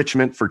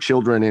enrichment for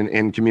children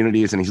in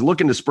communities. And he's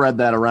looking to spread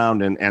that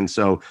around. And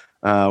so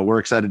we're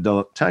excited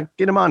to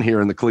get him on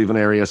here in the Cleveland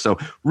area. So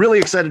really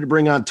excited to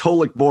bring on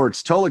Tolik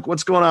Bortz. Tolik,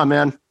 what's going on,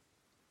 man?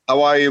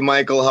 How are you,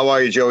 Michael? How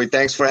are you, Joey?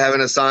 Thanks for having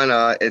us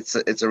on. It's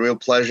a real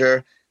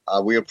pleasure.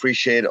 We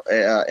appreciate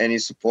any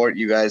support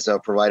you guys are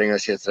providing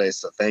us here today.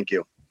 So thank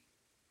you.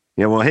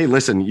 Yeah, well, hey,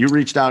 listen, you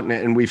reached out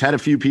and we've had a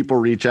few people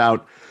reach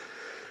out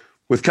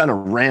with kind of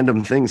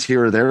random things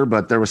here or there,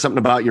 but there was something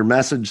about your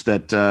message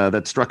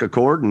that struck a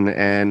chord,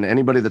 and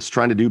anybody that's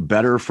trying to do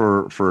better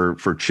for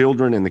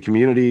children in the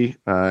community,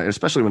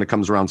 especially when it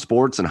comes around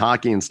sports and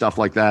hockey and stuff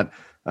like that,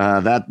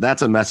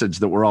 that's a message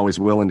that we're always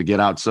willing to get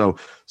out. So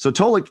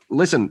Tolik,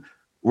 listen,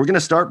 we're going to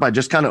start by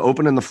just kind of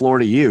opening the floor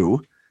to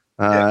you,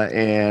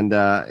 and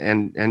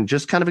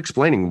just kind of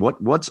explaining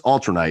what's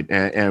Ultranight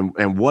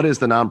and what is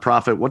the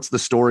nonprofit, what's the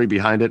story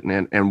behind it,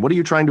 and what are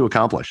you trying to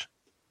accomplish?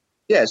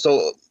 Yeah,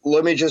 so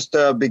let me just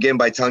begin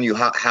by telling you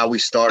how we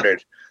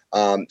started.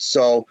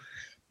 So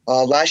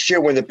last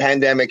year when the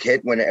pandemic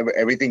hit, when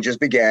everything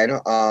just began,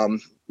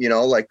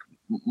 like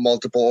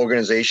multiple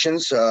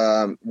organizations,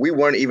 we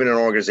weren't even an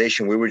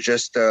organization. We were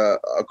just a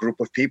group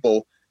of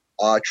people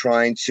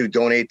trying to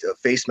donate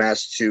face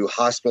masks to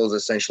hospitals,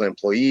 essentially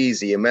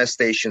employees, EMS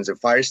stations, and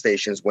fire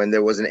stations when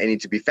there wasn't any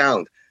to be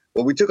found.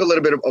 But we took a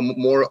little bit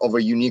more of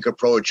a unique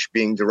approach,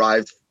 being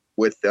derived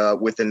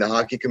within the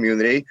hockey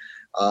community.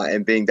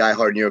 And being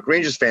diehard New York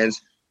Rangers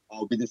fans,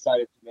 we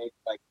decided to make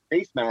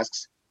face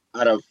masks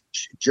out of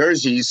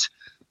jerseys.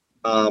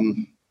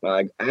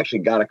 I actually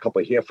got a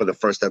couple here for the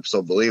first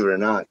episode, believe it or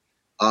not.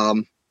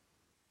 Out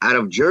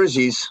of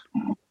jerseys.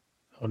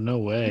 Oh, no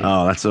way.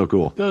 Oh, that's so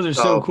cool. Those are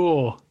so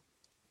cool.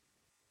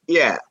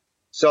 Yeah.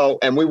 So,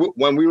 and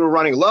when we were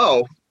running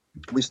low,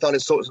 we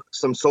started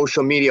some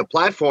social media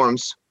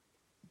platforms,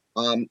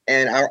 and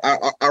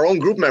our own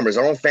group members,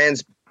 our own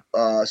fans,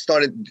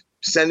 started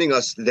sending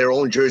us their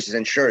own jerseys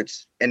and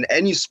shirts in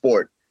any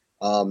sport,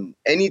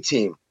 any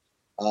team.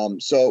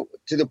 So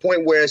to the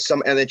point where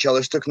some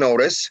NHLers took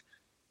notice,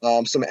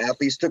 some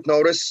athletes took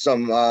notice,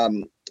 some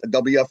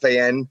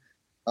WFAN,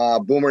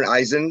 Boomer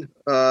Eisen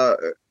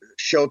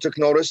show took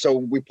notice. So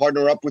we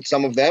partner up with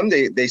some of them.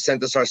 They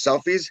sent us our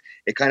selfies.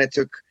 It kind of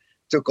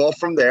took off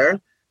from there.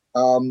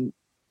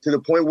 to the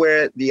point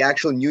where the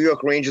actual New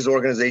York Rangers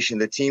organization,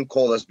 the team,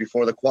 called us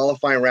before the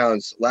qualifying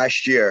rounds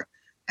last year,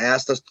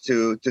 asked us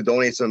to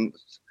donate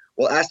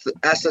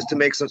asked us to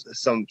make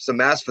some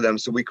masks for them.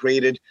 So we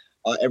created,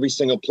 every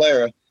single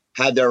player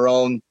had their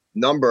own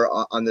number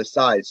on the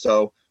side.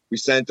 So we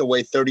sent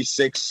away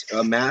 36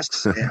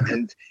 masks,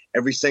 and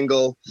every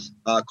single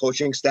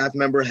coaching staff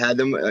member had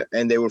them,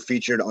 and they were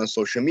featured on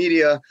social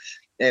media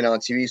and on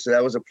TV. So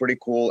that was a pretty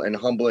cool and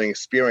humbling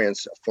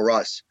experience for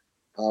us.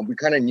 We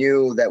kind of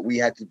knew that we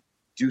had to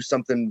do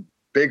something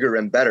bigger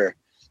and better.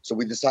 So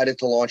we decided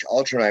to launch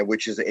Ultranite,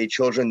 which is a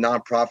children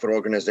nonprofit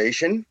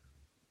organization.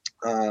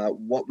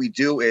 What we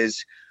do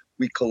is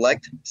we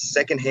collect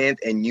secondhand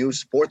and new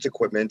sports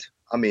equipment.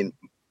 I mean,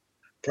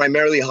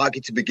 primarily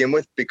hockey to begin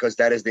with, because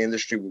that is the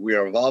industry we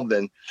are involved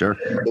in. Sure.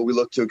 But we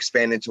look to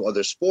expand into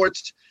other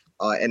sports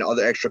and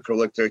other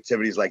extracurricular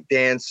activities like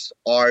dance,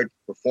 art,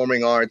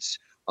 performing arts,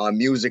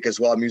 music as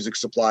well, music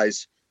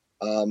supplies.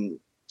 And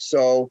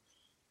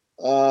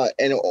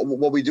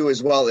what we do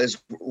as well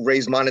is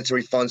raise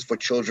monetary funds for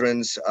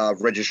children's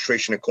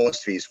registration and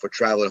cost fees for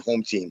travel and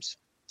home teams,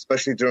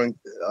 especially during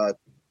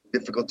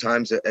difficult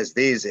times as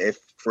these. If,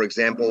 for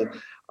example,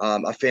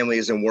 a family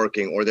isn't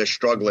working or they're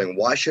struggling,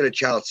 why should a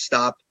child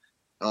stop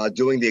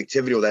doing the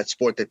activity or that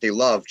sport that they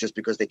love just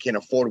because they can't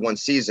afford one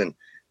season?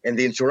 And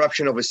the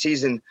interruption of a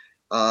season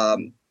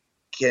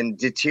can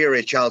deter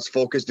a child's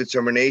focus,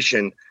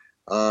 determination,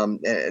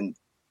 and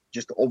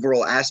just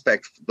overall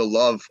aspect, the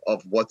love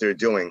of what they're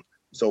doing.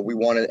 So we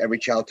wanted every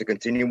child to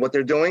continue what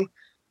they're doing.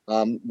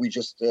 We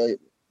just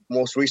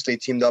most recently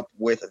teamed up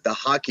with the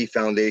Hockey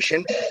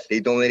Foundation.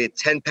 They donated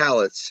 10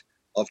 pallets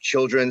of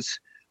children's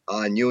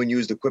new and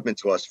used equipment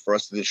to us for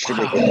us to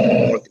distribute in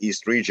the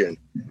Northeast region.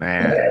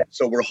 Man.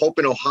 So we're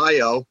hoping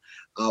Ohio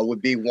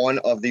would be one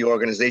of the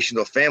organizations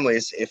or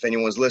families, if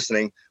anyone's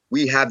listening,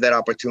 we have that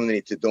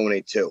opportunity to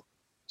donate to.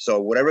 So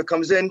whatever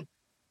comes in,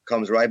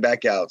 comes right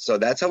back out. So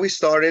that's how we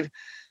started.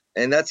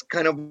 And that's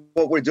kind of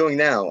what we're doing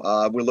now.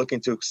 We're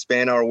looking to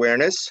expand our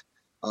awareness,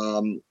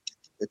 to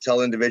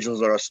tell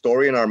individuals our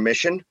story and our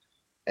mission,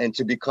 and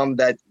to become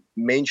that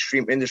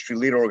mainstream industry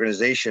leader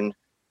organization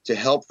to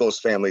help those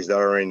families that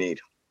are in need.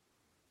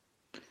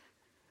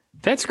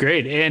 That's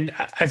great. And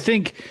I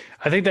think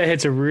that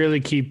hits a really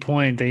key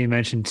point that you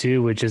mentioned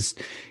too, which is,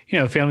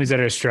 families that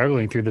are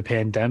struggling through the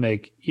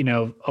pandemic.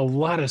 A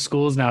lot of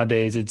schools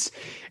nowadays,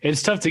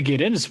 it's tough to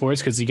get into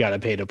sports because you got to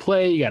pay to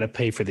play, you got to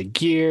pay for the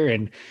gear,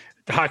 and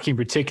hockey in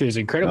particular is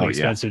incredibly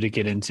expensive to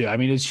get into. I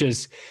mean,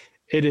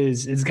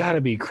 it's got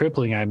to be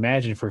crippling, I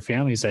imagine, for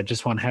families that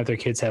just want to have their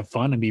kids have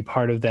fun and be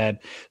part of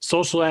that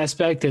social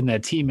aspect and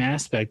that team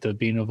aspect of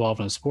being involved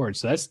in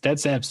sports. So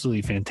that's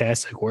absolutely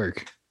fantastic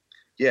work.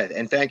 Yeah,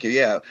 and thank you.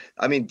 Yeah,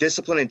 I mean,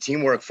 discipline and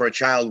teamwork for a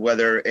child,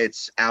 whether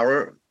it's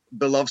our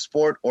beloved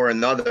sport or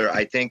another,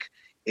 I think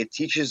it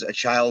teaches a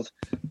child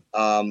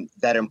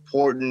that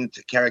important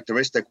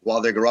characteristic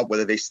while they grow up,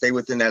 whether they stay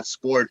within that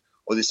sport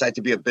or decide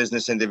to be a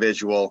business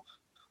individual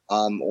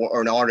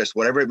or an artist,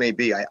 whatever it may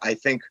be. I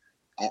think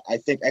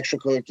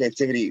extracurricular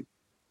activity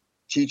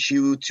teach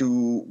you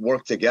to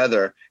work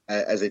together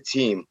as a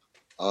team.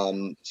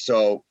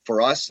 So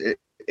for us,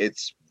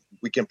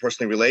 we can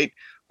personally relate.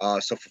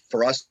 So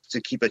for us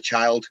to keep a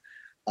child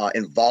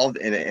involved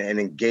and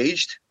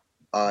engaged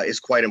is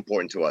quite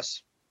important to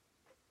us.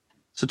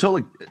 So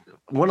totally,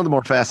 one of the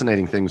more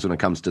fascinating things when it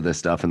comes to this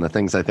stuff, and the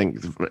things I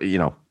think,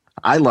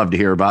 I love to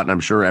hear about, and I'm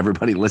sure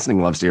everybody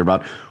listening loves to hear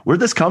about, where'd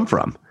this come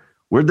from?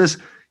 Where'd this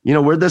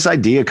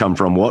idea come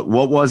from? What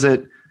was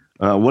it?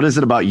 What is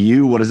it about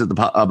you? What is it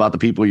about the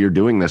people you're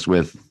doing this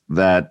with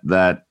that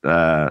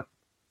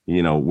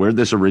where'd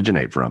this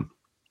originate from?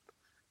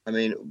 I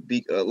mean,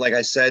 like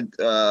I said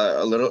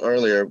a little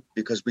earlier,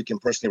 because we can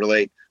personally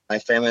relate, my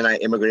family and I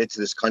immigrated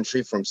to this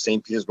country from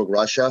St. Petersburg,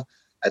 Russia,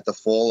 at the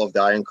fall of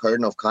the Iron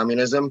Curtain of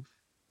communism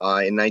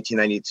in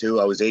 1992.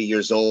 I was 8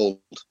 years old.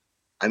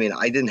 I mean,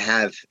 I didn't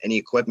have any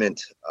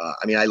equipment.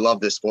 I love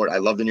this sport. I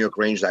love the New York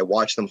Rangers. I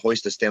watched them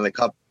hoist the Stanley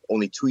Cup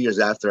only 2 years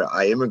after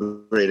I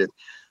immigrated.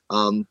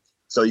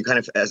 So you kind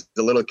of, as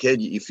a little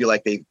kid, you feel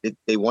like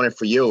they want it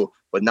for you,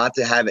 but not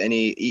to have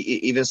any,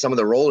 even some of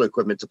the roller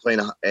equipment to play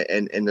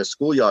in the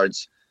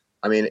schoolyards.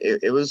 I mean,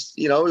 it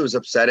was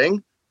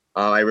upsetting.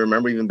 I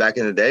remember even back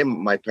in the day,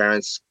 my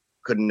parents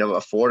couldn't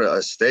afford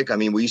a stick. I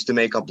mean, we used to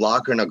make a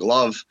blocker and a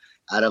glove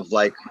out of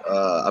like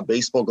a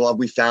baseball glove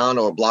we found,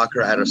 or a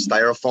blocker out of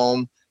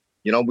styrofoam.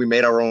 We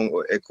made our own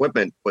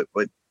equipment, but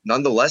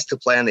nonetheless, to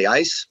play on the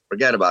ice,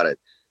 forget about it.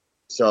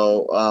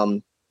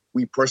 So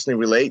we personally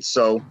relate.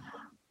 So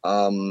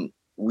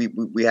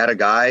we had a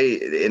guy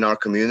in our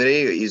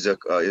community. He's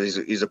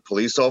a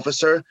police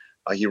officer.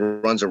 He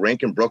runs a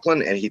rink in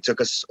Brooklyn, and he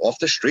took us off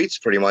the streets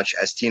pretty much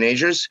as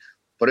teenagers,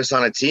 put us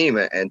on a team,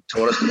 and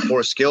taught us the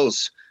core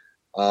skills.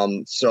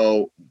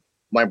 So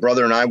my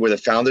brother and I were the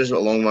founders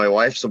along with my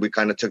wife. So we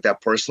kind of took that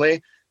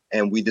personally,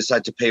 and we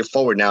decided to pay it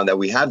forward now that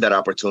we have that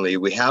opportunity.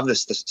 We have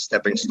this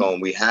stepping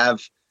stone. We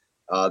have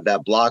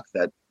that block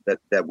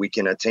that we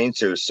can attain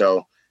to.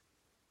 So,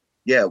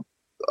 yeah,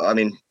 I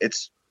mean,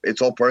 it's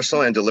it's all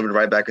personal and delivered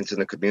right back into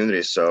the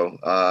community. So,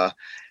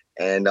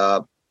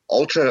 Ultranite,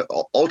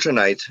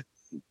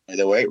 by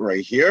the way,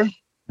 right here.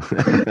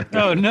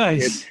 Oh,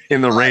 nice. In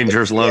the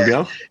Rangers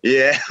logo.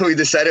 Yeah, we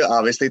decided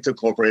obviously to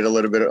incorporate a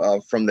little bit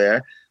from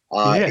there.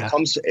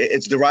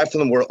 It's derived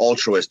from the word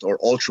altruist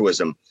or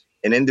altruism,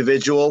 an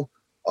individual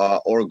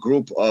or a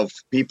group of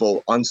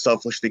people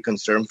unselfishly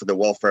concerned for the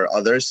welfare of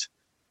others.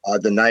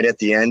 The knight at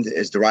the end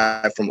is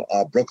derived from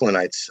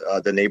Brooklynites,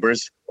 the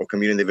neighbors or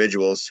community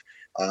individuals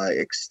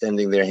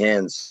extending their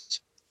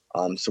hands.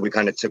 So we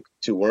kind of took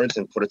two words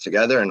and put it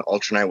together, and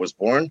Ultranite was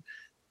born.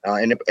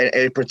 And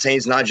it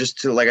pertains not just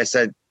to, like I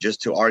said,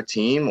 just to our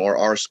team or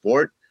our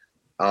sport.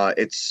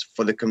 It's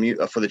for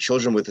the for the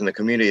children within the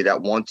community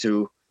that want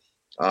to,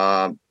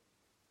 that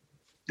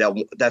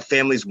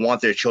families want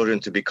their children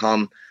to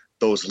become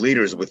those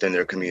leaders within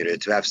their community,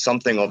 to have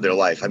something of their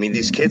life. I mean,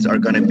 these kids are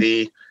going to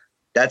be,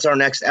 that's our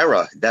next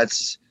era.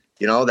 These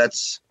are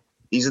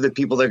the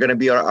people that are going to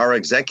be our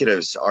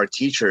executives, our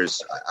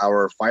teachers,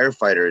 our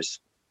firefighters.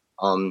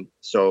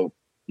 So,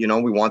 we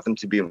want them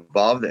to be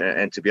involved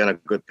and to be on a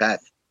good path.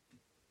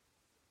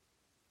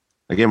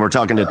 Again, we're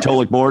talking to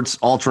Tolic Boards,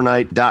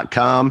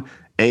 Ultranite.com,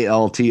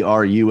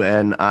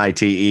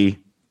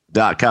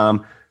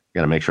 ALTRUNITE.com.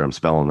 Got to make sure I'm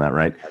spelling that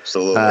right.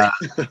 Absolutely.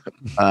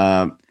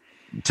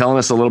 Telling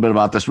us a little bit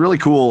about this really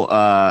cool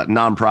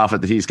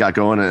nonprofit that he's got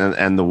going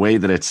and the way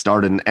that it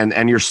started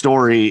and your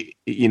story,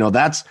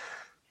 that's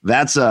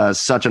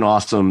such an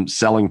awesome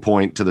selling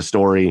point to the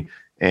story.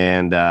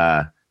 And,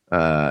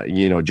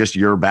 just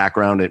your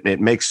background, it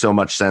makes so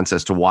much sense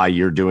as to why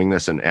you're doing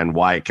this and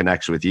why it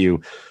connects with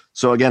you.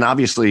 So again,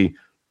 obviously,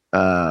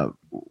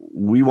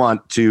 we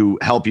want to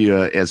help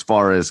you as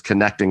far as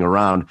connecting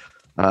around.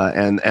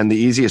 And the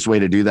easiest way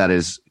to do that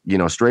is,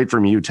 straight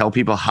from you, tell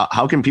people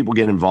how can people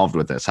get involved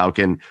with this?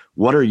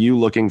 What are you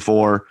looking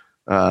for?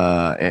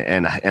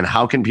 And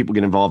how can people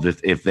get involved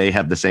if they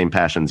have the same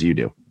passions you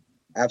do?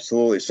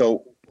 Absolutely.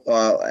 So,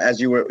 as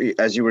you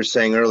were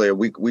saying earlier,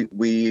 we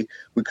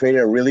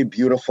created a really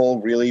beautiful,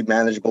 really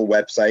manageable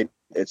website.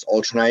 It's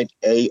Ultranite,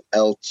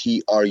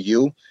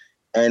 ALTRUNITE.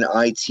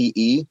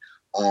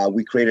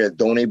 We created a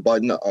donate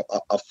button,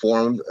 a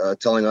form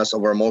telling us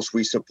of our most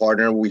recent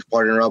partner. We've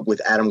partnered up with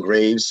Adam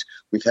Graves.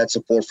 We've had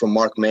support from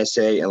Mark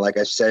Messier. And like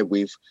I said,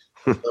 we've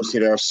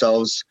associated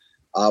ourselves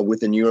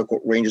with the New York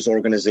Rangers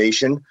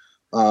organization.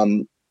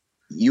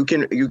 You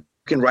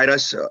can write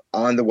us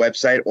on the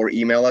website or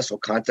email us or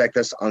contact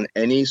us on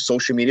any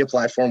social media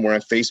platform. We're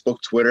on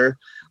Facebook, Twitter,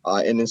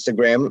 and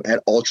Instagram at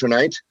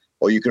Ultranite,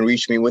 or you can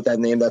reach me with that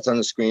name that's on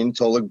the screen,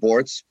 Tolic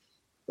Boards.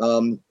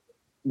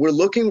 We're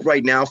looking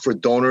right now for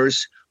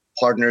donors,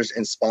 partners,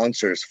 and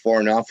sponsors for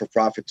our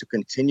not-for-profit to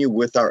continue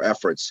with our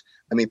efforts.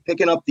 I mean,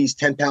 picking up these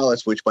 10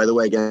 pallets, which, by the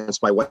way,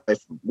 against my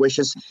wife's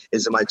wishes,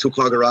 is in my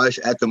 2-car garage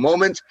at the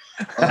moment.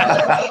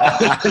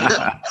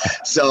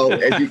 So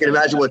if you can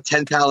imagine what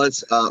 10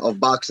 pallets of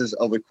boxes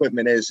of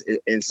equipment is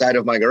inside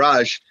of my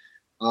garage,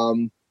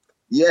 the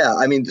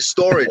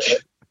storage,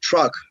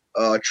 truck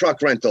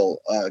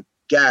rental,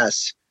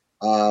 gas,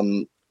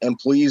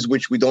 employees,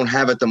 which we don't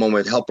have at the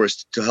moment, help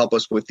us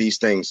with these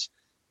things.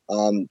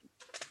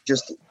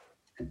 Just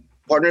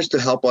partners to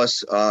help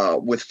us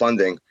with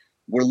funding.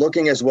 We're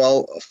looking as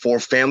well for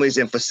families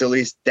and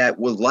facilities that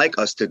would like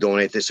us to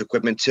donate this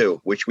equipment to,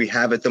 which we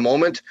have at the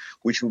moment,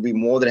 which we'll be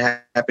more than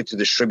happy to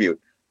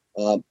distribute.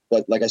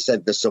 But like I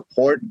said, the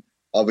support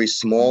of a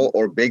small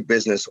or big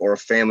business or a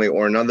family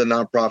or another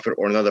nonprofit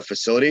or another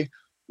facility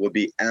would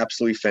be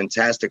absolutely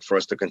fantastic for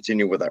us to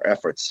continue with our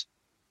efforts.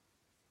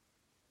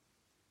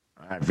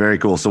 All right, very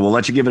cool. So we'll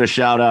let you give it a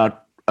shout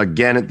out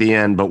again at the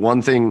end. But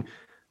one thing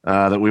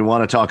that we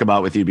want to talk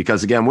about with you,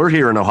 because again, we're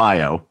here in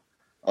Ohio.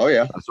 Oh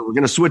yeah. So we're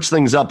going to switch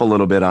things up a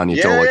little bit on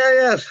you,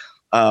 Tolic.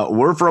 Yeah.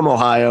 We're from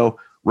Ohio.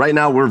 Right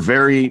now, we're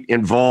very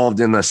involved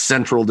in the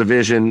Central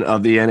Division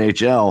of the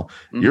NHL.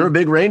 Mm-hmm. You're a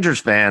big Rangers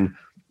fan.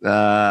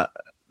 Talk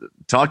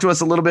to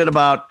us a little bit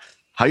about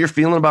how you're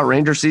feeling about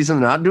Ranger season.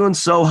 Not doing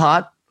so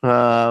hot,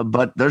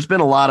 but there's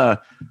been a lot of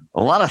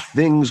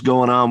things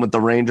going on with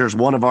the Rangers.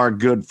 One of our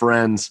good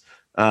friends,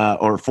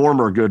 or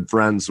former good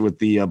friends with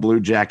the Blue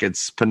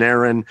Jackets,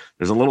 Panarin.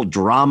 There's a little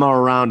drama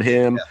around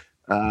him.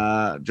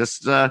 Yeah.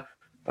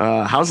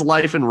 How's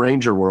life in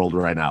Ranger world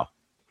right now?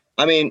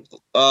 I mean,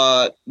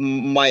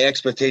 my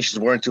expectations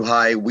weren't too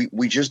high.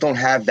 We just don't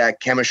have that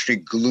chemistry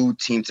glue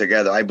team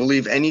together. I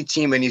believe any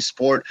team, any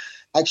sport,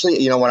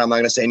 actually, you know what, I'm not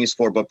going to say any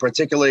sport, but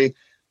particularly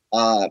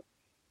our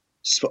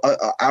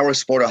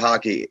sport of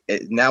hockey,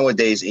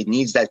 nowadays, it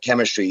needs that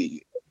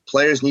chemistry.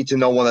 Players need to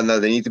know one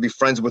another. They need to be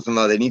friends with one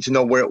another. They need to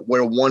know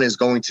where one is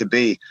going to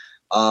be.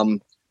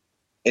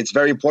 It's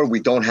very important. We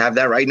don't have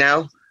that right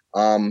now.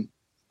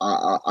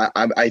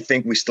 I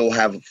think we still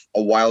have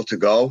a while to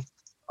go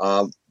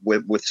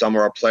with some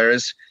of our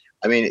players.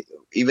 I mean,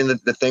 even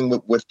the thing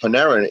with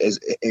Panarin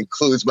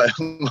includes my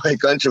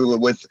country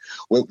with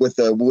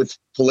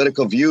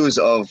political views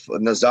of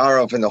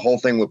Nazarov and the whole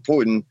thing with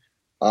Putin.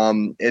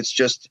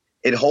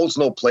 It holds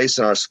no place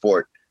in our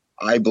sport.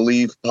 I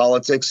believe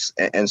politics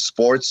and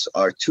sports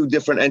are two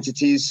different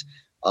entities.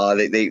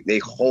 They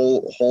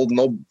hold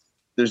no.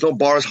 There's no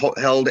bars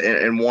held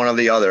in one or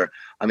the other.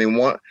 I mean,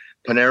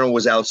 Panarin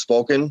was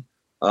outspoken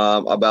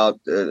about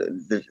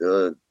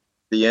with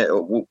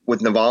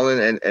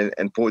Navalny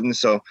and Putin.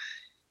 So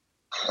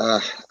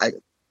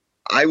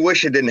I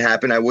wish it didn't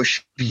happen. I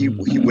wish he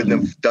wouldn't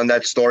have done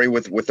that story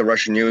with the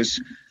Russian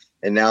news.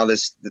 And now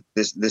this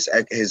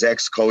his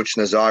ex-coach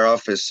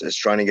Nazarov is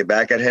trying to get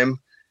back at him.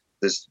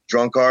 This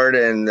drunkard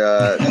and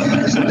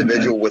this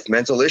individual with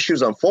mental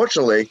issues.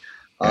 Unfortunately,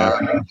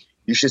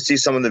 you should see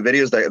some of the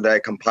videos that I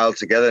compiled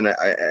together and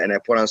I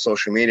put on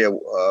social media.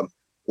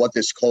 What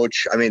this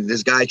coach, I mean,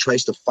 this guy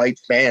tries to fight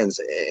fans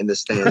in the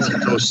stands. He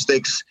throws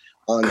sticks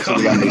onto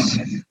the ice.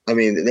 I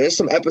mean, there's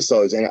some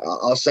episodes, and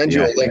I'll send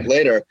you a link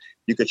later.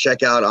 You could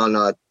check out on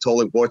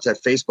Tolik Boards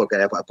at Facebook,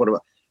 and I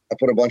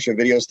put a bunch of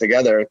videos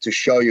together to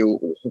show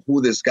you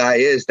who this guy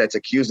is that's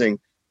accusing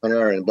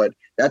Panarin. But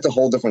that's a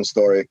whole different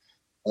story.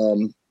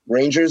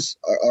 Rangers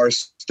are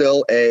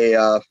still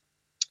a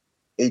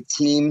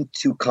team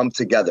to come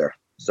together.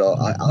 So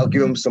I'll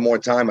give them some more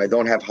time. I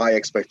don't have high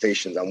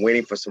expectations. I'm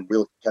waiting for some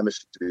real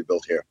chemistry to be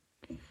built here.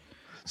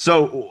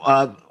 So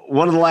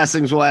one of the last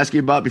things we'll ask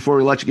you about before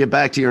we let you get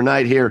back to your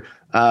night here,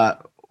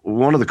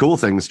 one of the cool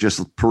things,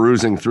 just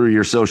perusing through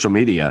your social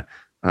media,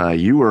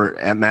 you were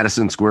at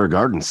Madison Square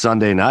Garden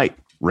Sunday night,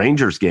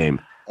 Rangers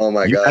game. Oh,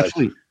 my God.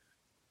 Actually,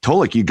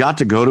 Tolik, you got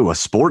to go to a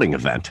sporting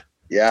event.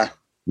 Yeah.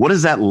 What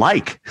is that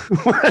like?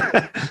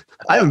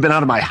 I haven't been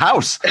out of my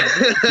house.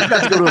 You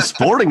got to go to a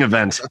sporting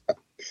event.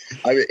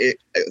 I mean,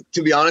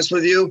 to be honest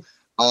with you,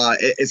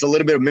 it's a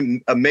little bit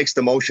of mixed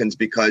emotions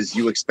because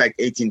you expect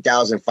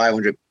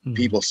 18,500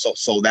 people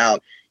sold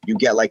out. You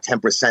get like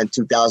 10%,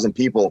 2,000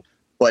 people.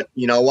 But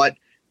you know what?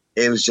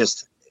 It was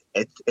just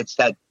it's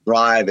that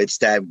drive. It's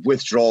that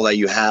withdrawal that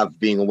you have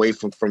being away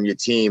from your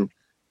team.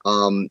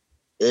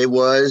 It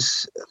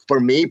was,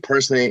 for me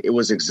personally, it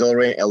was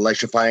exhilarating,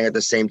 electrifying at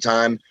the same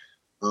time.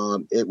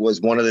 It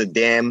was one of the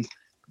damn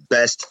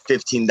best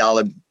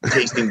 $15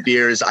 tasting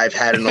beers I've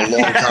had in a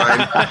long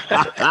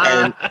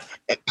time.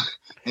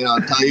 And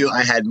I'll tell you,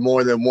 I had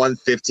more than one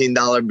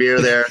 $15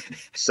 beer there.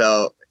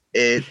 So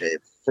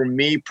for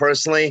me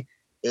personally,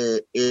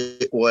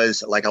 it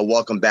was like a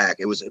welcome back.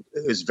 It was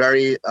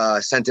very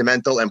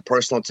sentimental and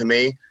personal to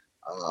me.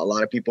 A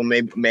lot of people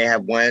may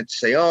have went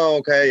say, "Oh,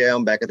 okay, yeah,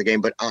 I'm back at the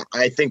game." But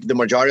I think the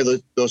majority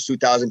of those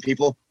 2,000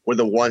 people were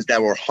the ones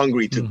that were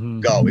hungry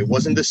to go. It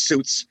wasn't the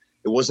suits.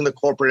 It wasn't the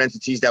corporate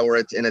entities that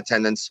were in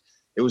attendance.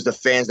 It was the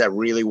fans that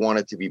really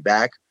wanted to be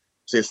back.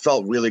 So it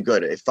felt really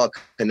good. It felt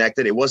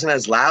connected. It wasn't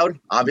as loud,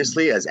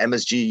 obviously, as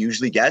MSG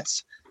usually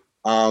gets.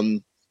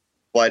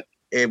 But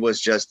it was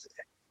just,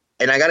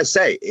 and I got to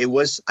say,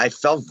 I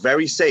felt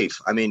very safe.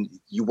 I mean,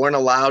 you weren't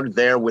allowed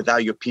there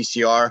without your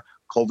PCR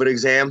COVID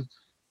exam.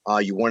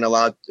 You weren't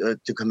allowed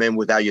to come in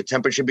without your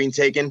temperature being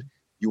taken.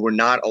 You were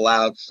not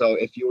allowed. So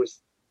if you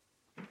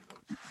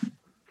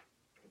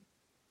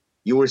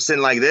were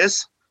sitting like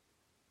this,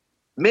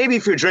 maybe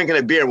if you're drinking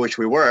a beer, which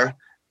we were,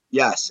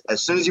 yes.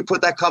 As soon as you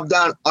put that cup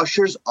down,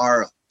 ushers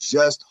are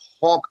just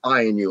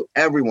hawk-eyeing you.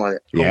 Everyone.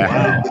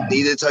 Yeah. They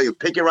either tell you,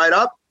 pick it right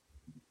up,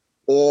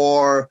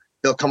 or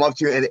they'll come up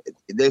to you, and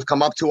they've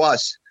come up to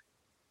us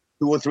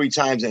 2 or 3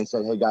 times and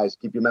said, "Hey, guys,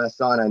 keep your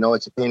masks on. I know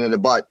it's a pain in the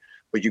butt,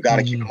 but you got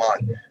to keep them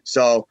on."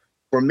 So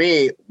for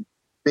me,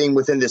 being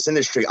within this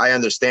industry, I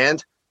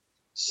understand.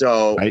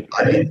 So right.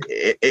 I mean,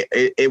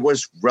 it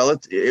was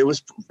it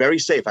was very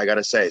safe, I got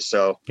to say.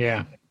 So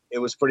yeah. It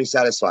was pretty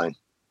satisfying.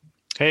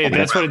 Hey, if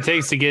that's what it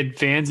takes to get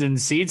fans in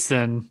seats,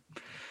 then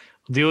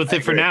deal with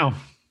it for now.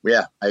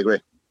 Yeah, I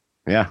agree.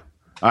 Yeah.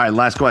 All right,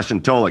 last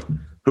question. Tolik,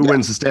 who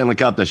wins the Stanley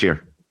Cup this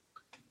year?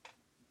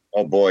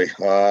 Oh, boy.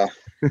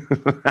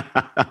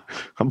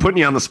 I'm putting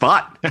you on the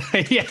spot.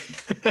 Yeah.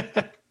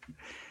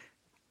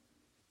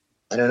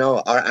 I don't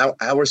know.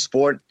 Our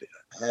sport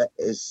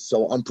is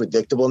so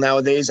unpredictable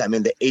nowadays. I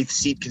mean, the 8th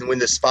seed can win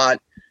the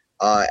spot.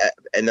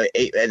 And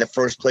the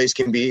first place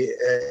can be,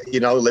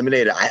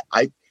 eliminated.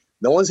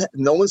 No one's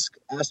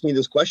asked me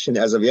this question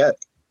as of yet.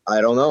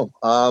 I don't know.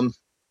 I'm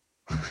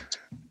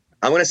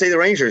going to say the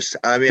Rangers.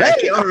 I mean,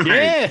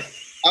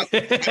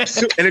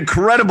 An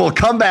incredible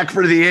comeback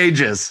for the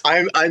ages.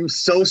 I'm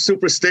so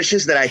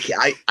superstitious that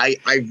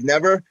I've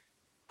never,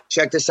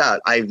 check this out.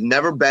 I've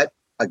never bet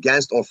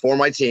against or for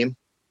my team,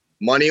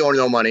 money or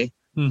no money.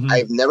 Mm-hmm.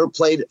 I've never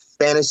played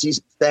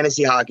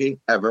fantasy hockey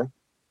ever.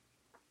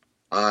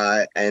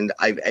 And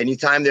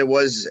anytime there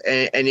was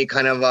any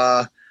kind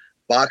of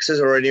boxes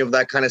or any of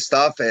that kind of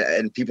stuff,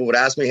 and people would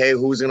ask me, "Hey,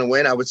 who's going to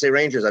win?" I would say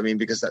Rangers. I mean,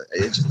 because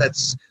it's just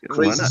that's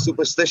crazy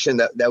superstition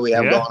that we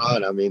have going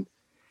on. I mean,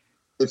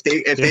 if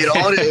they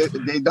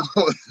don't, they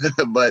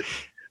don't. But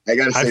I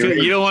got to say,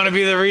 you don't want to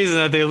be the reason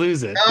that they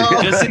lose it.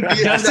 No, just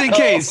in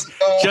case,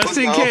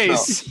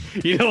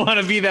 you don't want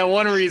to be that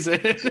one reason.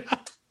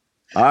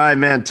 All right,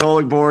 man.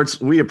 Tolik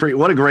Boards,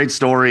 what a great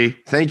story.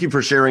 Thank you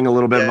for sharing a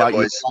little bit about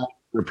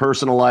your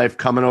personal life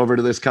coming over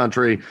to this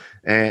country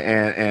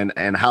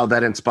and how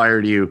that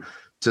inspired you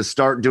to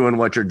start doing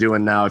what you're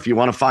doing now. If you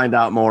want to find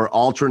out more,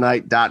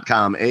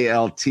 alternite.com,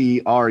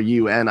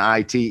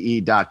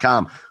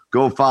 ALTRUNITE.com.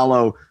 Go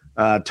follow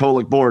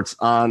Tolik Bortz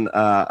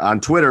on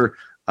Twitter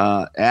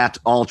at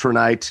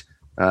Alternite.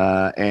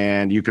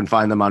 And you can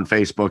find them on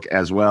Facebook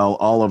as well,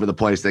 all over the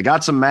place. They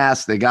got some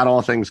masks. They got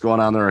all things going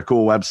on there. A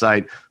cool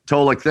website.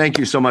 Tolik, thank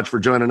you so much for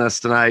joining us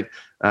tonight.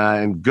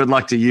 And good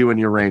luck to you and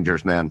your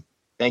Rangers, man.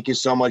 Thank you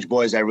so much,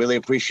 boys. I really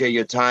appreciate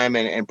your time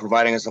and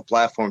providing us a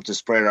platform to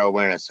spread our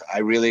awareness. I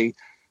really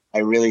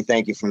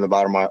thank you from the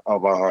bottom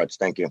of our hearts.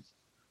 Thank you.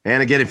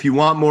 And again, if you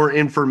want more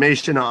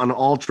information on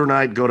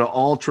Alternite, go to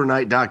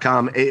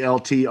alternite.com,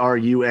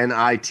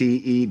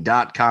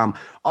 ALTRUNITE.com.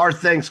 Our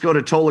thanks go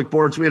to Tolik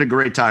Bortz. We had a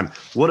great time.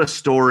 What a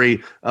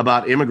story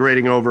about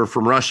immigrating over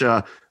from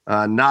Russia,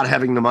 not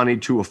having the money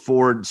to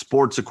afford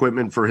sports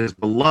equipment for his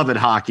beloved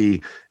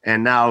hockey.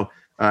 And now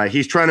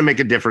he's trying to make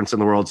a difference in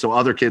the world so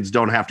other kids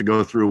don't have to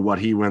go through what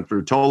he went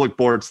through. Tolik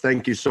Bortz,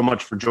 thank you so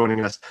much for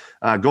joining us.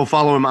 Go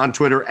follow him on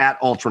Twitter at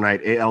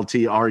Alternite,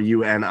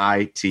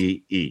 ALTRUNITE.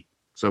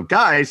 So,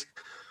 guys,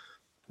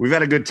 we've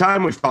had a good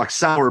time. We've talked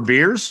sour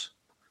beers.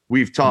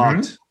 We've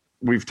talked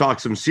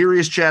some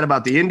serious chat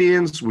about the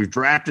Indians. We've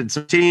drafted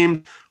some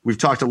teams. We've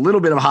talked a little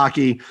bit of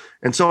hockey.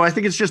 And so I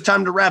think it's just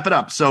time to wrap it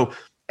up. So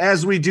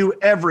as we do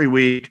every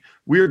week,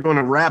 we're going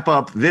to wrap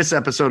up this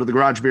episode of the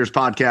Garage Beers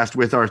podcast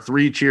with our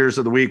 3 cheers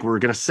of the week. We're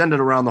going to send it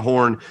around the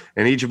horn,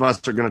 and each of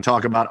us are going to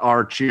talk about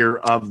our cheer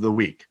of the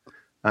week.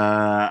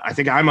 I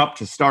think I'm up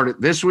to start it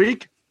this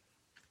week.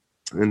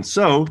 And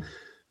so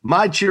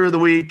my cheer of the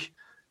week,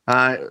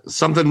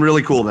 something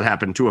really cool that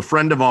happened to a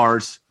friend of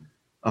ours,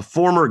 a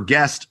former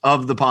guest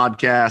of the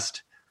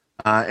podcast,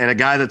 and a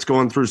guy that's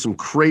going through some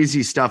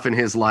crazy stuff in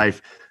his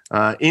life.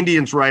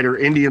 Indians writer,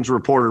 Indians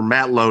reporter,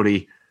 Matt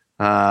Lodi.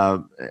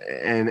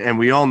 And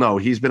we all know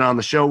he's been on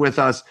the show with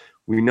us.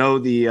 We know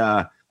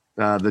the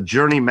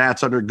journey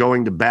Matt's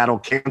undergoing to battle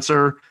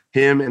cancer,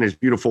 him and his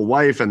beautiful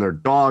wife and their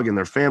dog and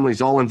their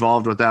families all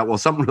involved with that. Well,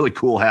 something really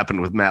cool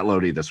happened with Matt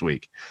Lodi this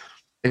week.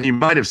 And you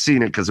might have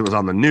seen it because it was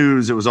on the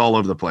news. It was all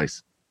over the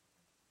place.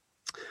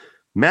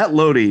 Matt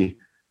Lodi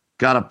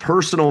got a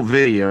personal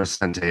video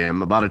sent to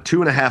him, about a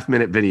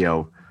 2.5-minute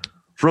video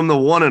from the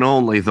one and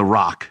only The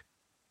Rock,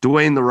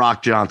 Dwayne The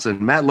Rock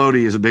Johnson. Matt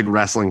Lodi is a big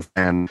wrestling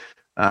fan.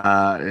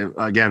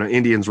 Again, an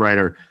Indians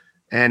writer.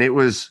 And it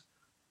was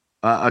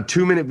a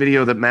 2-minute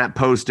video that Matt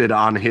posted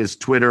on his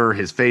Twitter,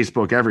 his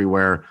Facebook,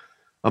 everywhere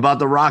about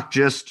The Rock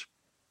just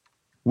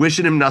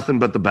wishing him nothing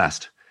but the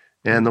best.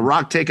 And The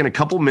Rock taking a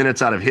couple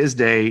minutes out of his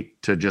day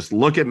to just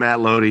look at Matt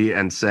Lodi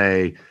and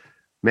say,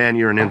 man,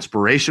 you're an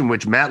inspiration,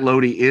 which Matt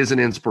Lodi is an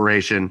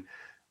inspiration.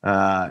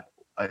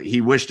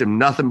 He wished him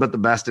nothing but the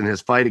best in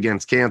his fight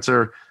against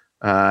cancer.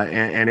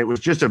 And it was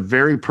just a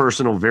very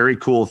personal, very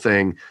cool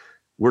thing.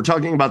 We're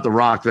talking about The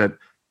Rock that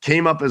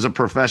came up as a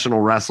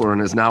professional wrestler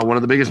and is now one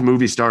of the biggest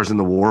movie stars in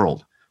the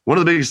world, one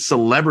of the biggest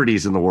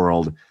celebrities in the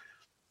world.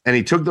 And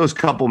he took those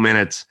couple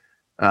minutes,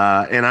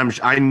 and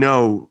I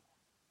know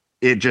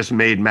it just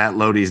made Matt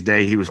Lodi's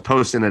day. He was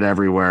posting it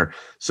everywhere.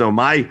 So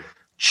my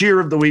cheer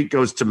of the week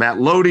goes to Matt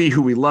Lodi,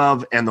 who we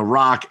love, and The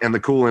Rock, and the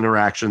cool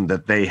interaction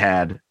that they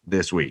had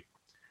this week.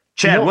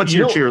 Chad, what's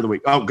your cheer of the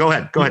week? Oh, go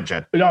ahead,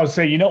 Chad. I was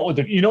saying,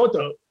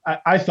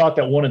 I thought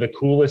that one of the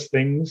coolest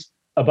things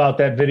about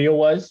that video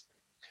was,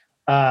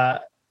 I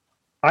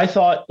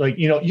thought,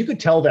 you could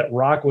tell that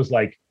Rock was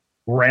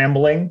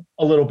rambling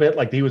a little bit,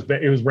 like he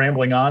was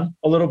rambling on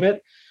a little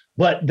bit,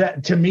 but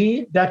that to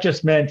me that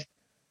just meant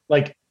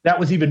that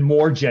was even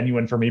more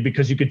genuine for me,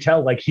 because you could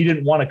tell he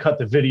didn't want to cut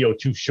the video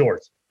too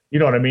short. You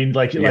know what I mean?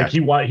 He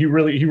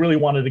really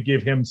wanted to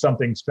give him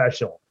something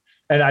special,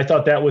 and I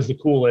thought that was the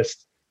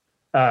coolest.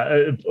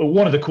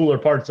 One of the cooler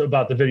parts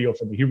about the video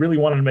for me. He really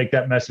wanted to make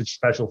that message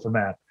special for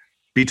Matt.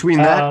 Between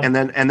that and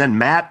then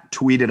Matt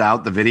tweeted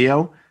out the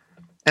video,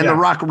 and The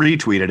Rock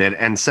retweeted it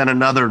and sent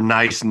another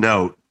nice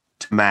note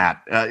to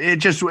Matt.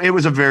 It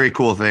was a very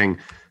cool thing,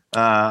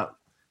 and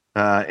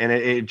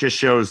it just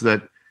shows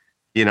that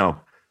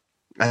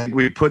I think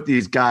we put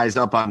these guys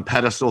up on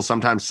pedestals,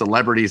 sometimes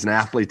celebrities and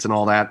athletes and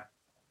all that,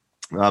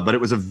 but it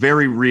was a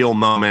very real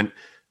moment,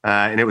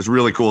 and it was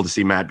really cool to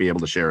see Matt be able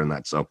to share in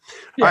that. So, All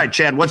right,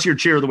 Chad, what's your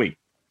cheer of the week?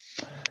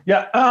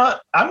 Yeah,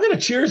 I'm gonna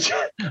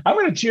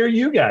cheer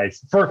you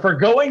guys for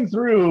going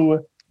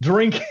through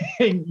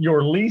drinking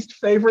your least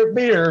favorite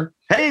beer.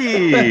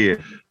 Hey,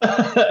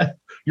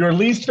 your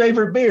least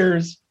favorite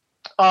beers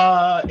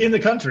in the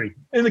country,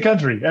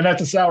 and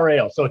that's a sour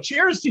ale. So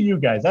cheers to you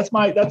guys. That's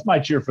my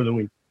cheer for the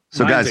week.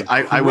 So guys,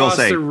 I will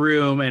say, the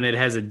room, and it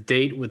has a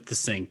date with the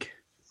sink.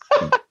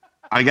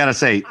 I gotta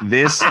say,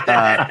 this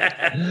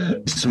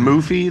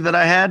smoothie that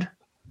I had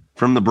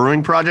from the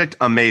Brewing Project,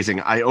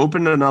 amazing. I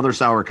opened another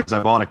sour because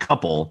I bought a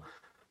couple.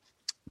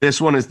 This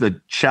one is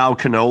the Chow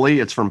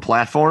Cannoli. It's from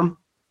Platform.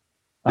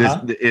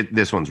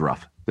 This one's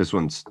rough. It's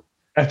rough.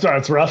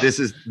 This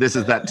is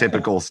that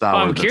typical sour.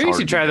 I'm curious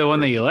to try the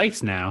one that you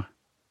liked now.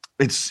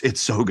 It's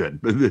so good,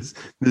 but this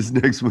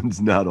next one's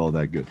not all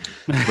that good.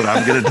 But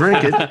I'm gonna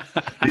drink it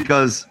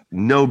because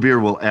no beer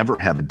will ever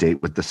have a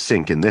date with the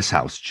sink in this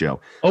house, Joe.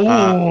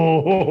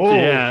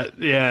 Yeah,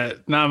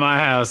 not my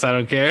house. I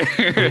don't care.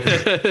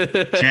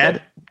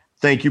 Chad,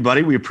 thank you,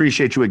 buddy. We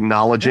appreciate you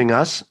acknowledging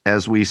us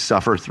as we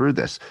suffer through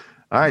this.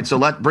 All right, so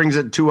that brings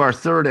it to our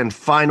third and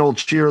final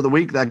cheer of the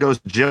week. That goes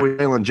to Joey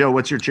Whalen. Joe,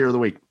 what's your cheer of the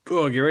week?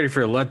 Oh, get ready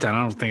for a letdown.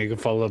 I don't think I can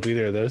follow up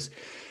either of those.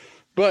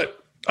 But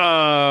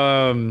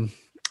I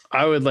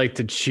would like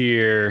to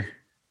cheer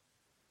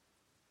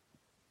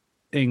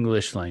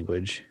English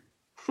language.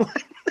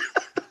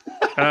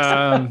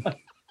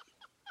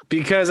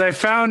 Because I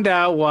found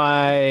out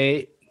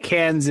why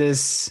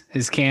Kansas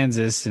is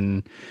Kansas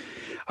and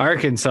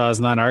Arkansas is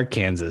not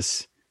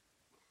Arkansas.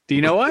 Do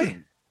you know why?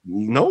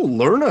 No,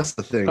 learn us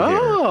the thing.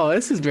 Oh,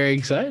 this is very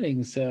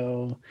exciting.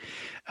 So,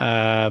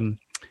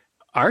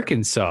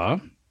 Arkansas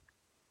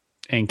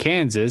and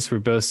Kansas were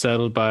both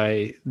settled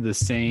by the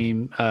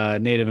same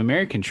Native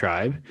American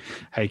tribe.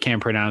 I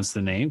can't pronounce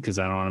the name because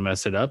I don't want to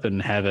mess it up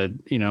and have it,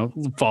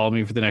 follow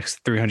me for the next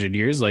 300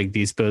 years like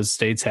these both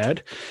states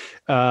had.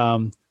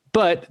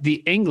 But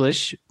the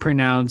English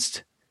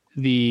pronounced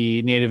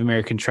the Native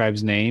American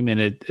tribe's name, and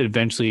it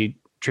eventually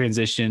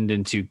transitioned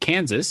into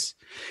Kansas.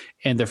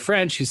 And the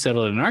French, who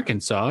settled in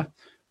Arkansas,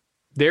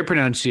 their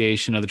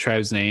pronunciation of the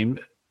tribe's name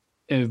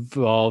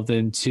evolved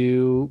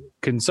into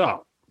Kansas.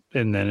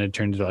 And then it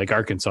turned into like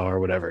Arkansas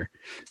or whatever.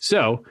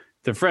 So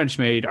the French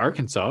made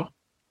Arkansas,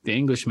 the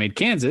English made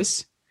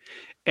Kansas,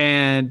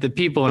 and the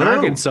people in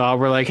Arkansas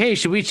were like, "Hey,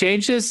 should we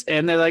change this?"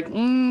 And they're like,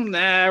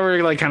 "Nah,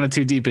 we're like kind of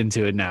too deep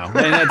into it now."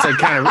 And that's like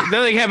kind of that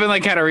like happened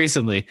like kind of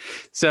recently.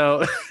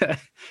 So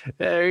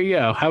there you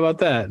go. How about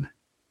that,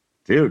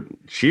 dude?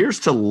 Cheers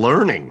to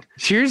learning.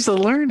 Cheers to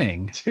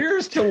learning.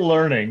 Cheers to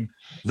learning.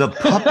 The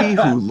puppy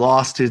who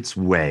lost its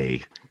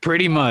way.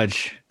 Pretty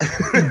much.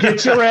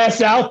 Get your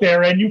ass out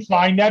there and you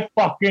find that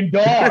fucking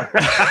dog.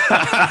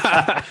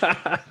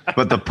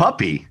 But the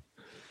puppy,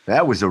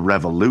 that was a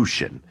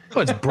revolution. Oh,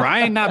 it's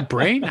Brian, not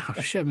Brain?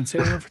 Oh, shit, I've been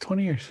saying that for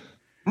 20 years.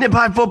 Nip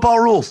High football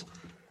rules.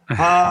 All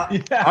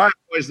right,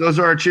 boys, those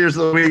are our cheers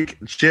of the week.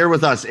 Share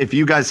with us if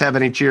you guys have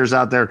any cheers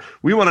out there.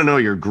 We want to know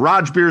your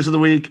garage beers of the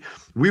week.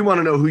 We want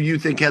to know who you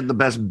think had the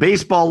best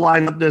baseball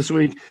lineup this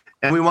week.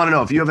 And we want to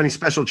know if you have any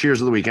special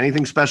cheers of the week,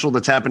 anything special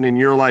that's happened in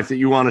your life that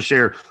you want to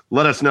share,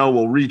 let us know.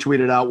 We'll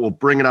retweet it out. We'll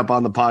bring it up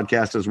on the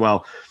podcast as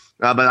well.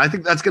 But I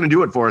think that's going to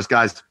do it for us,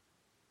 guys.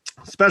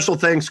 Special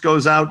thanks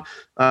goes out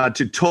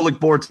to Tolik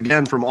Bortz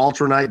again from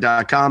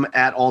Ultranight.com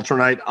at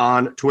Ultranight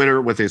on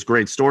Twitter with his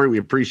great story. We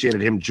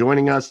appreciated him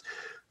joining us.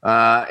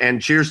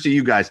 And cheers to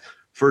you guys.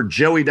 For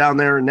Joey down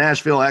there in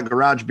Nashville at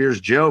Garage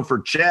Beers, Joe. For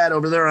Chad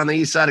over there on the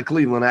east side of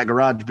Cleveland at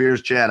Garage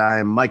Beers, Chad. I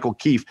am Michael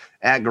Keefe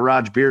at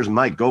Garage Beers.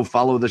 Mike, go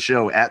follow the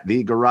show at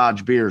The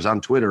Garage Beers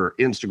on Twitter,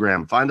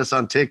 Instagram. Find us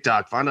on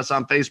TikTok. Find us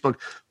on Facebook.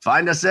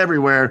 Find us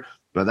everywhere.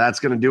 But that's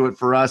going to do it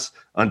for us.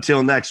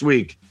 Until next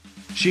week,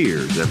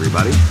 cheers,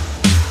 everybody.